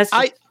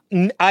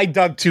know. I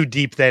dug too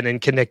deep then in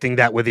connecting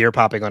that with ear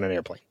popping on an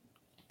airplane.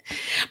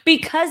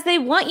 Because they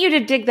want you to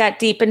dig that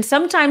deep. And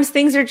sometimes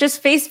things are just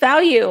face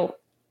value.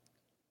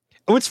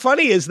 What's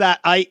funny is that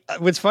I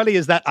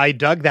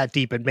dug that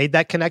deep and made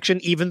that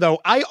connection, even though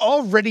I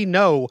already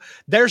know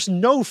there's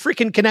no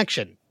freaking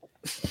connection.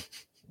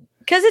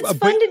 Because it's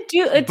fun to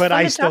do. It's but fun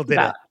I to still talk did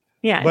about. it.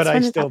 Yeah, but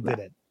I still did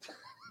it.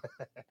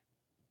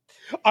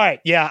 All right.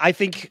 Yeah, I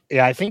think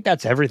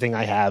that's everything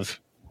I have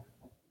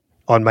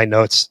on my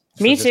notes.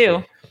 Me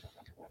too.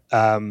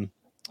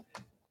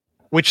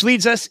 Which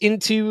leads us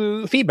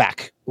into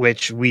feedback,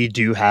 which we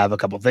do have a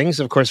couple things.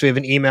 Of course, we have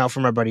an email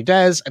from our buddy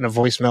Des and a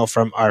voicemail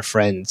from our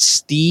friend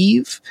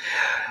Steve.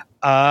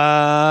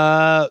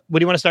 What do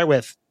you want to start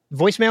with?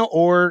 Voicemail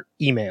or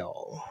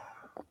email?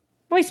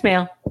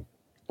 Voicemail.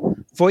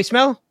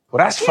 Voicemail? Well,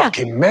 that's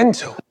fucking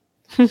mental.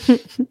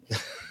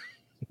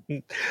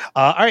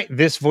 All right.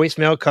 This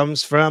voicemail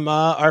comes from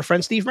our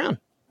friend Steve Brown.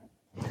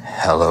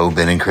 Hello,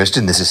 Ben and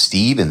Kristen. This is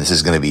Steve, and this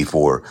is going to be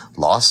for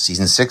Lost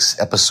Season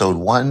 6, Episode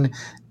 1,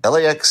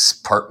 LAX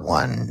Part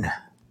 1.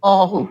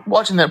 Oh,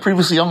 watching that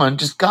previously on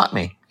just got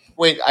me.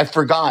 Wait, I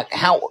forgot.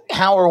 How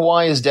or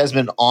why is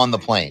Desmond on the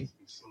plane?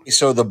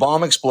 So the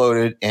bomb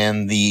exploded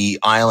and the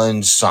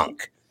island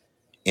sunk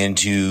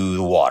into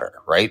the water,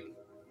 right?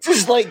 This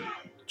is like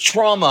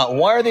trauma.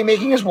 Why are they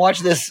making us watch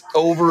this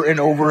over and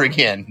over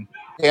again?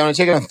 Okay, I'm going to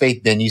take it on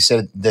faith, Ben. You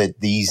said that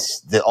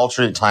the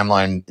alternate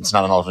timeline, it's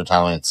not an alternate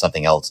timeline, it's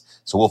something else.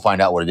 So we'll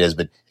find out what it is.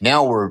 But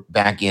now we're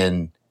back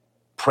in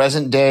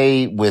present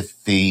day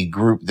with the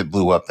group that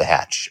blew up the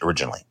hatch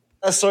originally.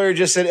 Sawyer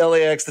just said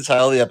LAX, the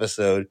title of the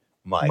episode.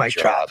 Mic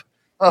drop.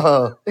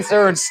 Oh, it's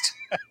Ernst.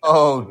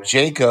 Oh,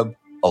 Jacob,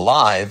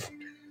 alive.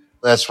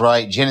 That's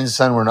right. Jen and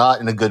Son were not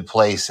in a good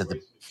place at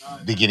the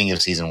beginning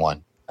of Season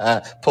 1.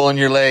 Pulling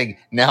your leg.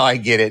 Now I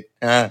get it.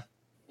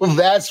 Well,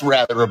 that's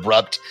rather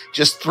abrupt.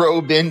 Just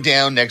throw Ben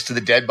down next to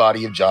the dead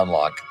body of John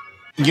Locke.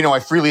 You know, I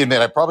freely admit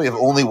I probably have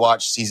only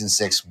watched Season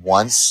 6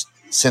 once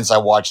since I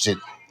watched it,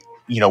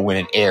 when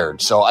it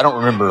aired. So I don't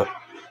remember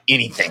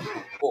anything.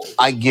 Well,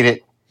 I get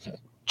it.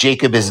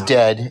 Jacob is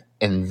dead,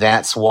 and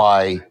that's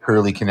why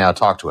Hurley can now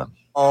talk to him.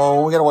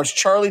 Oh, we gotta watch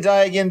Charlie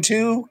die again,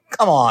 too?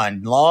 Come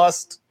on,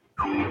 Lost.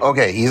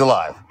 Okay, he's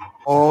alive.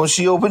 Oh,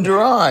 she opened her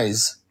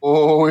eyes.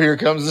 Oh, here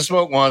comes the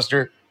smoke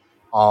monster.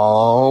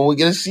 Oh, we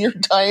gonna see her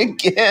die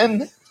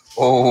again?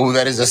 Oh,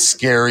 that is a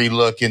scary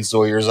look in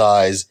Sawyer's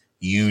eyes.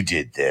 You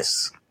did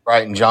this.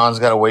 Right, and John's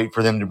got to wait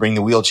for them to bring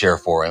the wheelchair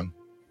for him.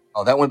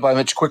 Oh, that went by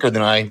much quicker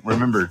than I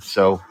remembered.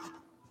 So,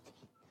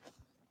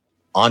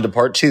 on to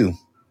part 2.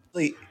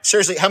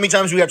 Seriously, how many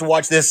times do we have to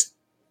watch this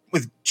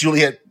with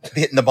Juliet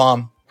hitting the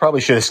bomb?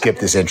 Probably should have skipped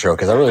this intro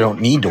because I really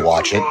don't need to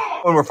watch it.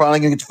 When we're finally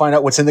going to get to find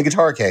out what's in the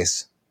guitar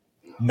case.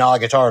 Nah,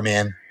 guitar,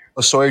 man.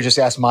 Oh, Sawyer just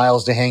asked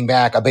Miles to hang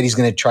back. I bet he's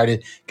going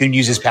to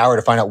use his power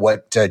to find out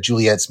what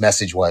Juliet's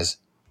message was.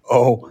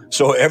 Oh,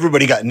 so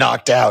everybody got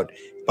knocked out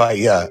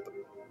by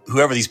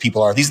whoever these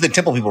people are. These are the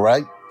Temple people,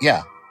 right?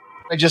 Yeah.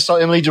 I just saw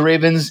Emily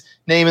DeRaven's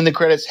name in the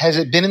credits. Has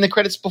it been in the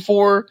credits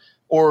before,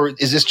 or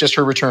is this just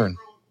her return?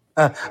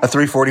 A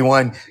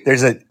 341.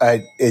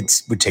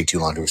 It would take too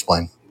long to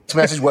explain. His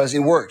message was, it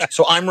worked.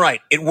 So I'm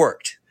right. It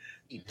worked.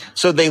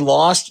 So they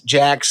lost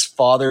Jack's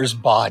father's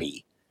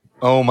body.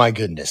 Oh, my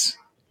goodness.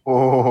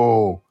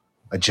 Oh,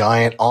 a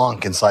giant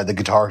onk inside the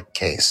guitar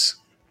case.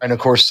 And, of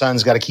course,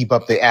 Sun's got to keep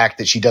up the act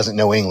that she doesn't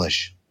know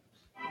English.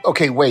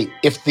 Okay, wait.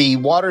 If the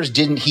waters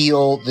didn't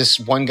heal this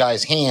one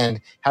guy's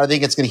hand, how do they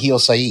think it's going to heal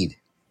Saeed?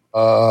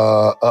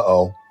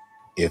 Uh-oh.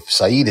 If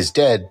Saeed is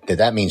dead, then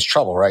that means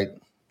trouble, right?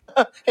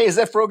 Hey, is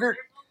that Frogert?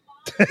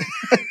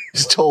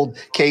 Just told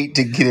Kate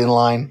to get in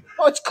line.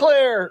 Oh, it's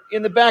Claire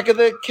in the back of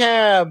the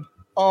cab.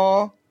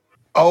 Aw.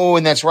 Oh,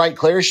 and that's right.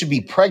 Claire should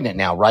be pregnant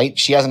now, right?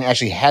 She hasn't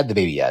actually had the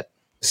baby yet.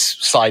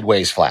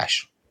 Sideways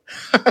flash.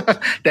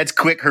 That's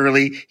quick,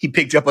 Hurley. He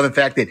picked up on the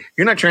fact that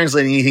you're not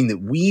translating anything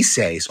that we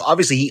say, so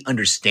obviously he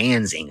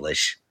understands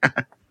English.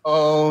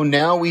 Oh,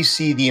 now we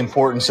see the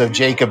importance of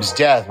Jacob's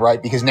death,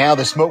 right? Because now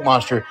the smoke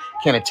monster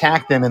can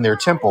attack them in their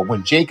temple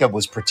when Jacob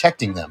was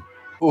protecting them.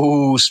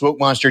 Ooh, smoke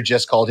monster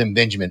just called him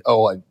Benjamin.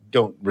 Oh, I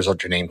don't resort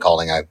to name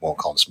calling. I won't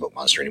call him smoke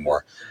monster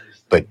anymore.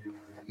 But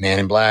Man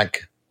in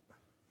Black,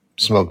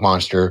 smoke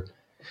monster.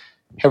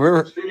 Have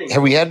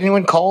we had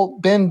anyone call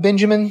Ben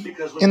Benjamin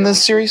in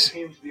this series?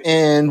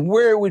 And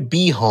where would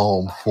be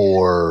home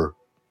for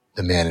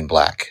the Man in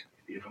Black?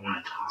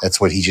 That's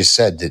what he just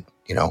said, that,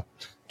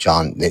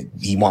 John, that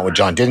he want what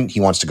John didn't. He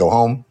wants to go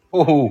home.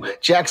 Oh,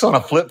 Jack's on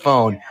a flip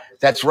phone.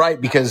 That's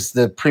right, because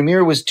the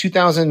premiere was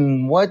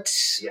 2000 what?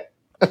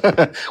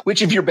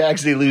 Which of your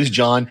bags did they lose,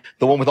 John?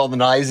 The one with all the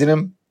knives in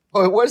him?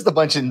 Oh, it was the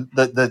bunch in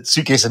the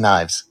suitcase of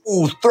knives.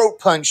 Ooh, throat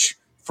punch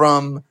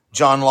from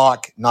John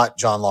Locke, not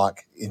John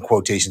Locke, in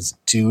quotations,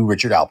 to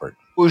Richard Alpert.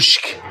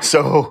 Whooshk.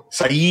 So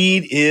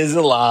Saeed is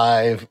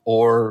alive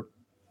or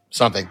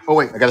something. Oh,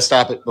 wait, I got to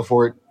stop it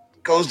before it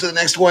goes to the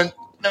next one.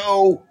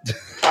 No.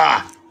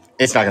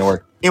 It's not going to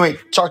work. Anyway,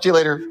 talk to you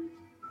later.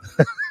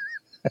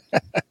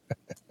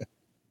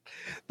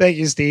 Thank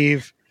you,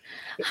 Steve.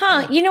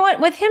 You know what?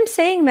 With him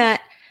saying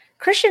that,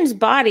 Christian's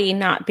body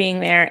not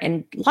being there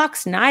and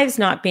Locke's knives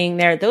not being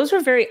there, those were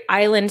very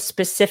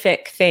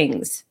island-specific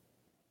things.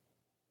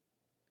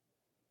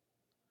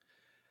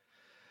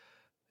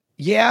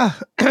 Yeah.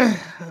 I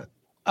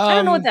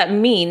don't know what that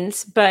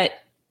means, but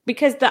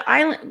because the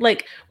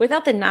island,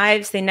 without the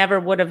knives, they never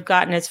would have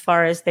gotten as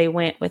far as they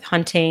went with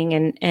hunting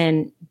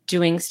and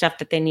doing stuff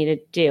that they needed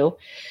to do.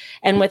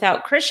 And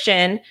without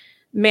Christian,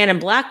 Man in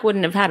Black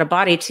wouldn't have had a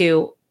body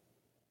to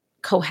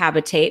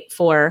cohabitate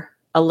for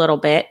a little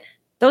bit.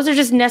 Those are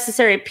just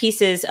necessary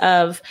pieces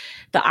of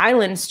the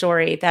island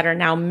story that are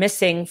now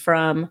missing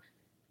from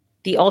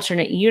the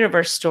alternate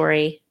universe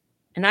story.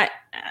 And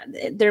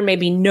there may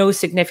be no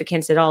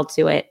significance at all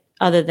to it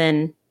other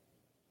than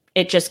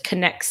it just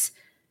connects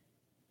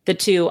the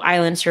two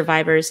island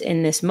survivors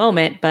in this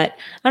moment. But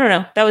I don't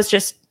know. That was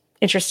just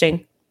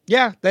interesting.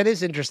 Yeah, that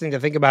is interesting to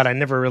think about. I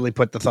never really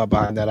put the thought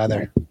behind that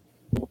either.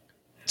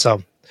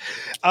 So,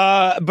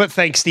 but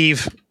thanks,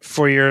 Steve,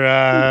 for your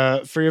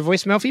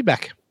voicemail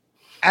feedback.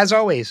 As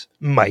always,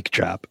 mic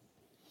drop.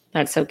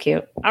 That's so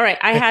cute. All right,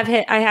 I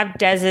have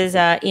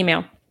Dez's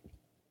email.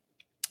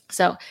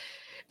 So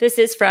this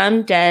is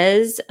from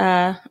Dez,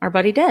 our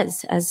buddy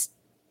Dez, as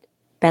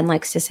Ben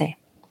likes to say.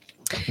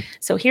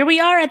 So here we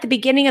are at the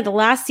beginning of the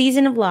last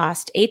season of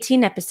Lost,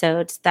 18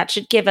 episodes. That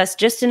should give us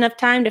just enough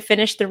time to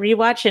finish the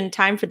rewatch in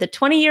time for the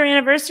 20-year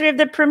anniversary of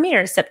the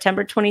premiere,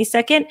 September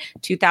 22nd,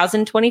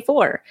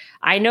 2024.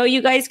 I know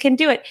you guys can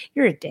do it.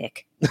 You're a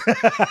dick.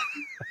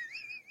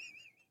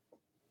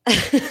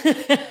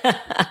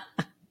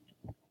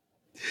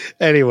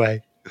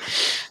 Anyway.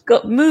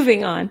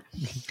 Moving on.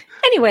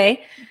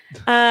 Anyway,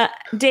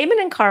 Damon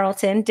and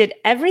Carlton did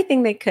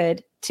everything they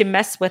could to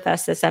mess with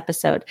us this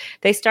episode.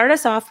 They start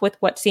us off with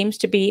what seems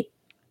to be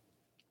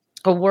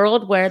a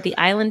world where the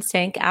island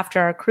sank after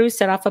our crew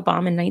set off a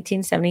bomb in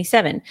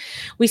 1977.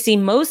 We see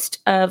most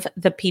of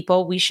the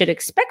people we should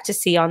expect to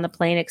see on the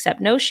plane, except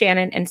no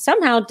Shannon, and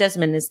somehow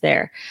Desmond is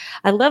there.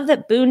 I love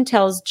that Boone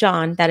tells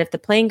John that if the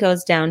plane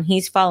goes down,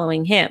 he's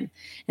following him.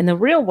 In the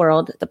real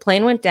world, the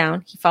plane went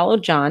down, he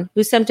followed John,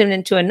 who sent him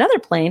into another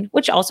plane,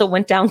 which also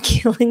went down,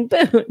 killing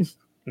Boone.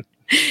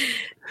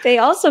 They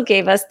also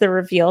gave us the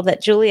reveal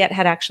that Juliet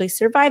had actually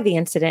survived the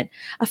incident,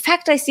 a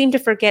fact I seem to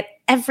forget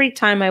every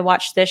time I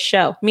watch this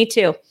show. Me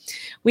too.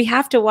 We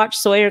have to watch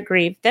Sawyer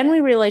grieve, then we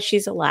realize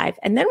she's alive,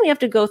 and then we have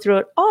to go through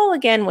it all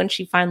again when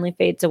she finally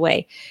fades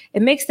away.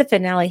 It makes the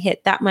finale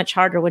hit that much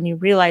harder when you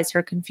realize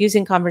her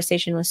confusing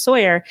conversation with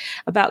Sawyer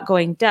about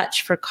going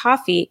Dutch for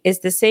coffee is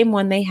the same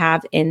one they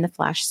have in The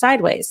Flash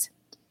Sideways.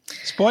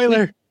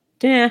 Spoiler.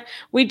 Yeah,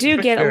 we do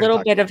get a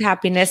little bit of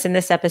happiness in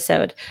this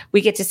episode.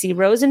 We get to see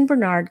Rose and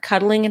Bernard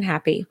cuddling and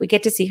happy. We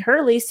get to see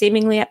Hurley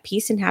seemingly at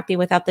peace and happy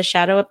without the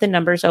shadow of the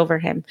numbers over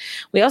him.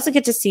 We also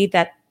get to see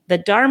that the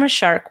Dharma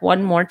Shark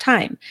one more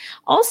time.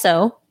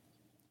 Also,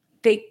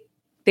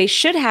 they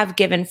should have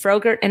given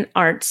Frogurt and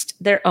Arzt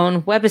their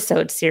own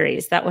webisode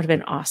series. That would have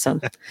been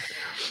awesome.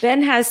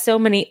 Ben has so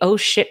many oh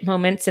shit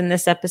moments in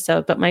this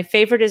episode, but my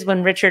favorite is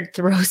when Richard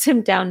throws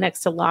him down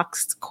next to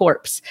Locke's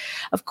corpse.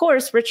 Of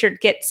course, Richard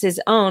gets his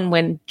own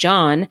when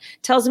John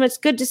tells him it's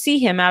good to see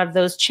him out of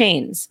those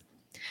chains.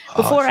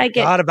 I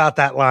forgot about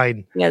that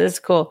line. Yeah, that's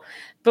cool.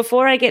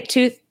 Before I go,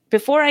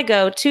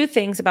 two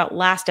things about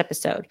last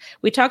episode.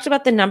 We talked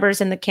about the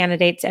numbers and the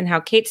candidates and how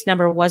Kate's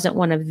number wasn't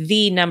one of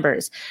the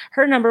numbers.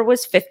 Her number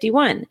was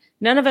 51.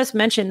 None of us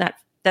mentioned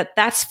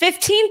that's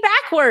 15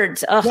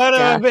 backwards. Oh, what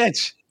a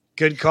bitch.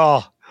 Good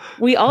call.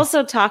 We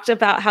also talked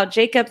about how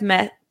Jacob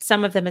met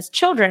some of them as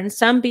children,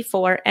 some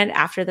before and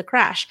after the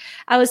crash.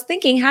 I was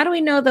thinking, how do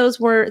we know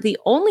those were the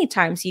only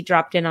times he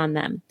dropped in on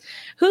them?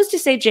 Who's to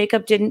say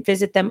Jacob didn't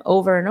visit them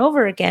over and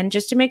over again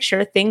just to make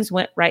sure things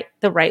went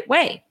the right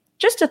way?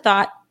 Just a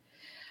thought.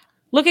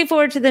 Looking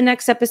forward to the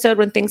next episode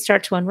when things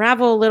start to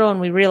unravel a little and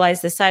we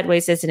realize the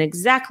Sideways isn't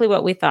exactly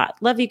what we thought.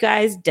 Love you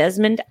guys.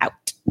 Desmond out.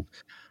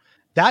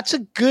 That's a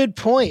good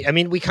point. I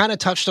mean, we kind of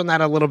touched on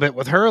that a little bit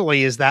with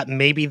Hurley, is that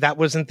maybe that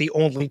wasn't the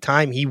only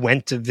time he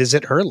went to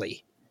visit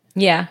Hurley.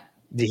 Yeah.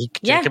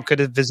 Jacob could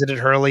have visited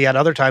Hurley at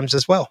other times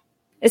as well.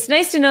 It's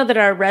nice to know that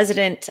our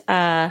resident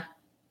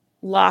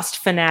Lost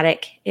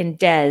fanatic in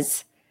Des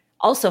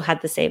also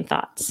had the same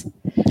thoughts.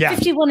 Yeah.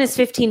 51 is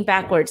 15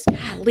 backwards.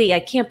 Lee, I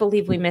can't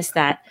believe we missed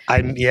that.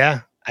 I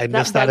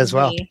missed that as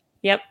well. Me.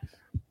 Yep.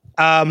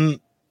 I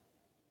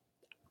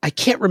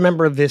can't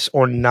remember this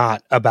or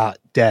not about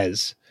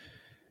Des.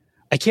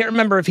 I can't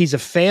remember if he's a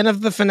fan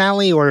of the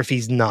finale or if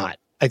he's not.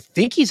 I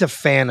think he's a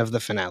fan of the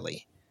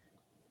finale.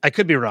 I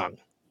could be wrong.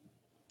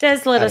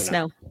 Des, let us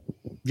know.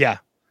 Yeah.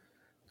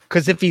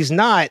 Because if he's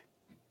not,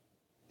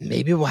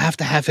 maybe we'll have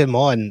to have him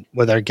on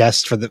with our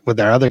guest with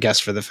our other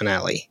guest for the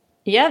finale.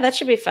 Yeah, that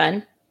should be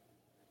fun.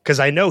 Because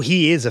I know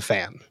he is a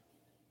fan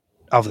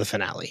of the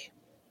finale.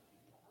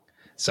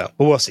 So,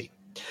 but we'll see.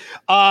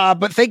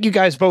 But thank you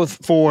guys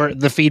both for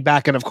the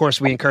feedback. And of course,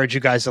 we encourage you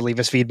guys to leave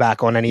us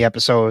feedback on any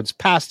episodes,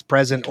 past,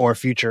 present, or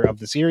future of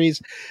the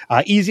series.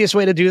 Easiest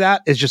way to do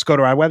that is just go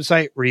to our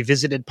website,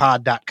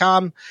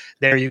 revisitedpod.com.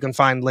 There you can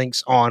find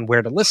links on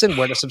where to listen,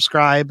 where to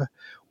subscribe,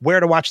 where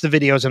to watch the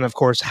videos, and of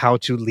course, how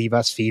to leave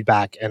us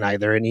feedback in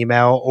either an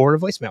email or a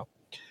voicemail.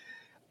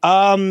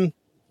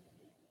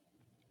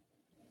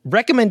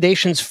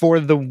 Recommendations for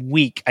the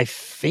week. I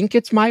think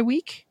it's my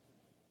week.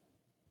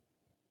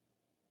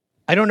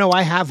 I don't know.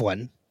 I have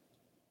one.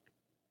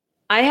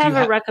 I have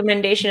a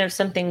recommendation of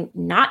something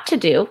not to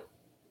do.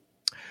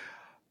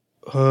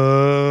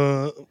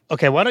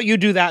 Okay, why don't you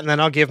do that, and then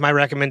I'll give my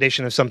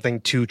recommendation of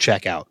something to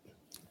check out.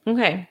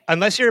 Okay.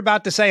 Unless you're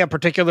about to say a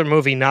particular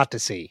movie not to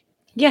see.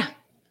 Yeah.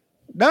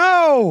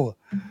 No!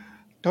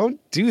 Don't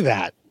do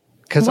that.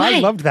 Because I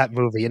loved that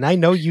movie, and I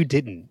know you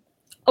didn't.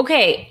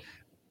 Okay.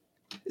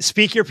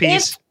 Speak your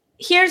piece.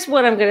 Here's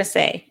what I'm going to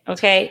say,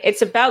 okay?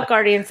 It's about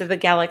Guardians of the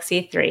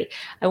Galaxy 3.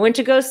 I went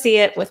to go see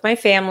it with my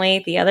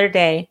family the other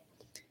day.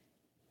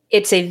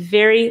 It's a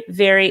very,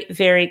 very,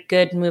 very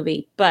good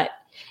movie. But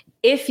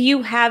if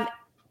you have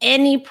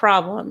any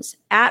problems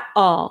at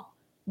all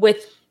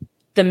with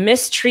the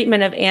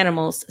mistreatment of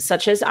animals,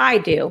 such as I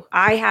do,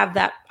 I have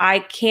that. I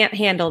can't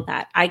handle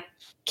that. I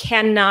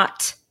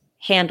cannot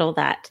handle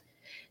that.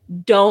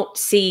 Don't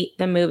see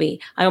the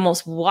movie. I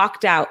almost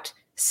walked out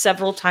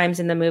several times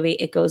in the movie.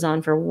 It goes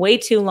on for way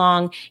too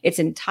long. It's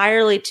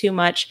entirely too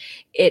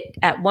much.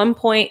 At one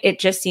point, it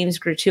just seems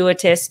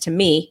gratuitous to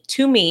me.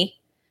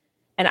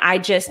 And I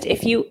just,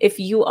 if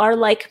you are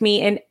like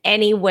me in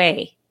any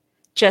way,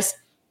 just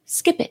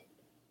skip it.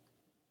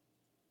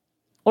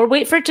 Or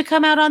wait for it to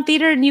come out on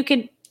theater and you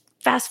can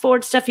fast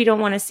forward stuff you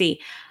don't want to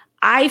see.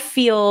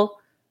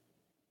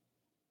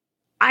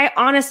 I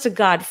honest to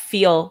God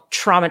feel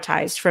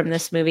traumatized from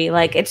this movie.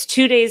 Like, it's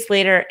 2 days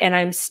later and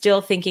I'm still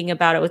thinking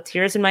about it with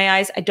tears in my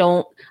eyes. I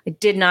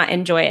did not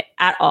enjoy it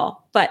at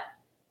all, but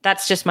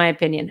that's just my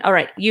opinion. All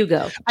right, you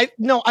go.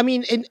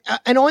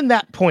 And on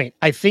that point,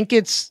 I think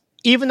it's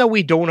even though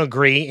we don't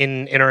agree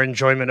in our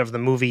enjoyment of the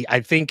movie,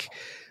 I think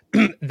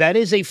that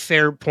is a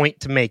fair point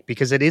to make,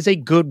 because it is a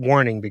good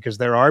warning, because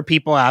there are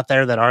people out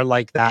there that are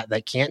like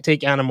that can't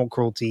take animal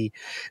cruelty.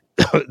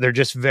 They're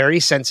just very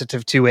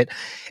sensitive to it.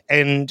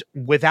 And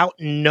without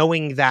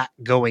knowing that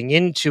going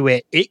into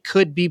it, it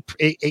can be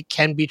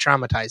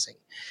traumatizing.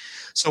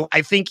 So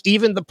I think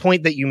even the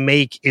point that you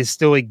make is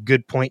still a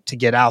good point to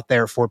get out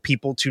there for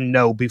people to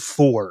know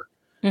before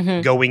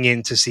going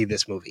in to see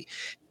this movie.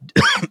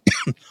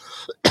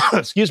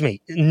 Excuse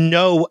me.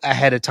 Know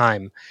ahead of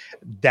time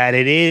that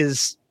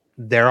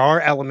there are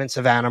elements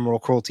of animal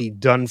cruelty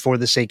done for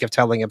the sake of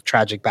telling a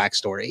tragic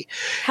backstory.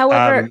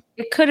 However,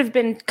 it could have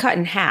been cut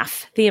in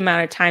half, the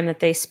amount of time that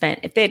they spent.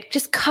 If they had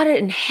just cut it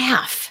in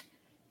half,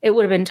 it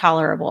would have been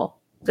tolerable.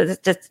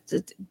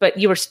 But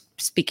you were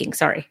speaking,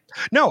 sorry.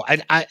 No,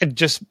 I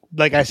just,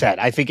 like I said,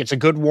 I think it's a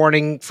good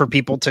warning for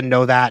people to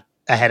know that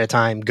ahead of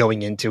time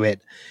going into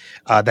it,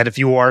 that if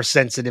you are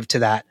sensitive to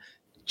that,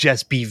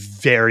 just be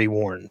very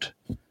warned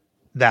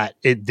that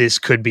this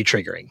could be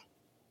triggering.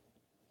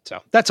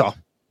 So that's all.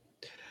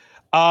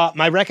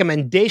 My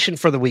recommendation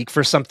for the week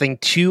for something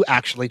to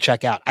actually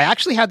check out. I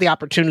actually had the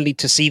opportunity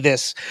to see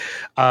this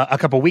a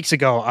couple weeks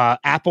ago.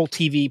 Apple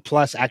TV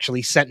Plus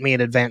actually sent me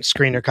an advanced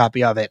screener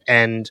copy of it,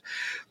 and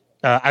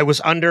I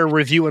was under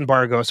review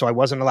embargo, so I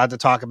wasn't allowed to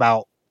talk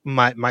about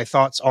my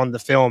thoughts on the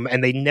film,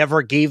 and they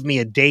never gave me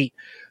a date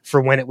for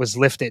when it was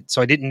lifted,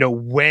 so I didn't know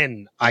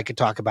when I could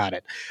talk about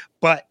it.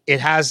 But it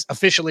has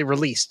officially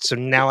released, so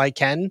now I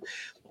can.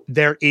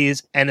 There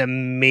is an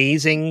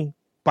amazing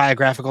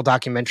biographical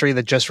documentary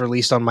that just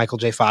released on Michael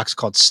J. Fox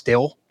called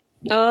Still.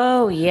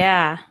 Oh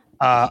yeah.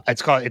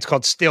 It's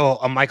called Still,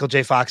 a Michael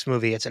J. Fox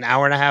movie. It's an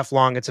hour and a half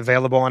long. It's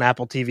available on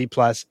Apple TV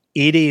Plus.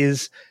 It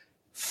is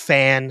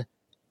fantastic.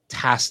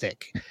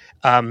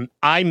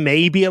 I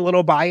may be a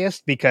little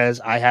biased because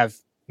I have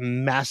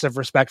massive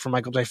respect for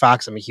Michael J.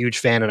 Fox. I'm a huge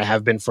fan, and I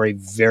have been for a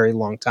very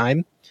long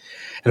time.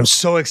 And I'm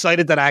so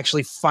excited that I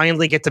actually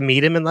finally get to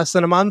meet him in less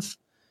than a month.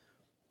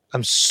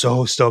 I'm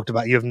so stoked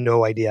about it. You have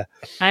no idea.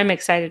 I'm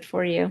excited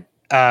for you.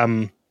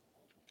 And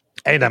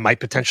I might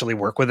potentially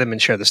work with him and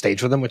share the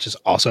stage with him, which is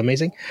also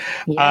amazing.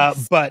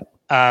 Yes. But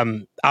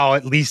I'll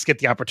at least get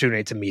the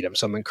opportunity to meet him.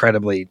 So I'm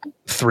incredibly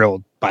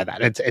thrilled by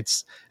that.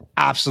 It's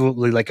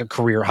absolutely like a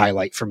career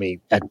highlight for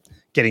me at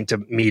getting to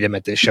meet him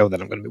at this show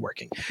that I'm going to be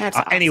working. That's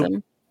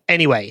awesome.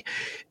 Anyway,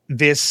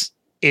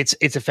 it's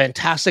a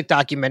fantastic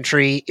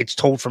documentary. It's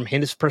told from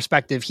his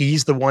perspective.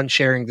 He's the one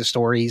sharing the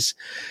stories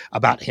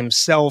about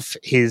himself,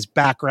 his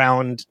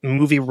background,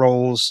 movie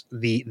roles,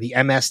 the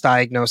MS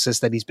diagnosis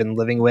that he's been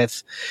living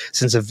with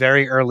since a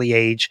very early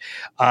age.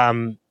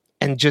 And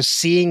just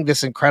seeing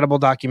this incredible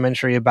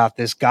documentary about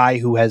this guy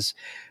who has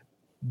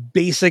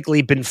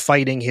basically been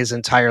fighting his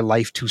entire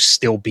life to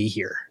still be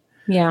here.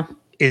 Yeah.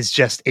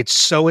 It's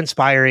so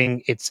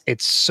inspiring. It's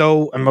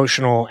so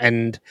emotional,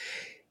 and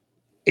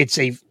it's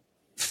a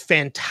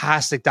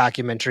fantastic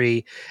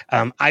documentary.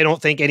 I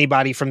don't think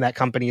anybody from that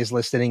company is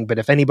listening, but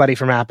if anybody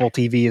from Apple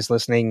TV is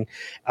listening,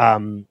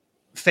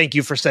 thank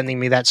you for sending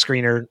me that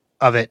screener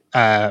of it.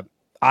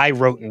 I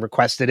wrote and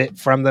requested it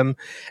from them,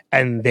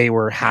 and they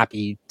were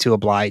happy to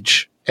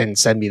oblige and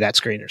send me that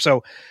screener.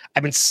 So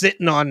I've been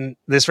sitting on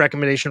this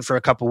recommendation for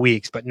a couple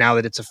weeks, but now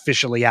that it's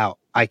officially out,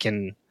 I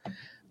can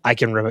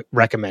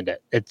recommend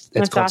it. It's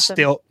called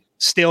awesome.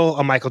 Still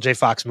a Michael J.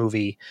 Fox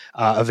movie,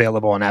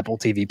 available on Apple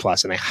TV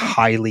Plus, and I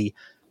highly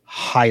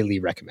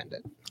recommend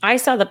it. I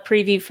saw the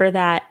preview for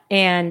that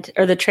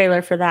or the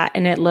trailer for that,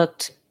 and it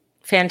looked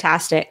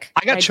fantastic.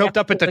 I got choked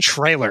up at the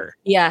trailer.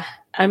 Yeah.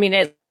 I mean,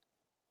 it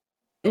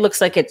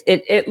looks like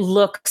it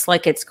looks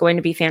like it's going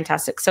to be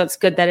fantastic. So it's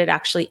good that it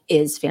actually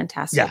is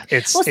fantastic. Yeah.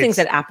 Most things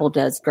that Apple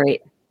does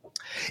great.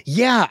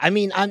 Yeah. I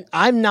mean,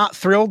 I'm not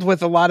thrilled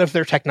with a lot of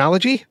their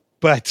technology,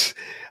 but,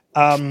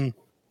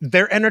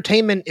 their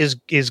entertainment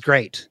is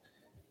great.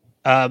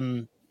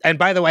 And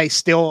by the way,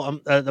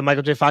 still, the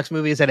Michael J. Fox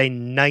movie is at a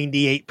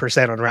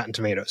 98% on Rotten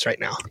Tomatoes right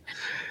now.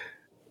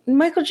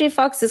 Michael J.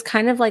 Fox is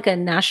kind of like a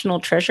national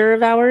treasure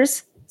of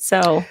ours.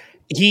 So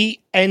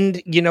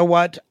and you know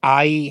what?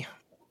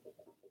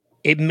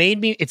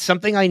 It's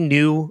something I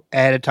knew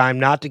ahead of time,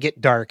 not to get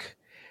dark.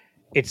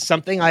 It's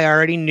something I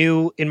already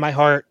knew in my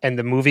heart, and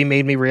the movie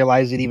made me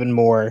realize it even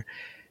more.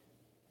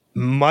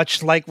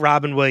 Much like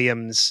Robin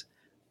Williams,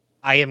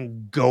 I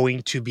am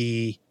going to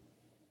be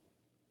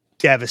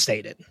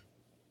devastated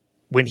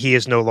when he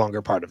is no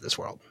longer part of this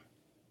world.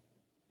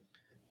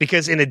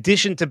 Because in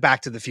addition to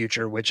Back to the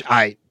Future, which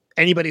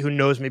anybody who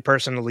knows me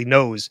personally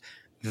knows,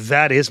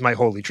 that is my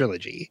holy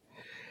trilogy.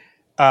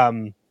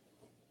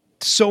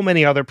 So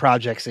many other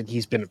projects that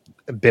he's been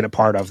a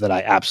part of that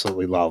I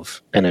absolutely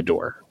love and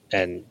adore.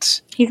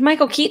 And he's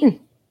Michael Keaton.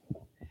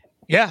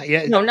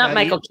 Yeah. No, not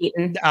Michael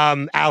Keaton.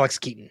 Alex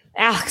Keaton.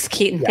 Alex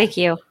Keaton. Yeah. Thank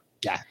you.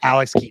 Yeah,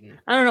 Alex Keaton.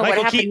 I don't know what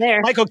happened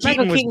there. Michael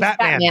Keaton was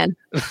Batman.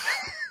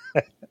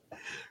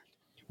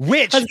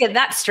 Which, let's get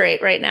that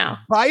straight right now.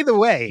 By the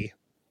way,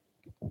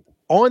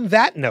 on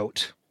that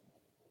note,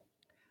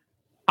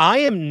 I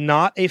am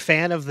not a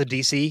fan of the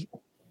DC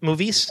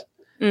movies.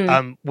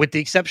 With the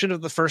exception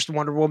of the first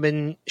Wonder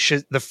Woman,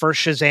 the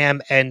first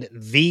Shazam, and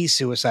the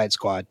Suicide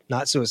Squad,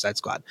 not Suicide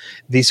Squad,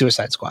 the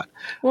Suicide Squad.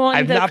 Well,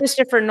 and the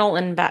Christopher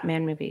Nolan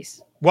Batman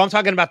movies. Well, I'm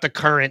talking about the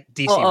current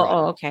DC run.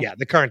 Oh, okay. Yeah,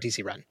 the current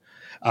DC run.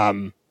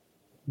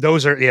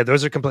 Those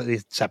are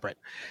completely separate.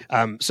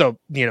 So,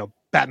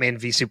 Batman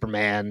v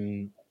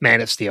Superman,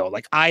 Man of Steel.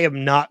 Like, I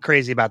am not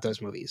crazy about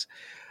those movies.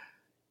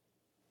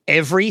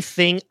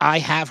 Everything I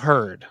have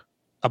heard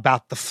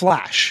about The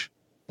Flash,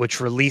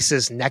 which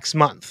releases next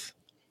month,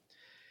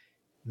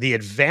 the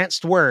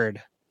advanced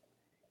word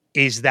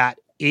is that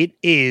it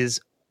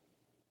is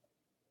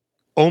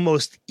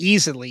almost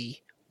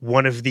easily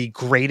one of the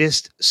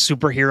greatest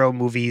superhero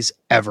movies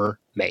ever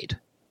made.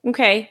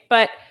 Okay,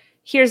 but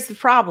here's the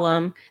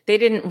problem. They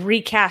didn't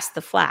recast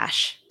The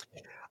Flash.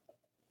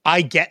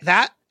 I get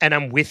that, and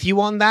I'm with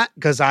you on that,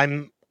 because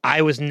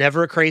I was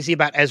never crazy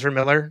about Ezra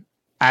Miller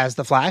as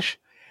the Flash.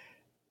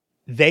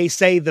 They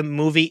say the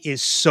movie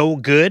is so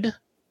good,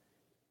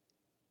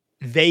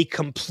 they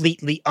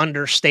completely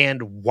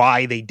understand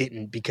why they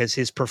didn't, because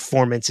his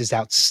performance is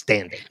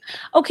outstanding.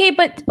 Okay,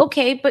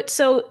 but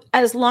so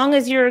as long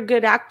as you're a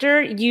good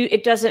actor,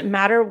 it doesn't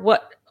matter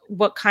what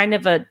kind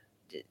of a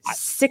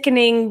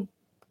sickening,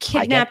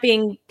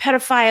 kidnapping,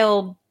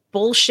 pedophile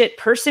bullshit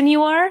person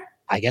you are.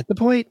 I get the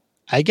point.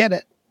 I get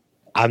it.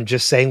 I'm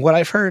just saying what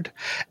I've heard.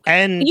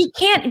 And you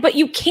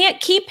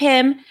can't keep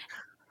him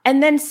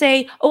and then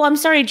say, "Oh, I'm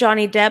sorry,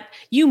 Johnny Depp.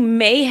 You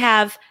may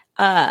have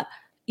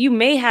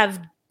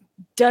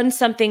done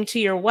something to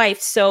your wife.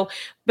 So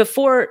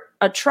before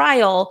a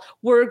trial,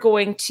 we're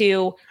going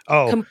to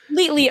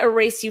completely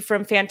erase you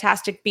from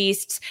Fantastic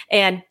Beasts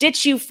and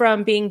ditch you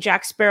from being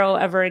Jack Sparrow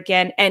ever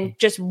again and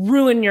just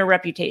ruin your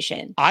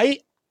reputation."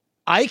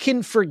 I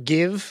can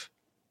forgive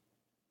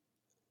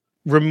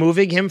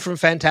removing him from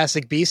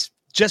Fantastic Beasts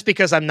just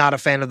because I'm not a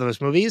fan of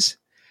those movies.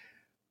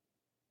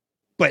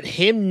 But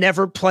him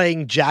never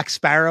playing Jack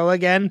Sparrow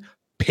again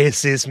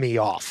pisses me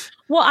off.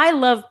 Well, I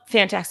love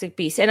Fantastic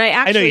Beasts, and I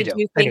actually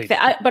do think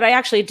that. But I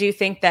actually do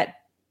think that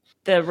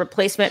the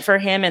replacement for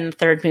him in the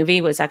third movie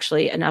was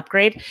actually an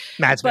upgrade.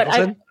 Mads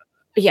Mikkelsen.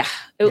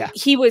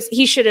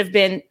 He should have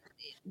been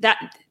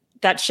that.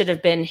 That should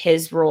have been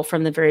his role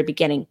from the very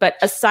beginning. But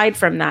aside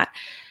from that,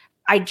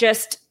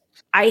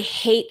 I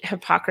hate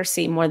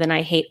hypocrisy more than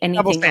I hate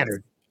anything else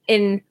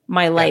in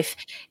my life.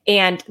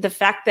 And the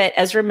fact that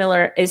Ezra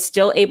Miller is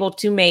still able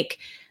to make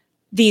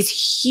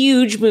these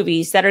huge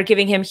movies that are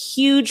giving him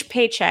huge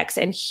paychecks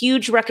and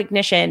huge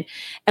recognition,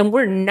 and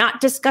we're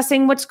not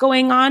discussing what's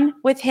going on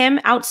with him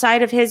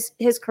outside of his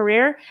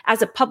career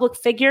as a public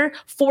figure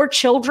for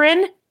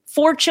children.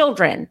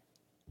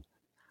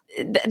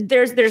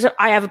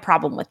 I have a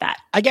problem with that.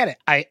 I get it.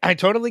 I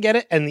totally get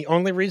it. And the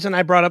only reason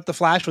I brought up The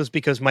Flash was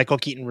because Michael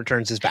Keaton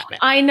returns as Batman.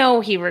 I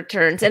know he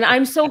returns, and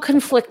I'm so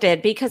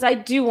conflicted because I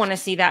do want to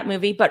see that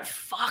movie, but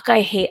fuck, I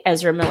hate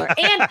Ezra Miller.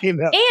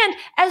 And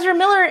Ezra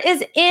Miller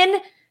is in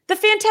the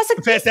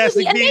Fantastic Beasts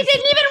movie, and they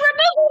didn't even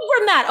remove him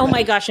from that. Oh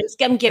my gosh,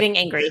 I'm getting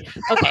angry.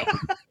 Okay.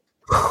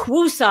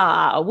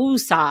 Woosah,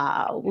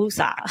 woosah,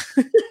 woosah.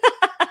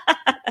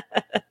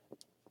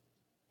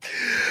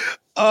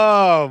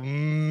 Oh,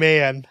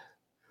 man.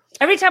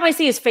 Every time I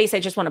see his face, I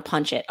just want to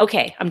punch it.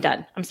 Okay, I'm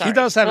done. I'm sorry. He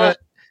does have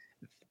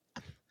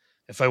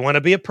if I want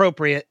to be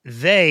appropriate,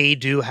 they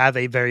do have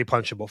a very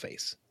punchable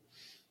face.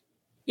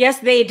 Yes,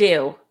 they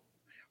do.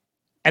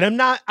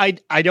 And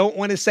I don't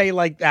want to say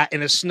like that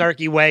in a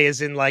snarky way, as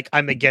in like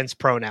I'm against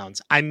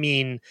pronouns. I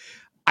mean,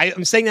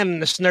 I'm saying that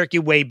in a snarky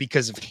way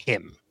because of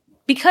him.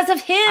 Because of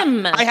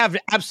him. I have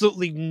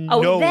absolutely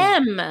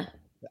them.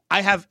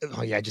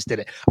 I just did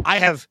it.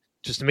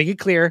 Just to make it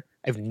clear,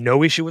 I have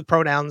no issue with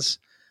pronouns.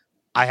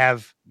 I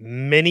have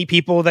many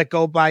people that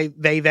go by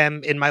they,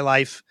 them in my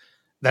life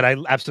that I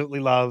absolutely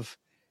love.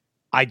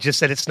 I just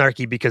said it's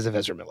snarky because of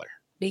Ezra Miller.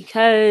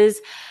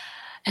 Because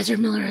Ezra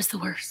Miller is the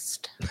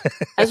worst.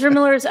 Ezra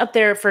Miller is up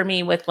there for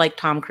me with like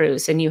Tom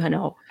Cruise, and you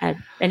know,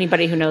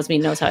 anybody who knows me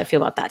knows how I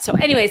feel about that. So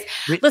anyways,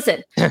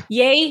 listen,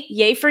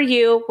 yay for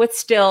you with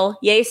Still,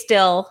 yay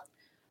Still,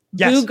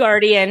 yes. Boo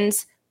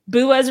Guardians,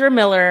 boo Ezra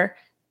Miller.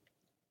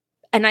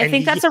 And I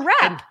think that's a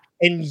wrap.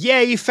 And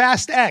yay,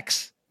 Fast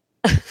X.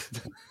 And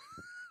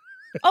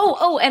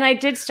I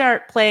did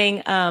start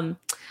playing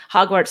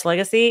Hogwarts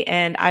Legacy,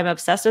 and I'm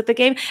obsessed with the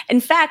game. In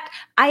fact,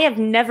 I have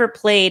never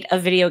played a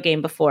video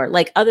game before,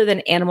 like other than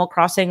Animal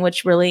Crossing,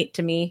 which really,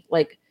 to me,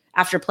 like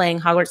after playing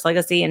Hogwarts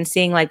Legacy and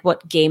seeing like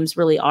what games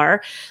really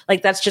are,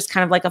 like that's just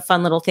kind of like a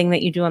fun little thing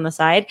that you do on the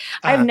side.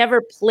 I've never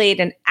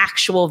played an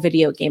actual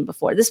video game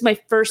before. This is my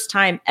first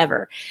time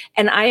ever.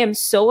 And I am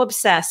so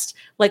obsessed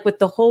like with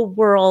the whole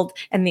world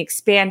and the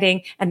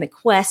expanding and the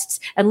quests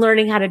and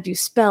learning how to do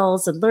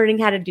spells and learning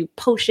how to do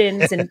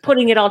potions and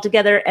putting it all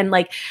together. And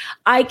like,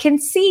 I can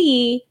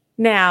see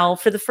now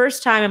for the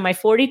first time in my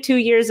 42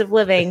 years of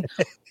living,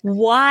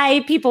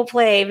 why people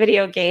play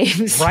video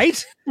games.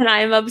 Right? And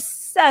I'm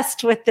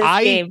obsessed with this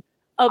game.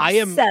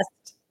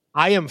 Obsessed.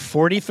 I am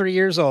 43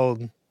 years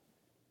old.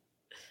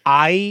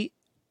 And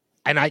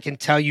I can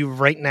tell you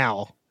right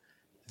now,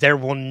 there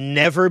will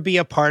never be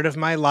a part of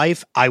my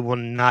life I will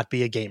not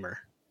be a gamer.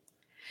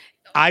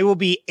 I will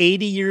be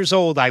 80 years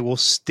old. I will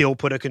still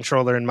put a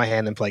controller in my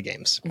hand and play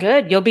games.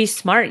 Good. You'll be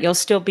smart. You'll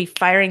still be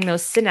firing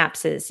those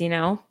synapses, you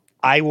know?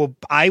 I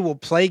will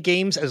play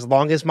games as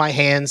long as my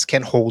hands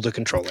can hold a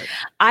controller.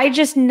 I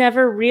just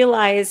never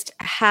realized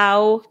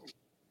how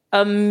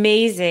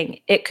amazing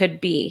it could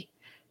be.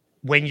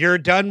 When you're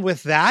done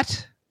with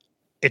that,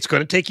 it's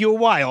going to take you a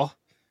while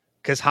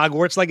because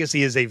Hogwarts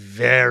Legacy is a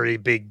very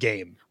big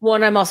game. Well,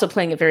 and I'm also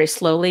playing it very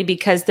slowly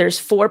because there's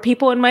 4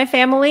 people in my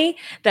family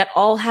that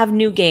all have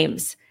new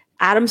games.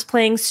 Adam's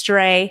playing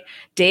Stray,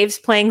 Dave's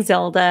playing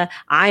Zelda,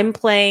 I'm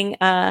playing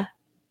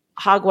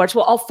Hogwarts.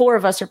 Well, all 4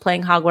 of us are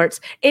playing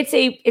Hogwarts. It's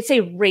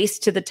a race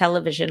to the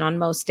television on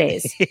most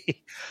days.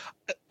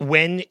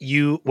 When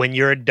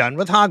you're done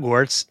with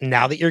Hogwarts,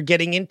 now that you're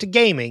getting into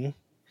gaming,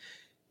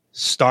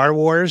 Star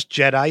Wars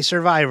Jedi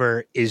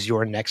Survivor is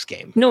your next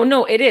game.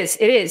 No, it is.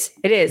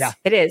 Yeah.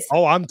 It is.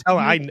 Oh, I'm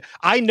telling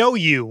I know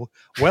you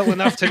well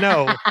enough to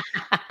know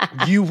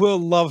you will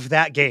love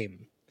that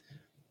game.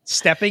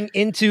 Stepping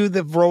into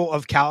the role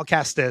of Cal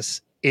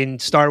Kestis in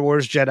Star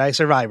Wars Jedi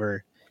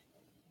Survivor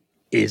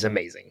is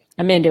amazing.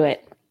 I'm into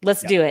it.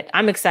 Let's do it.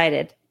 I'm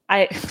excited.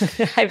 I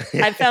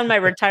found my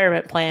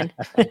retirement plan.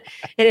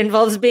 It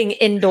involves being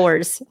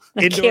indoors.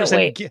 I can't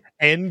wait.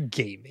 And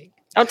gaming.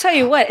 I'll tell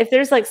you what, if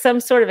there's like some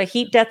sort of a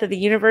heat death of the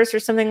universe or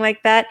something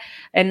like that,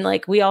 and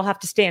like we all have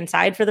to stay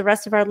inside for the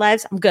rest of our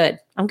lives, I'm good.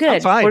 I'm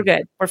fine. We're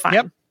good. We're fine.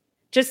 Yep.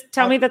 Just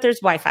tell me that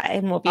there's Wi-Fi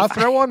and we'll be fine. I'll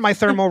throw on my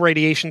thermal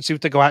radiation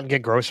suit to go out and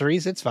get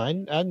groceries. It's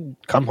fine. And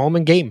come home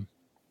and game.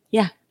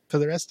 Yeah. For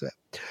the rest of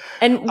it.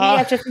 And we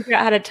have to figure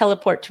out how to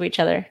teleport to each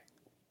other.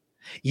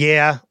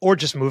 Yeah. Or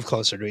just move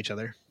closer to each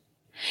other.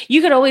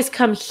 You could always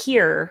come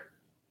here.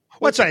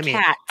 What's what I mean?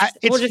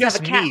 It's we'll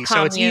just me,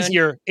 so it's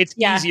easier. It's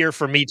easier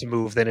for me to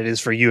move than it is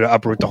for you to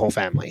uproot the whole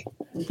family.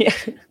 Yeah,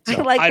 so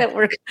I like that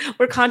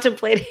we're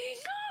contemplating.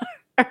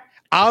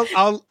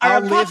 I'll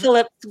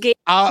apocalypse game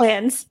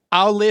plans.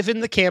 I'll live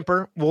in the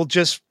camper. We'll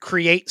just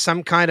create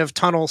some kind of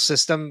tunnel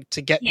system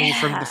to get me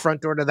from the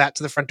front door to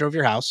the front door of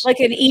your house,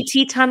 like an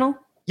ET tunnel.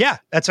 Yeah,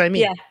 that's what I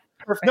mean. Yeah.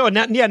 Perfect. No,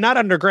 not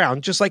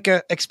underground, just like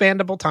a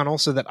expandable tunnel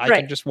so that I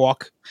can just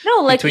walk. No,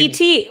 like ET,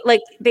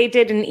 like they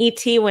did in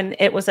ET when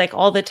it was like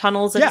all the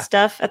tunnels and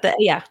stuff at the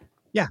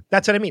Yeah,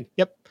 that's what I mean.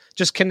 Yep.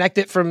 Just connect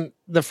it from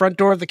the front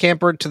door of the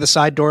camper to the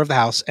side door of the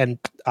house and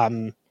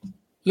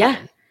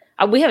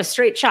we have a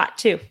straight shot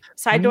too.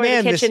 Side door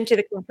of the kitchen to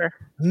the camper.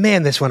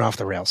 Man, this went off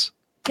the rails.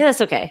 Yeah,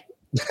 that's okay.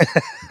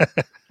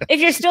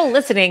 If you're still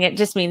listening, it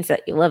just means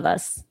that you love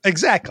us.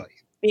 Exactly.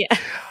 Yeah.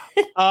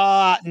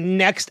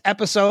 Next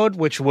episode,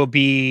 which will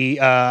be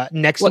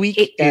next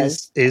week,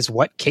 is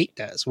What Kate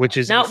Does, which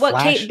is not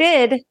what Kate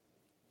did,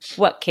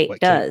 what Kate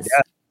does,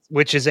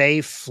 which is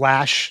a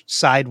Flash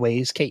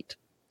Sideways Kate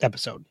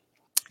episode.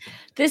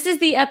 This is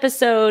the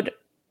episode.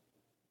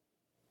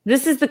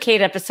 This is the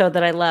Kate episode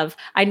that I love.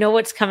 I know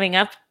what's coming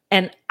up,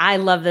 and I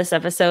love this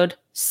episode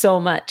so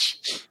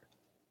much.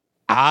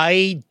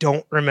 I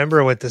don't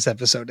remember what this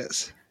episode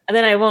is. And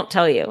then I won't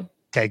tell you.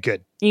 Okay,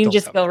 good. You can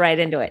just go right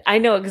into it. I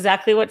know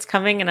exactly what's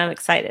coming, and I'm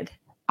excited.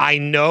 I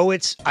know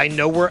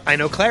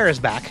Claire is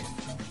back.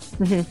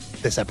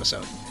 This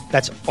episode.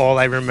 That's all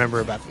I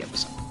remember about the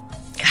episode.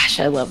 Gosh,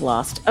 I love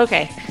Lost.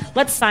 Okay,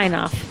 let's sign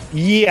off.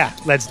 Yeah,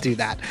 let's do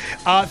that.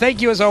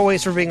 Thank you as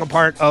always for being a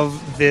part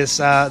of this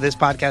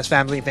podcast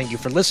family. Thank you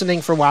for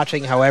listening, for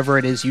watching, however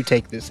it is you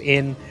take this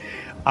in.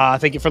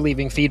 Thank you for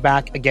leaving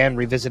feedback. Again,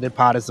 Revisited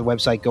Pod is the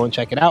website. Go and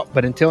check it out.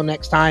 But until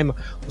next time,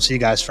 we'll see you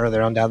guys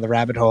further on down the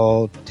rabbit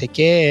hole. Take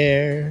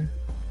care.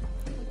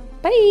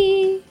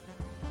 Bye.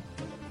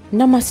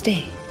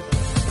 Namaste.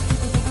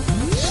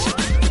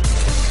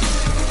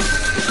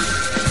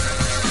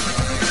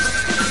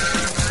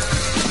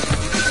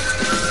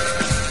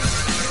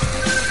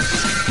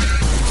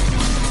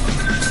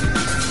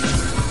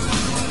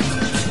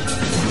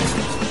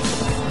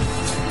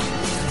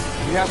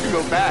 We have to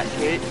go back,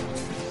 Kate.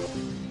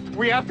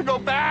 We have to go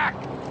back!